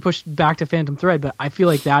mean, not to push back to Phantom Thread, but I feel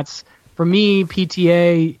like that's, for me,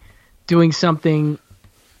 PTA doing something.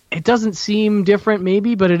 It doesn't seem different,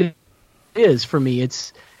 maybe, but it is for me.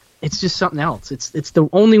 It's just something else. It's the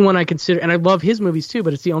only one I consider, and I love his movies too,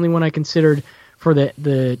 but it's the only one I considered for the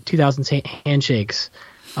 2000s handshakes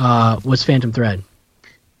was Phantom Thread.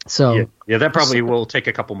 So yeah, that probably will take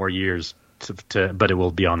a couple more years but it will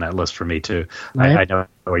be on that list for me too. Right?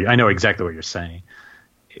 I know exactly what you're saying,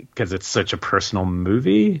 because it's such a personal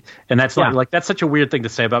movie, and that's that's such a weird thing to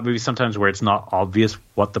say about movies sometimes, where it's not obvious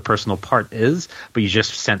what the personal part is, but you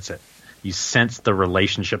just sense it. You sense the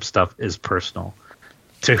relationship stuff is personal.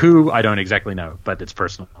 To who, I don't exactly know, but it's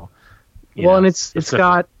personal. And it's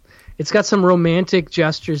got some romantic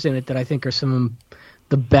gestures in it that I think are some of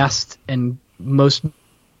the best and most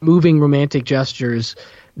moving romantic gestures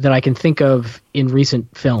that I can think of in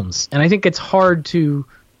recent films. And I think it's hard to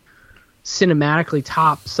cinematically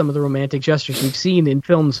top some of the romantic gestures we've seen in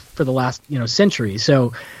films for the last century.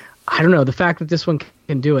 So I don't know, the fact that this one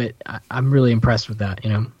can do it, I'm really impressed with that.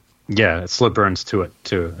 Yeah, it slow burns to it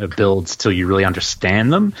too. It builds till you really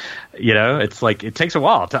understand them. It's it takes a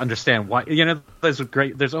while to understand why.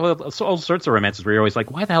 There's all sorts of romances where you're always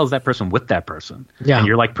like, why the hell is that person with that person? Yeah. And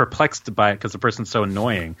you're perplexed by it because the person's so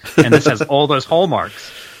annoying. And this has all those hallmarks.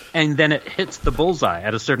 And then it hits the bullseye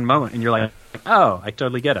at a certain moment, and you're like, oh, I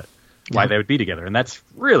totally get it. Why they would be together. And that's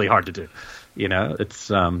really hard to do. It's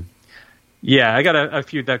Yeah, I got a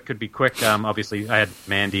few that could be quick. Obviously, I had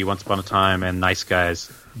Mandy, Once Upon a Time, and Nice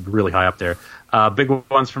Guys, really high up there. Big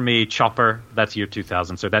ones for me, Chopper, that's year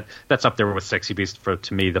 2000. So that's up there with Sexy Beast for,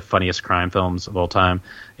 to me, the funniest crime films of all time.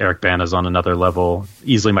 Eric Bana's on another level.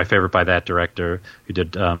 Easily my favorite by that director who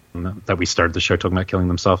did that we started the show talking about killing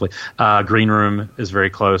them softly. Green Room is very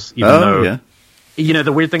close, even though... Yeah. You know,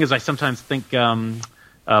 the weird thing is I sometimes think Blue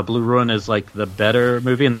Ruin is like the better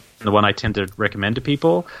movie and the one I tend to recommend to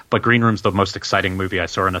people. But Green Room's the most exciting movie I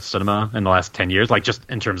saw in a cinema in the last 10 years. Like, just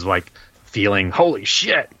in terms of, like, feeling, holy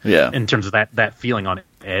shit. Yeah. In terms of that feeling on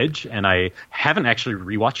edge. And I haven't actually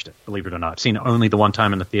rewatched it, believe it or not. I've seen it only the one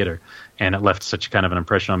time in the theater. And it left such kind of an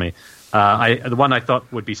impression on me. The one I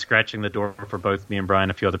thought would be scratching the door for both me and Brian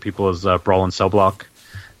and a few other people is Brawl in Cell Block.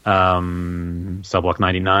 Cell Block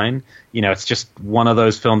 99. You know, it's just one of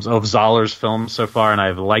those films of Zahler's films so far, and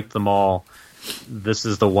I've liked them all. This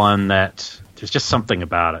is the one that there's just something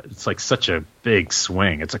about it. It's like such a big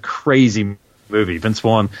swing. It's a crazy movie. Vince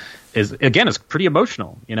Vaughn is pretty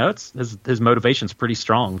emotional. You know, it's his motivation's pretty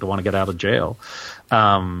strong to want to get out of jail.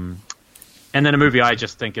 And then a movie I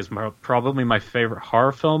just think is probably my favorite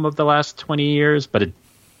horror film of the last 20 years, but it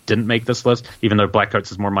didn't make this list, even though Black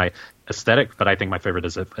Coats is more my aesthetic, but I think my favorite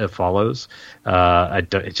is It Follows.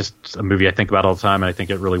 It's just a movie I think about all the time, and I think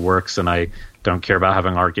it really works, and I don't care about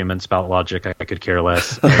having arguments about logic. I could care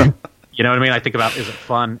less. You know what I mean? I think about, is it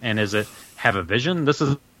fun, and is it have a vision? This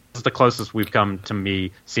is the closest we've come to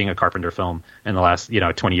me seeing a Carpenter film in the last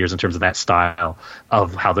 20 years in terms of that style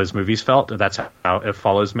of how those movies felt. That's how It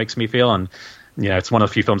Follows makes me feel, and it's one of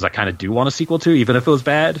the few films I kind of do want a sequel to, even if it was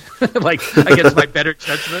bad. Like, against my better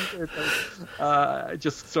judgment,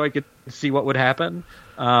 just so I could see what would happen.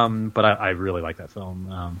 But I really like that film.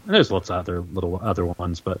 And there's lots of other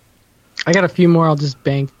ones, but I got a few more. I'll just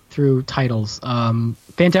bang through titles.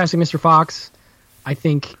 Fantastic Mr. Fox, I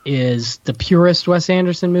think, is the purest Wes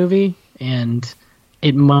Anderson movie, and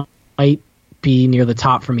it might be near the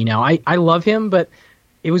top for me now. I love him, but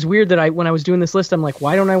it was weird that when I was doing this list, I'm like,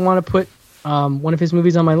 why don't I want to put one of his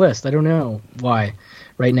movies on my list? I don't know why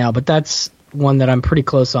right now, but that's one that I'm pretty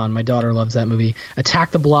close on. My daughter loves that movie.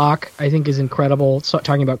 Attack the Block, I think, is incredible. So,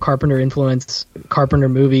 talking about Carpenter influence, Carpenter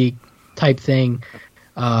movie type thing.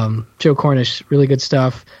 Joe Cornish, really good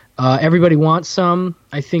stuff. Everybody Wants Some,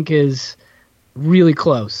 I think, is really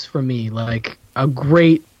close for me. Like a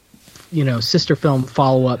great, sister film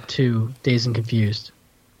follow-up to Dazed and Confused.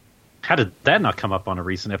 How did that not come up on a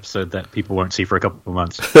recent episode that people won't see for a couple of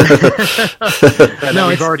months? No,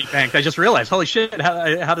 we've already banked. I just realized, holy shit,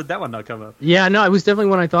 how did that one not come up? Yeah, no, it was definitely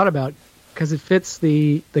one I thought about because it fits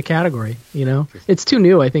the category, It's too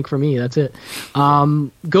new, I think, for me. That's it.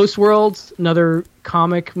 Ghost World, another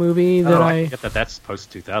comic movie that I get that's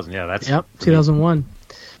post-2000. Yeah, that's... Yep, 2001.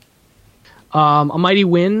 A Mighty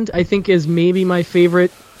Wind, I think, is maybe my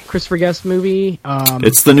favorite Christopher Guest movie.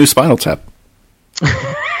 It's the new Spinal Tap.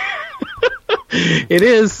 It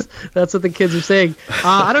is. That's what the kids are saying.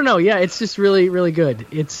 I don't know. Yeah, it's just really, really good.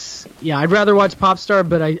 I'd rather watch Popstar,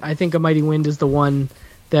 but I think A Mighty Wind is the one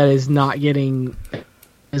that is not getting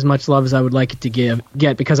as much love as I would like it to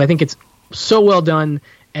get, because I think it's so well done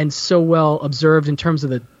and so well observed in terms of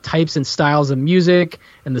the types and styles of music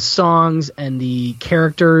and the songs and the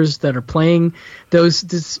characters that are playing those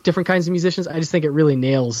different kinds of musicians. I just think it really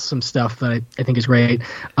nails some stuff that I think is great.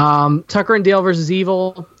 Tucker and Dale versus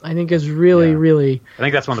Evil, I think, is really, really... I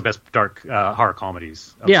think that's one of the best dark horror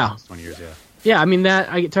comedies of the last 20 years, Yeah, I mean, that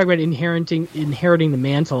I talk about inheriting the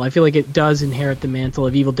mantle. I feel like it does inherit the mantle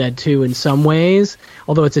of Evil Dead 2 in some ways,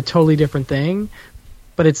 although it's a totally different thing.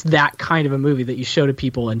 But it's that kind of a movie that you show to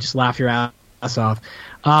people and just laugh your ass off.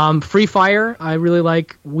 Free Fire, I really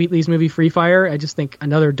like Wheatley's movie Free Fire. I just think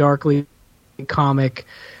another darkly comic,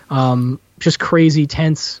 just crazy,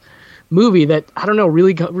 tense movie that, I don't know,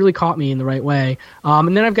 really caught me in the right way.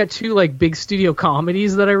 And then I've got two big studio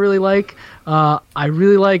comedies that I really like. I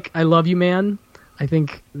really like I Love You Man. I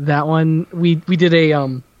think that one, we did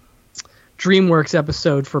a DreamWorks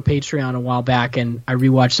episode for Patreon a while back, and I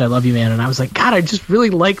rewatched I Love You Man, and I was like, God, I just really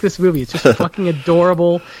like this movie. It's just fucking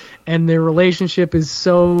adorable, and their relationship is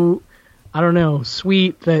so, I don't know,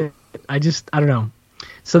 sweet that I don't know.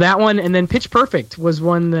 So that one, and then Pitch Perfect was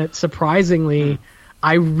one that surprisingly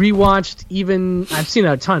I rewatched. I've seen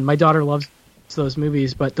it a ton. My daughter loves those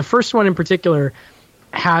movies, but the first one in particular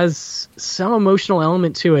has some emotional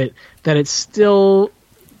element to it that it's still...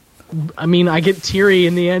 I mean, I get teary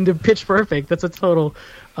in the end of Pitch Perfect. That's a total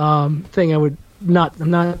thing I'm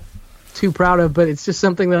not too proud of, but it's just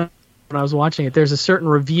something that when I was watching it, there's a certain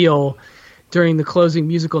reveal during the closing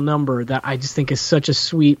musical number that I just think is such a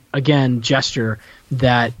sweet, again, gesture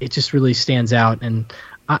that it just really stands out. And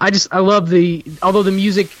I love although the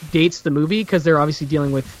music dates the movie because they're obviously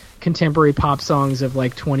dealing with contemporary pop songs of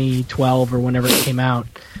like 2012 or whenever it came out.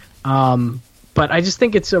 But I just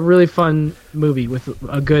think it's a really fun movie with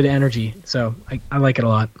a good energy. So I like it a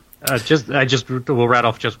lot. We'll rat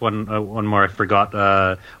off just one more I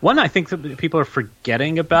forgot. One I think that people are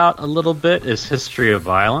forgetting about a little bit is History of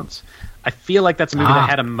Violence. I feel like that's a movie that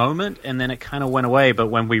had a moment and then it kind of went away. But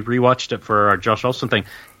when we rewatched it for our Josh Olson thing,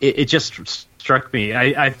 it just struck me.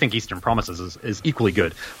 I think Eastern Promises is equally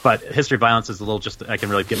good, but History of Violence is a little I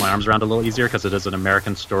can really get my arms around a little easier because it is an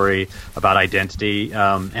American story about identity,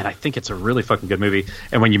 and I think it's a really fucking good movie.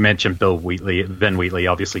 And when you mentioned Ben Wheatley,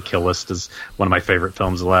 obviously Kill List is one of my favorite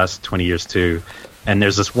films of the last 20 years too. And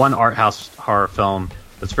there's this one art house horror film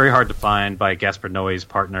that's very hard to find by Gaspar Noé's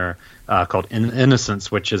partner called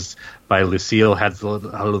Innocence, which is by Lucille Hatzler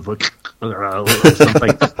or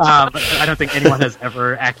something. I don't think anyone has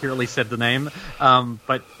ever accurately said the name,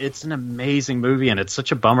 but it's an amazing movie, and it's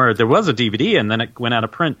such a bummer. There was a DVD, and then it went out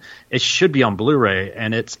of print. It should be on Blu-ray,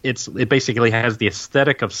 and it basically has the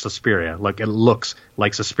aesthetic of Suspiria. Like, it looks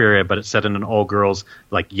like Suspiria, but it's set in an all-girls,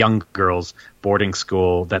 like young girls boarding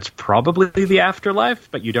school. That's probably the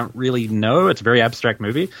afterlife, but you don't really know. It's a very abstract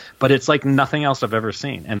movie, but it's like nothing else I've ever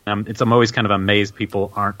seen, and I'm always kind of amazed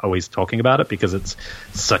people aren't always talking about it because it's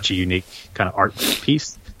such a unique kind of art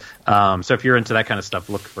piece. So if you're into that kind of stuff,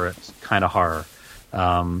 look for it. It's kind of horror.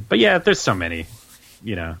 But yeah, there's so many,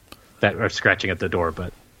 that are scratching at the door.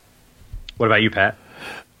 But what about you, Pat?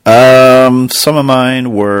 Some of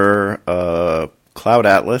mine were Cloud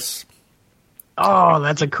Atlas. Oh,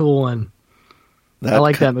 that's a cool one. I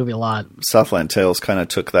like that movie a lot. Southland Tales kind of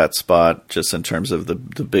took that spot just in terms of the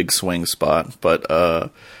big swing spot, but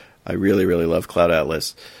I really, really love Cloud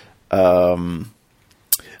Atlas.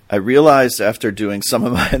 I realized after doing some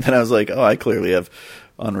of mine that I was like, I clearly have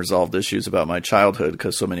unresolved issues about my childhood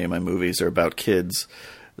because so many of my movies are about kids.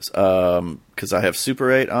 Because I have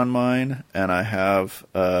Super 8 on mine, and I have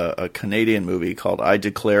a Canadian movie called I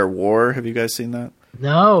Declare War. Have you guys seen that?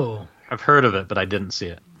 No. I've heard of it, but I didn't see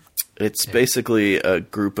it. It's basically a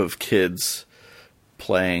group of kids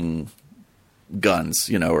playing guns,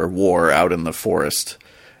 or war out in the forest.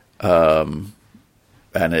 And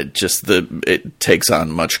it takes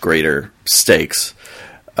on much greater stakes.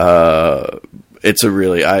 It's a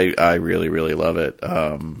really, I really, really love it.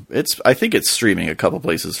 I think it's streaming a couple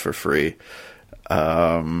places for free.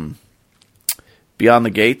 Beyond the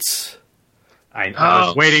Gates. I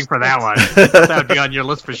was waiting for that one. That would be on your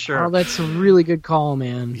list for sure. Oh, that's a really good call,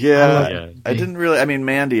 man. Yeah, I didn't really.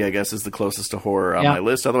 Mandy, I guess, is the closest to horror on my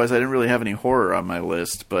list. Otherwise, I didn't really have any horror on my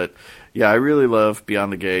list. But yeah, I really love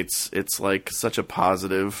Beyond the Gates. It's like such a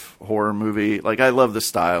positive horror movie. Like, I love the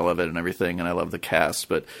style of it and everything, and I love the cast.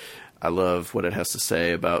 But I love what it has to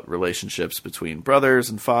say about relationships between brothers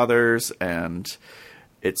and fathers, and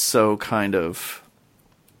it's so kind of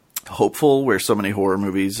hopeful, where so many horror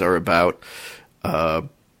movies are about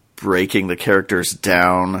breaking the characters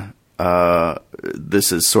down.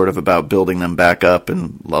 This is sort of about building them back up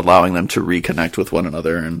and allowing them to reconnect with one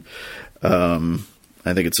another. And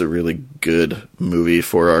I think it's a really good movie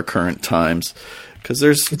for our current times because there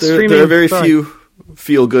are very few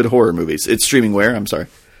feel-good horror movies. It's streaming where? I'm sorry.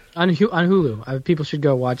 On Hulu. People should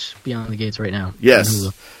go watch Beyond the Gates right now. Yes.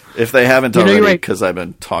 If they haven't already, because I've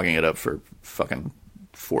been talking it up for fucking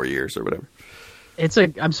 4 years or whatever.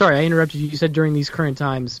 I'm sorry, I interrupted you. You said during these current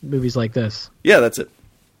times, movies like this. Yeah, that's it.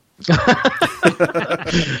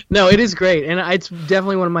 No, it is great, and it's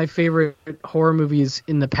definitely one of my favorite horror movies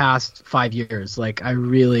in the past 5 years. Like, I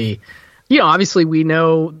really, obviously we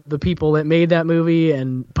know the people that made that movie,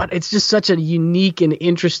 but it's just such a unique and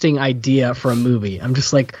interesting idea for a movie. I'm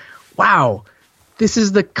just like, wow, this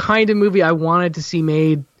is the kind of movie I wanted to see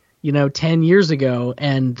made 10 years ago,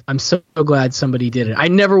 and I'm so glad somebody did it. I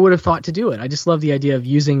never would have thought to do it. I just love the idea of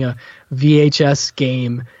using a VHS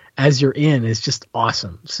game as you're in is just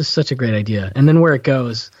awesome. It's just such a great idea. And then where it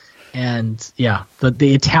goes, and yeah,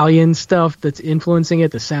 the Italian stuff that's influencing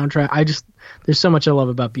it, the soundtrack. There's so much I love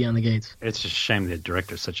about Beyond the Gates. It's just a shame the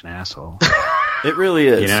director's such an asshole. It really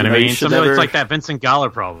is. You know what I mean? It's like that Vincent Gallo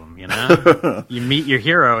problem, You meet your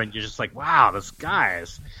hero, and you're just like, wow, this guy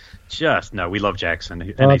is... No, we love Jackson,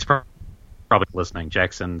 and he's probably listening.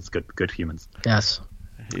 Jackson's good humans. Yes.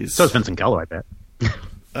 So is Vincent Gallo, I bet.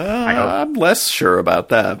 I'm less sure about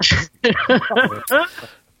that.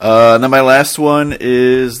 Then my last one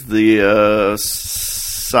is the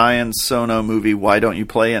Sion Sono movie, Why Don't You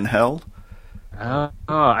Play in Hell?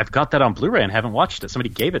 I've got that on Blu-ray and haven't watched it. Somebody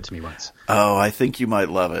gave it to me once. Oh, I think you might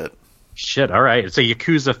love it. Shit, all right. It's a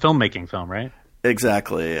Yakuza filmmaking film, right?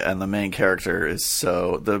 Exactly, and the main character is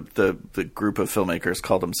so the group of filmmakers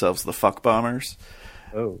call themselves the Fuck Bombers.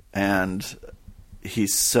 Oh, and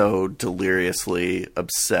he's so deliriously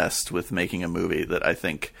obsessed with making a movie that I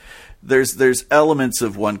think there's elements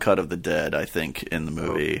of One Cut of the Dead, I think, in the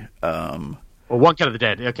movie. Well, One Cut of the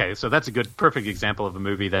Dead. Okay, so that's a perfect example of a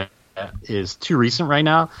movie that is too recent right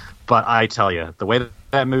now. But I tell you, the way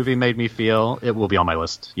that movie made me feel, it will be on my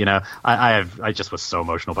list. You know, I just was so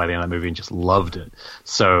emotional by the end of that movie and just loved it.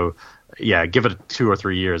 So, yeah, give it 2 or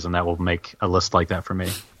 3 years, and that will make a list like that for me.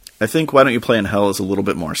 I think Why Don't You Play in Hell is a little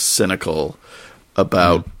bit more cynical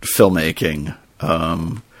about filmmaking.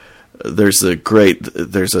 There's a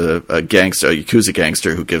gangster, a Yakuza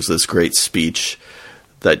gangster, who gives this great speech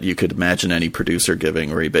that you could imagine any producer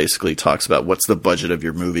giving, where he basically talks about what's the budget of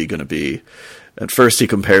your movie going to be. At first he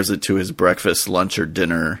compares it to his breakfast, lunch, or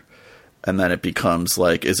dinner, and then it becomes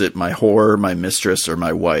like, is it my whore, my mistress, or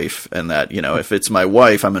my wife? And that, you know, if it's my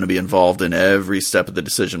wife, I'm going to be involved in every step of the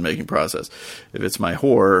decision-making process. If it's my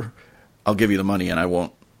whore, I'll give you the money and I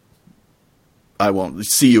won't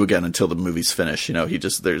see you again until the movie's finished. You know,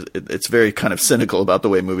 it's very kind of cynical about the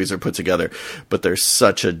way movies are put together, but there's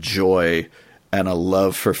such a joy and a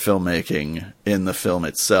love for filmmaking in the film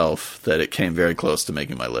itself that it came very close to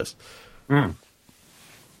making my list. Mm.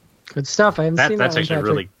 Good stuff. I haven't seen that. That's actually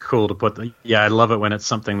really cool to put. I love it when it's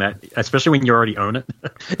something that, especially when you already own it.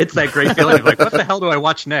 It's that great feeling of like, what the hell do I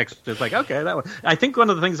watch next? It's like, okay, that one. I think one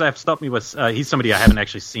of the things that have stopped me was he's somebody I haven't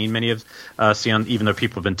actually seen many of, even though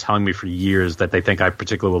people have been telling me for years that they think I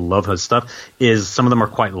particularly will love his stuff, is some of them are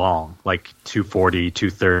quite long, like 240,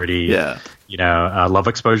 230. Yeah. You know, Love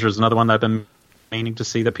Exposure is another one that I've been meaning to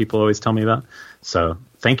see that people always tell me about. So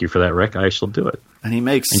thank you for that, Rick. I shall do it. And he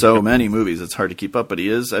makes so many movies, it's hard to keep up. But he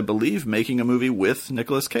is, I believe, making a movie with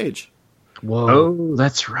Nicolas Cage. Whoa. Oh,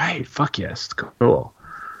 that's right. Fuck yes. Cool.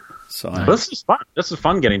 So this is fun. This is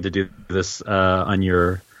fun getting to do this on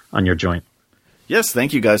your joint. Yes,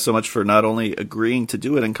 thank you guys so much for not only agreeing to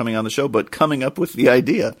do it and coming on the show, but coming up with the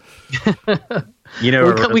idea. You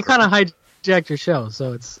know, we kind of hijacked your show,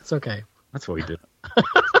 so it's okay. That's what we did.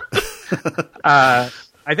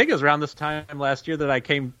 I think it was around this time last year that I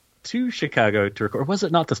came to Chicago to record. Or was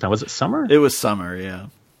it not this time? Was it summer? It was summer, yeah.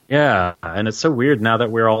 Yeah, and it's so weird now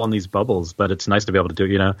that we're all in these bubbles, but it's nice to be able to do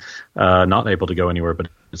it, you know, not able to go anywhere, but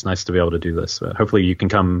it's nice to be able to do this. But hopefully you can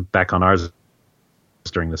come back on ours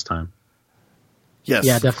during this time. Yes.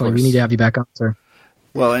 Yeah, definitely. We need to have you back on, sir.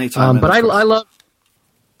 Well, anytime. But I love...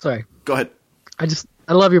 Sorry. Go ahead.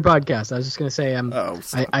 I love your podcast. I was just going to say,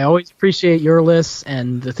 I always appreciate your lists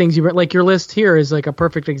and the things you like. Your list here is like a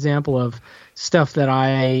perfect example of stuff that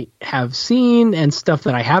I have seen and stuff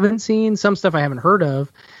that I haven't seen. Some stuff I haven't heard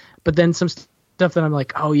of, but then some stuff that I'm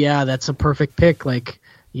like, oh yeah, that's a perfect pick. Like,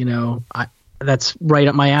 you know, that's right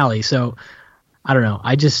up my alley. So I don't know.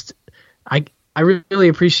 I really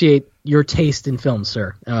appreciate your taste in films,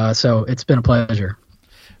 sir. So it's been a pleasure.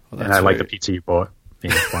 Well, and I like the pizza you bought.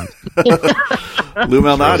 Lou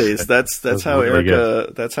Malnati's. That's how really Erica.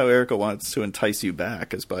 good. That's how Erica wants to entice you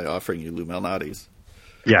back, is by offering you Lou Malnati's.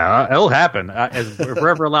 Yeah, it'll happen. As we're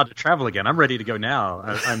ever allowed to travel again, I'm ready to go now.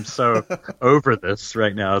 I'm so over this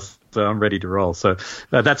right now, so I'm ready to roll. So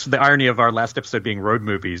that's the irony of our last episode being road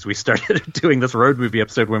movies. We started doing this road movie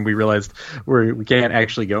episode when we realized we can't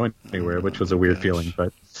actually go anywhere, which was a weird feeling.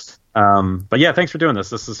 But yeah, thanks for doing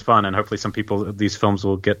this. This is fun, and hopefully these films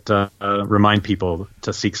will get remind people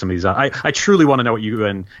to seek some of these out. I truly want to know what you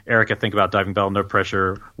and Erica think about Diving Bell, No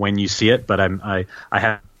Pressure, when you see it, but I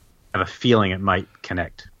have a feeling it might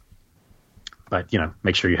connect. But, you know,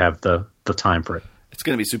 make sure you have the time for it. It's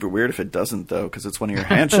going to be super weird if it doesn't, though, because it's one of your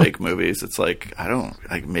handshake movies. It's like,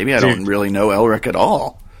 maybe I don't really know Elric at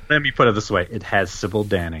all. Let me put it this way. It has Sybil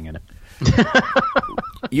Danning in it.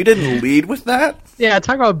 You didn't lead with that? Yeah,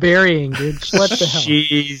 talk about burying, dude. What the hell?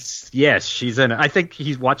 She's in it. I think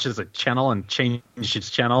he watches a channel and changed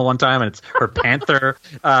his channel one time, and it's her Panther.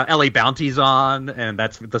 L.A. Bounty's on, and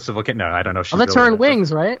that's the Civil King. No, I don't know. That's her in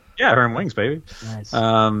Wings, right? Yeah, her in Wings, baby. Nice.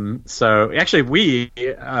 So actually, we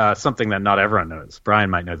something that not everyone knows.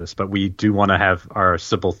 Brian might know this, but we do want to have our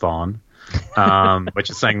Sybil-thon,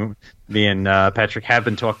 which is something me and Patrick have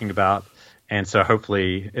been talking about. And so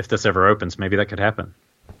hopefully, if this ever opens, maybe that could happen.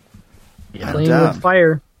 Yeah.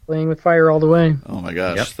 Playing with fire all the way. Oh my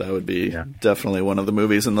gosh, yep. That would be definitely one of the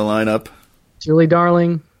movies in the lineup. Julie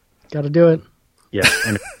Darling, got to do it. Yeah,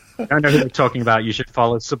 and if you don't know who they're talking about, you should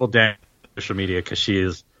follow Sybil Dan on social media because she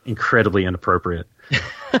is incredibly inappropriate.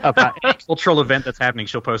 About any cultural event that's happening,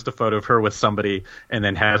 she'll post a photo of her with somebody and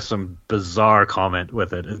then have some bizarre comment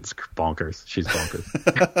with it. It's bonkers. She's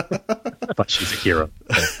bonkers. But she's a hero.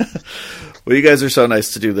 Well, you guys are so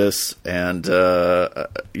nice to do this, and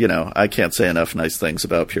I can't say enough nice things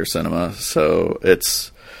about Pure Cinema. So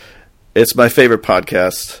it's my favorite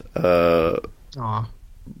podcast. Aw.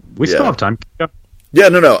 We still have time. Yeah,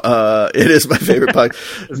 no. It is my favorite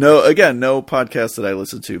podcast. No podcast that I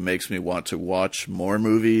listen to makes me want to watch more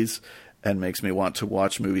movies and makes me want to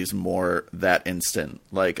watch movies more that instant.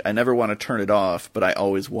 Like, I never want to turn it off, but I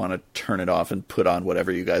always want to turn it off and put on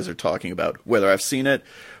whatever you guys are talking about, whether I've seen it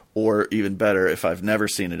or, even better, if I've never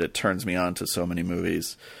seen it, it turns me on to so many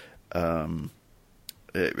movies. It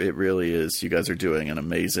really is. You guys are doing an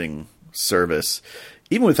amazing service.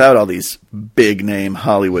 Even without all these big-name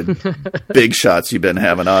Hollywood big shots you've been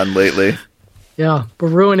having on lately. Yeah, we're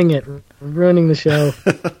ruining it. We're ruining the show.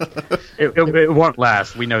 It won't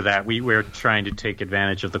last. We know that. We're trying to take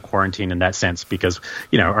advantage of the quarantine in that sense because,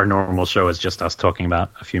 our normal show is just us talking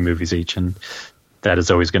about a few movies each, and that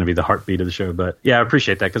is always going to be the heartbeat of the show. But, yeah, I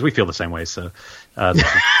appreciate that because we feel the same way. So, this is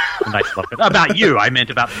nice luck. About you. I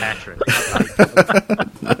meant about Patrick.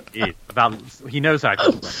 He knows how I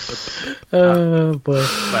feel. Oh, boy.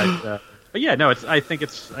 But yeah, no, I think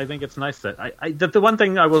it's nice that the one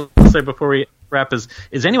thing I will say before we wrap is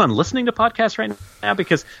anyone listening to podcasts right now?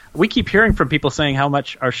 Because we keep hearing from people saying how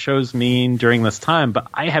much our shows mean during this time, but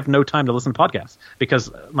I have no time to listen to podcasts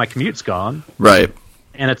because my commute's gone. Right.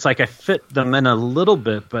 And it's like I fit them in a little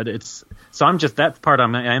bit, but I'm just that part I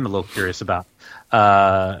am a little curious about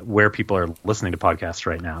where people are listening to podcasts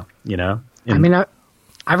right now, I mean,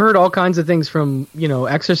 I've heard all kinds of things from,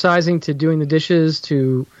 exercising to doing the dishes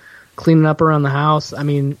to cleaning up around the house. I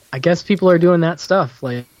mean, I guess people are doing that stuff.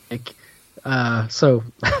 So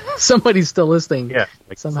somebody's still listening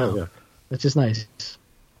somehow. So, yeah. Which is nice.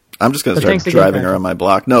 I'm just going to start driving around my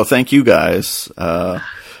block. No, thank you guys.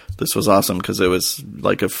 This was awesome because it was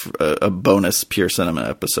like a bonus Pure Cinema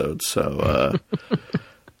episode. So,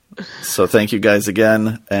 so thank you guys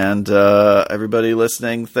again. And everybody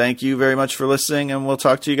listening, thank you very much for listening. And we'll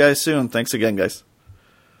talk to you guys soon. Thanks again, guys.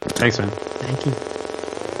 Thanks, man. Thank you.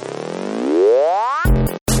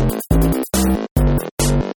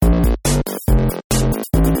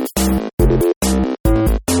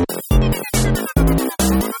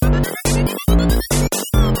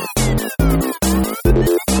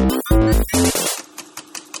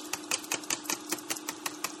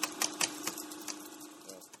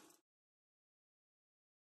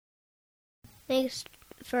 Thanks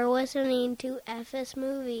for listening to FS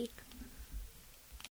Movie.